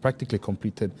 It is practically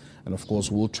completed. And of course,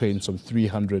 we'll train some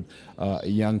 300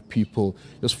 young people.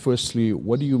 Just firstly,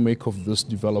 what do you make of this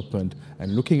development?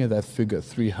 And looking at that figure,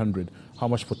 300, how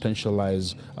much potential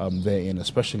lies therein,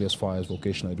 especially as far as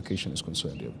vocational education is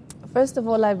concerned here? First of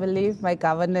all, I believe my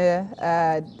governor,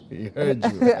 he heard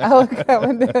you. our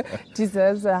governor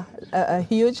deserves a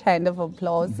huge hand of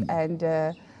applause and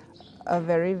a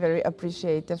very, very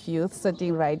appreciative youth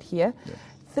sitting right here.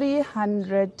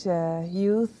 300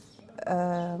 youth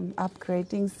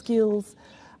upgrading skills.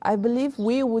 I believe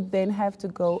we would then have to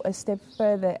go a step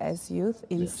further as youth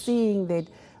in seeing that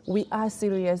we are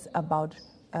serious about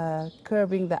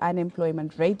curbing the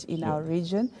unemployment rate in our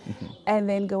region, and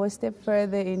then go a step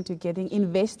further into getting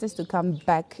investors to come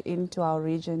back into our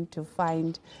region to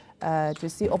find, to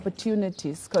see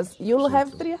opportunities, because you'll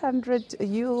have 300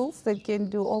 youths that can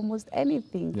do almost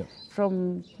anything,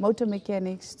 from motor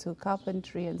mechanics to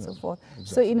carpentry and so forth.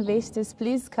 So investors,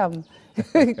 please come,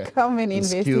 come and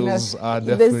invest in us.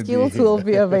 The skills will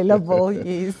be available,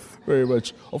 yes. Very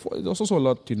much. There's also a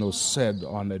lot, said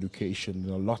on education,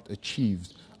 a lot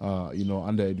achieved,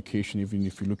 under education, even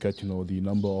if you look at, the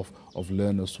number of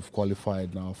learners who've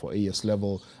qualified now for AS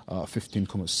level,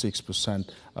 15.6%,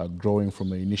 growing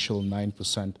from an initial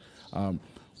 9%.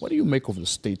 What do you make of the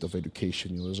state of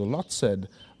education? There's a lot said,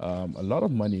 a lot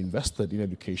of money invested in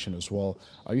education as well.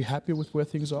 Are you happy with where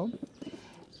things are?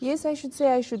 Yes, I should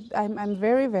say I'm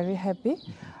very, very happy.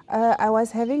 I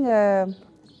was having a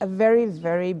very,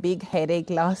 very big headache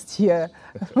last year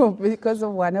because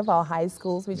of one of our high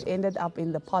schools, which ended up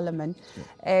in the parliament.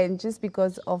 And just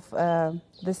because of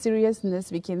the seriousness,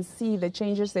 we can see the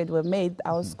changes that were made.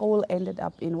 Our school ended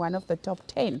up in one of the top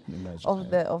 10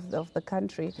 of the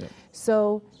country.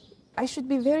 So I should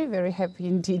be very, very happy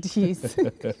indeed, yes.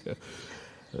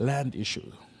 Land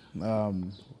issue.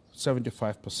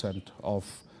 75% of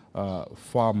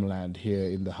farmland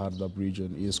here in the Hardap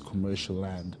region is commercial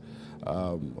land.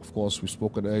 Of course, we've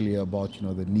spoken earlier about,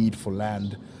 the need for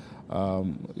land.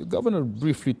 The governor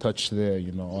briefly touched there,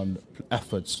 on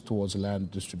efforts towards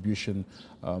land distribution.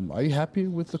 Are you happy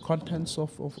with the contents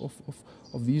of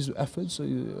these efforts?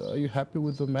 Are you happy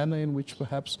with the manner in which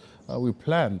perhaps we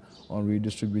plan on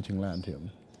redistributing land here?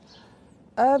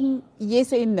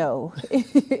 Yes and no.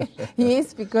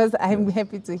 Yes, because I'm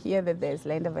happy to hear that there's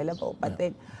land available. But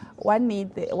then one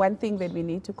thing that we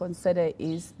need to consider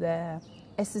is the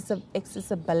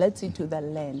accessibility to the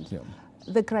land.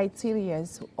 The criteria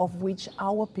of which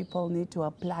our people need to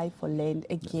apply for land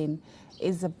again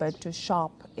is a bit too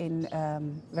sharp and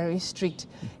very strict.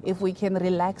 If we can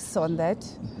relax on that,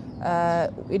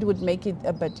 it would make it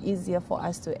a bit easier for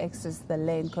us to access the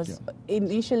land, because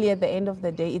initially, at the end of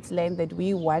the day, it's land that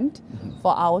we want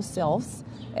for ourselves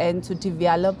and to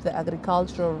develop the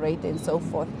agricultural rate and so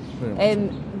forth.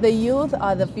 And the youth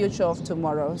are the future of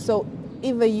tomorrow. So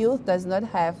if a youth does not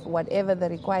have whatever the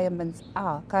requirements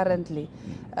are currently,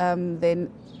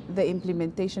 then the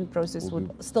implementation process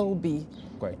would still be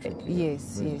quite tricky.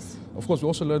 Yes, yes. Of course, we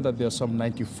also learned that there are some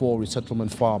 94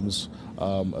 resettlement farms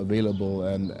available,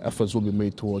 and efforts will be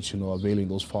made towards, availing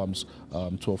those farms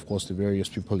to, of course, the various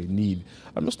people in need.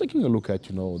 I'm just taking a look at,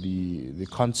 the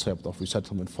concept of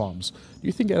resettlement farms. Do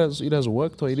you think it has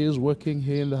worked, or it is working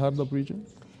here in the Hardap region?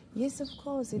 Yes, of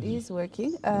course, it is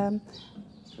working.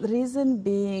 The reason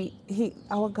being,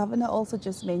 our governor also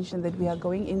just mentioned that we are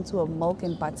going into a milk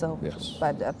and butter,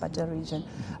 butter region.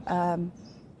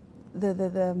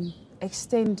 The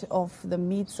extent of the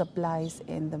meat supplies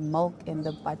and the milk and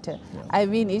the butter. Yeah. I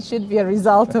mean, it should be a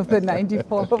result of the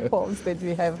 94 forms that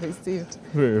we have received.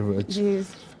 Very much.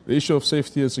 Yes. The issue of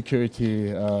safety and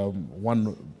security,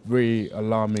 one very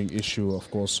alarming issue, of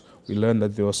course. We learned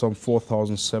that there were some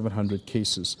 4,700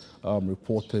 cases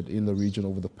reported in the region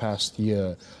over the past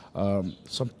year.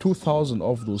 Some 2,000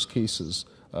 of those cases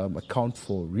account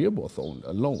for Rehoboth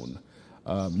alone.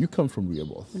 You come from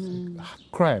Rehoboth.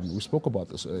 Crime, we spoke about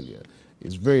this earlier,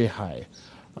 is very high.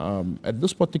 At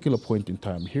this particular point in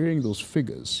time, hearing those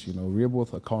figures,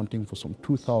 Rehoboth accounting for some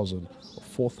 2,000 or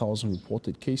 4,000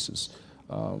 reported cases,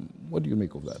 what do you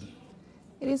make of that?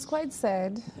 It is quite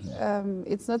sad.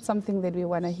 It's not something that we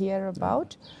want to hear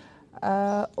about.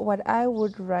 What I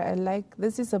would like,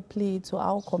 this is a plea to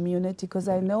our community, because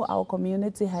I know our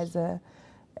community has a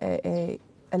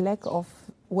lack of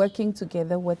working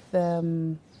together with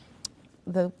the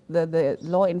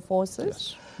law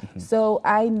enforcers. Yes. So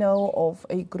I know of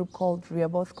a group called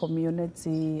Rehoboth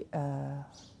Community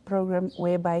Program,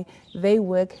 whereby they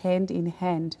work hand in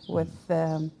hand with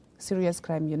serious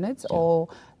crime units or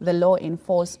the law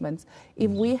enforcement.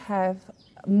 If we have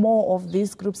more of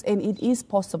these groups, and it is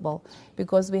possible,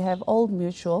 because we have Old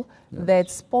Mutual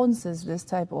that sponsors this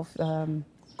type of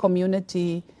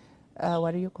community,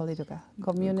 what do you call it?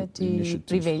 Community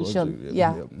prevention.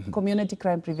 Community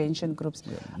crime prevention groups.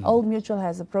 Old Mutual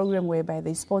has a program whereby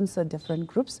they sponsor different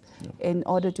groups in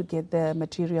order to get the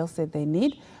materials that they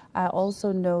need. I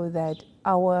also know that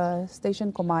our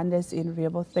station commanders in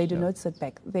Rehoboth, they do not sit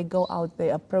back. They go out, they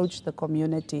approach the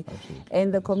community. Absolutely.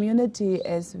 And the community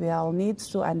as well needs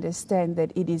to understand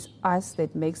that it is us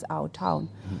that makes our town.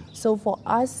 So for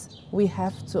us, we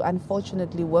have to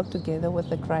unfortunately work together with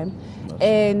the crime.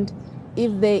 And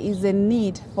if there is a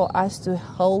need for us to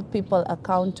hold people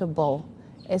accountable,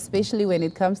 especially when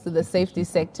it comes to the safety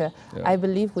sector, I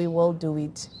believe we will do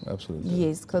it. Absolutely.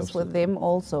 Yes, because with them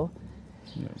also,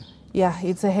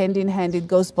 it's a hand in hand. It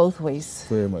goes both ways.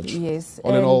 Very much. Yes.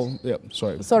 All in all,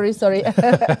 Sorry.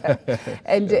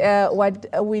 And what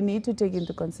we need to take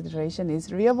into consideration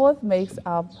is Rehoboth makes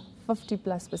up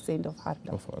 50+% of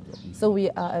Hardap. So we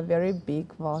are a very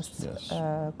big, vast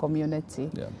community.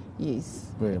 Yes.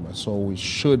 Very much. So we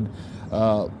should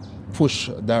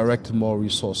direct more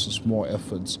resources, more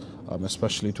efforts,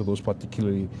 especially to those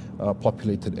particularly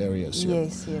populated areas.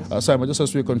 Yes. Simon, just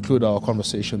as we conclude our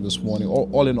conversation this morning,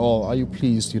 all in all, are you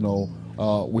pleased,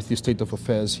 with the state of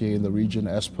affairs here in the region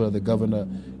as per the governor?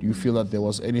 Do you feel that there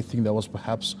was anything that was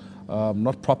perhaps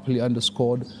not properly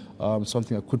underscored,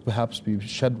 something that could perhaps be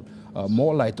shed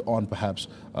more light on, perhaps?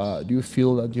 Do you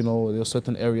feel that, there are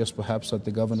certain areas perhaps that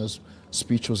the governor's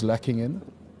speech was lacking in?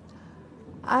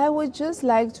 I would just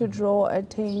like to draw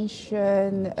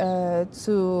attention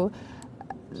to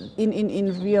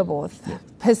in Rehoboth,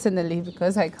 personally,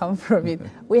 because I come from it.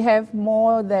 We have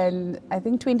more than, I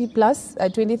think,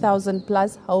 20,000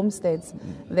 plus homesteads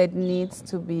that needs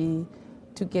to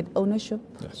get ownership.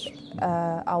 Yes.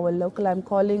 I'm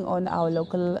calling on our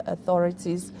local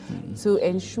authorities to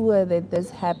ensure that this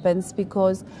happens,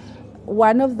 because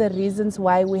one of the reasons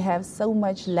why we have so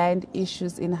much land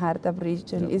issues in Hardap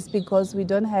region is because we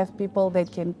don't have people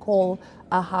that can call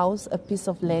a house, a piece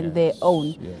of land their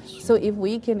own. So if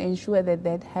we can ensure that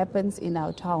that happens in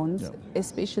our towns,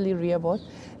 especially Rehoboth,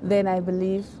 then I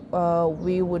believe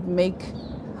we would make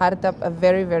Hardap a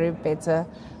very, very better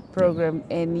program.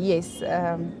 And yes,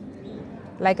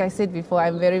 like I said before,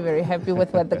 I'm very, very happy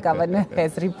with what the governor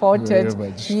has reported.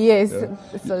 Very much. Yes,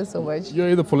 so much. You're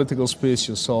in the political space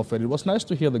yourself, and it was nice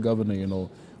to hear the governor,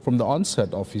 from the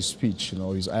onset of his speech,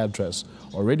 his address,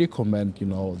 already comment,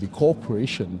 the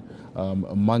cooperation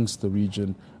amongst the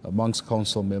region, amongst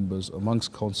council members,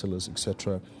 amongst councillors,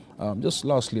 etc. Just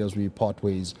lastly, as we part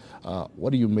ways,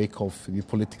 what do you make of the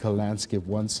political landscape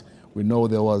once we know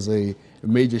there was a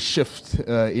major shift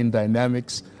in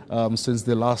dynamics since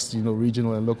the last,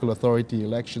 regional and local authority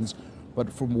elections?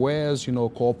 But from where's,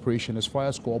 cooperation, as far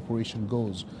as cooperation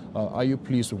goes, are you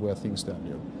pleased with where things stand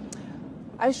here?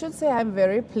 I should say I'm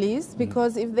very pleased,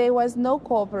 because if there was no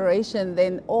cooperation,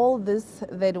 then all this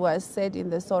that was said in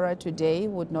the Sora today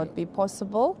would not be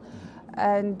possible.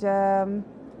 And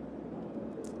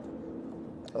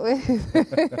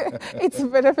it's a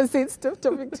bit of a sensitive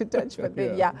topic to touch, but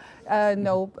then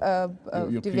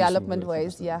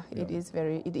development-wise, it is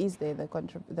there,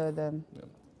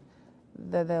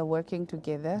 the working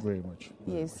together. Very much.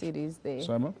 Yes, it is there.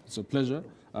 Simon, it's a pleasure.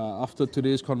 After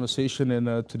today's conversation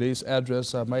and today's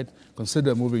address, I might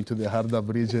consider moving to the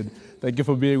Hardap region. Thank you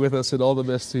for being with us and all the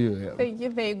best to you. Yeah.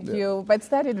 Thank you. But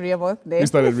start in Rehoboth then. You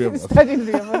start in Rehoboth. Start in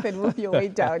Rehoboth and move your way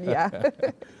down, yeah.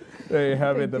 There you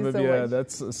have it, Namibia.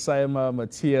 That's Saima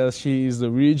Matias. She is the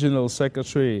Regional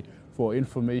Secretary for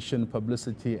Information,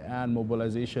 Publicity and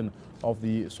Mobilization of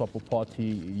the Swapo Party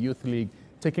Youth League,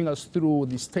 taking us through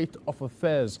the state of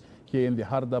affairs here in the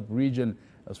Hardap region.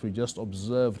 As we just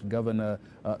observed, Governor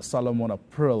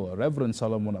Reverend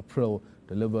Solomon April,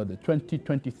 delivered the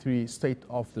 2023 State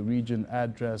of the Region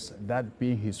address, that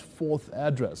being his fourth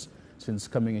address since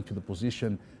coming into the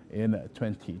position in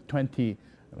 2020.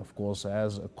 And of course,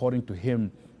 as according to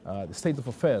him, the state of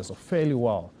affairs are fairly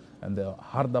well and the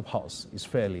Hardap House is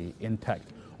fairly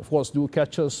intact. Of course, do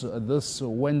catch us this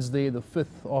Wednesday, the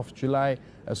 5th of July,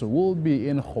 as we will be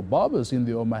in Khobabas in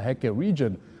the Omaheke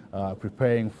region,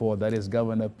 preparing for, that is,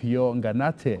 Governor Pio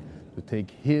Nganate to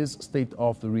take his State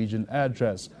of the Region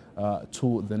address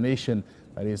to the nation.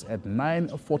 That is at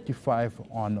 9:45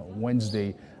 on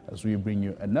Wednesday, as we bring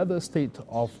you another State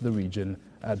of the Region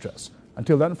address.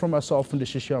 Until then, from myself,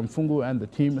 Ndishisha Mfungu, and the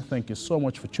team, thank you so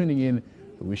much for tuning in.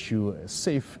 We wish you a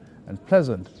safe and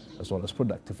pleasant as well as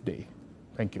productive day.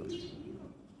 Thank you.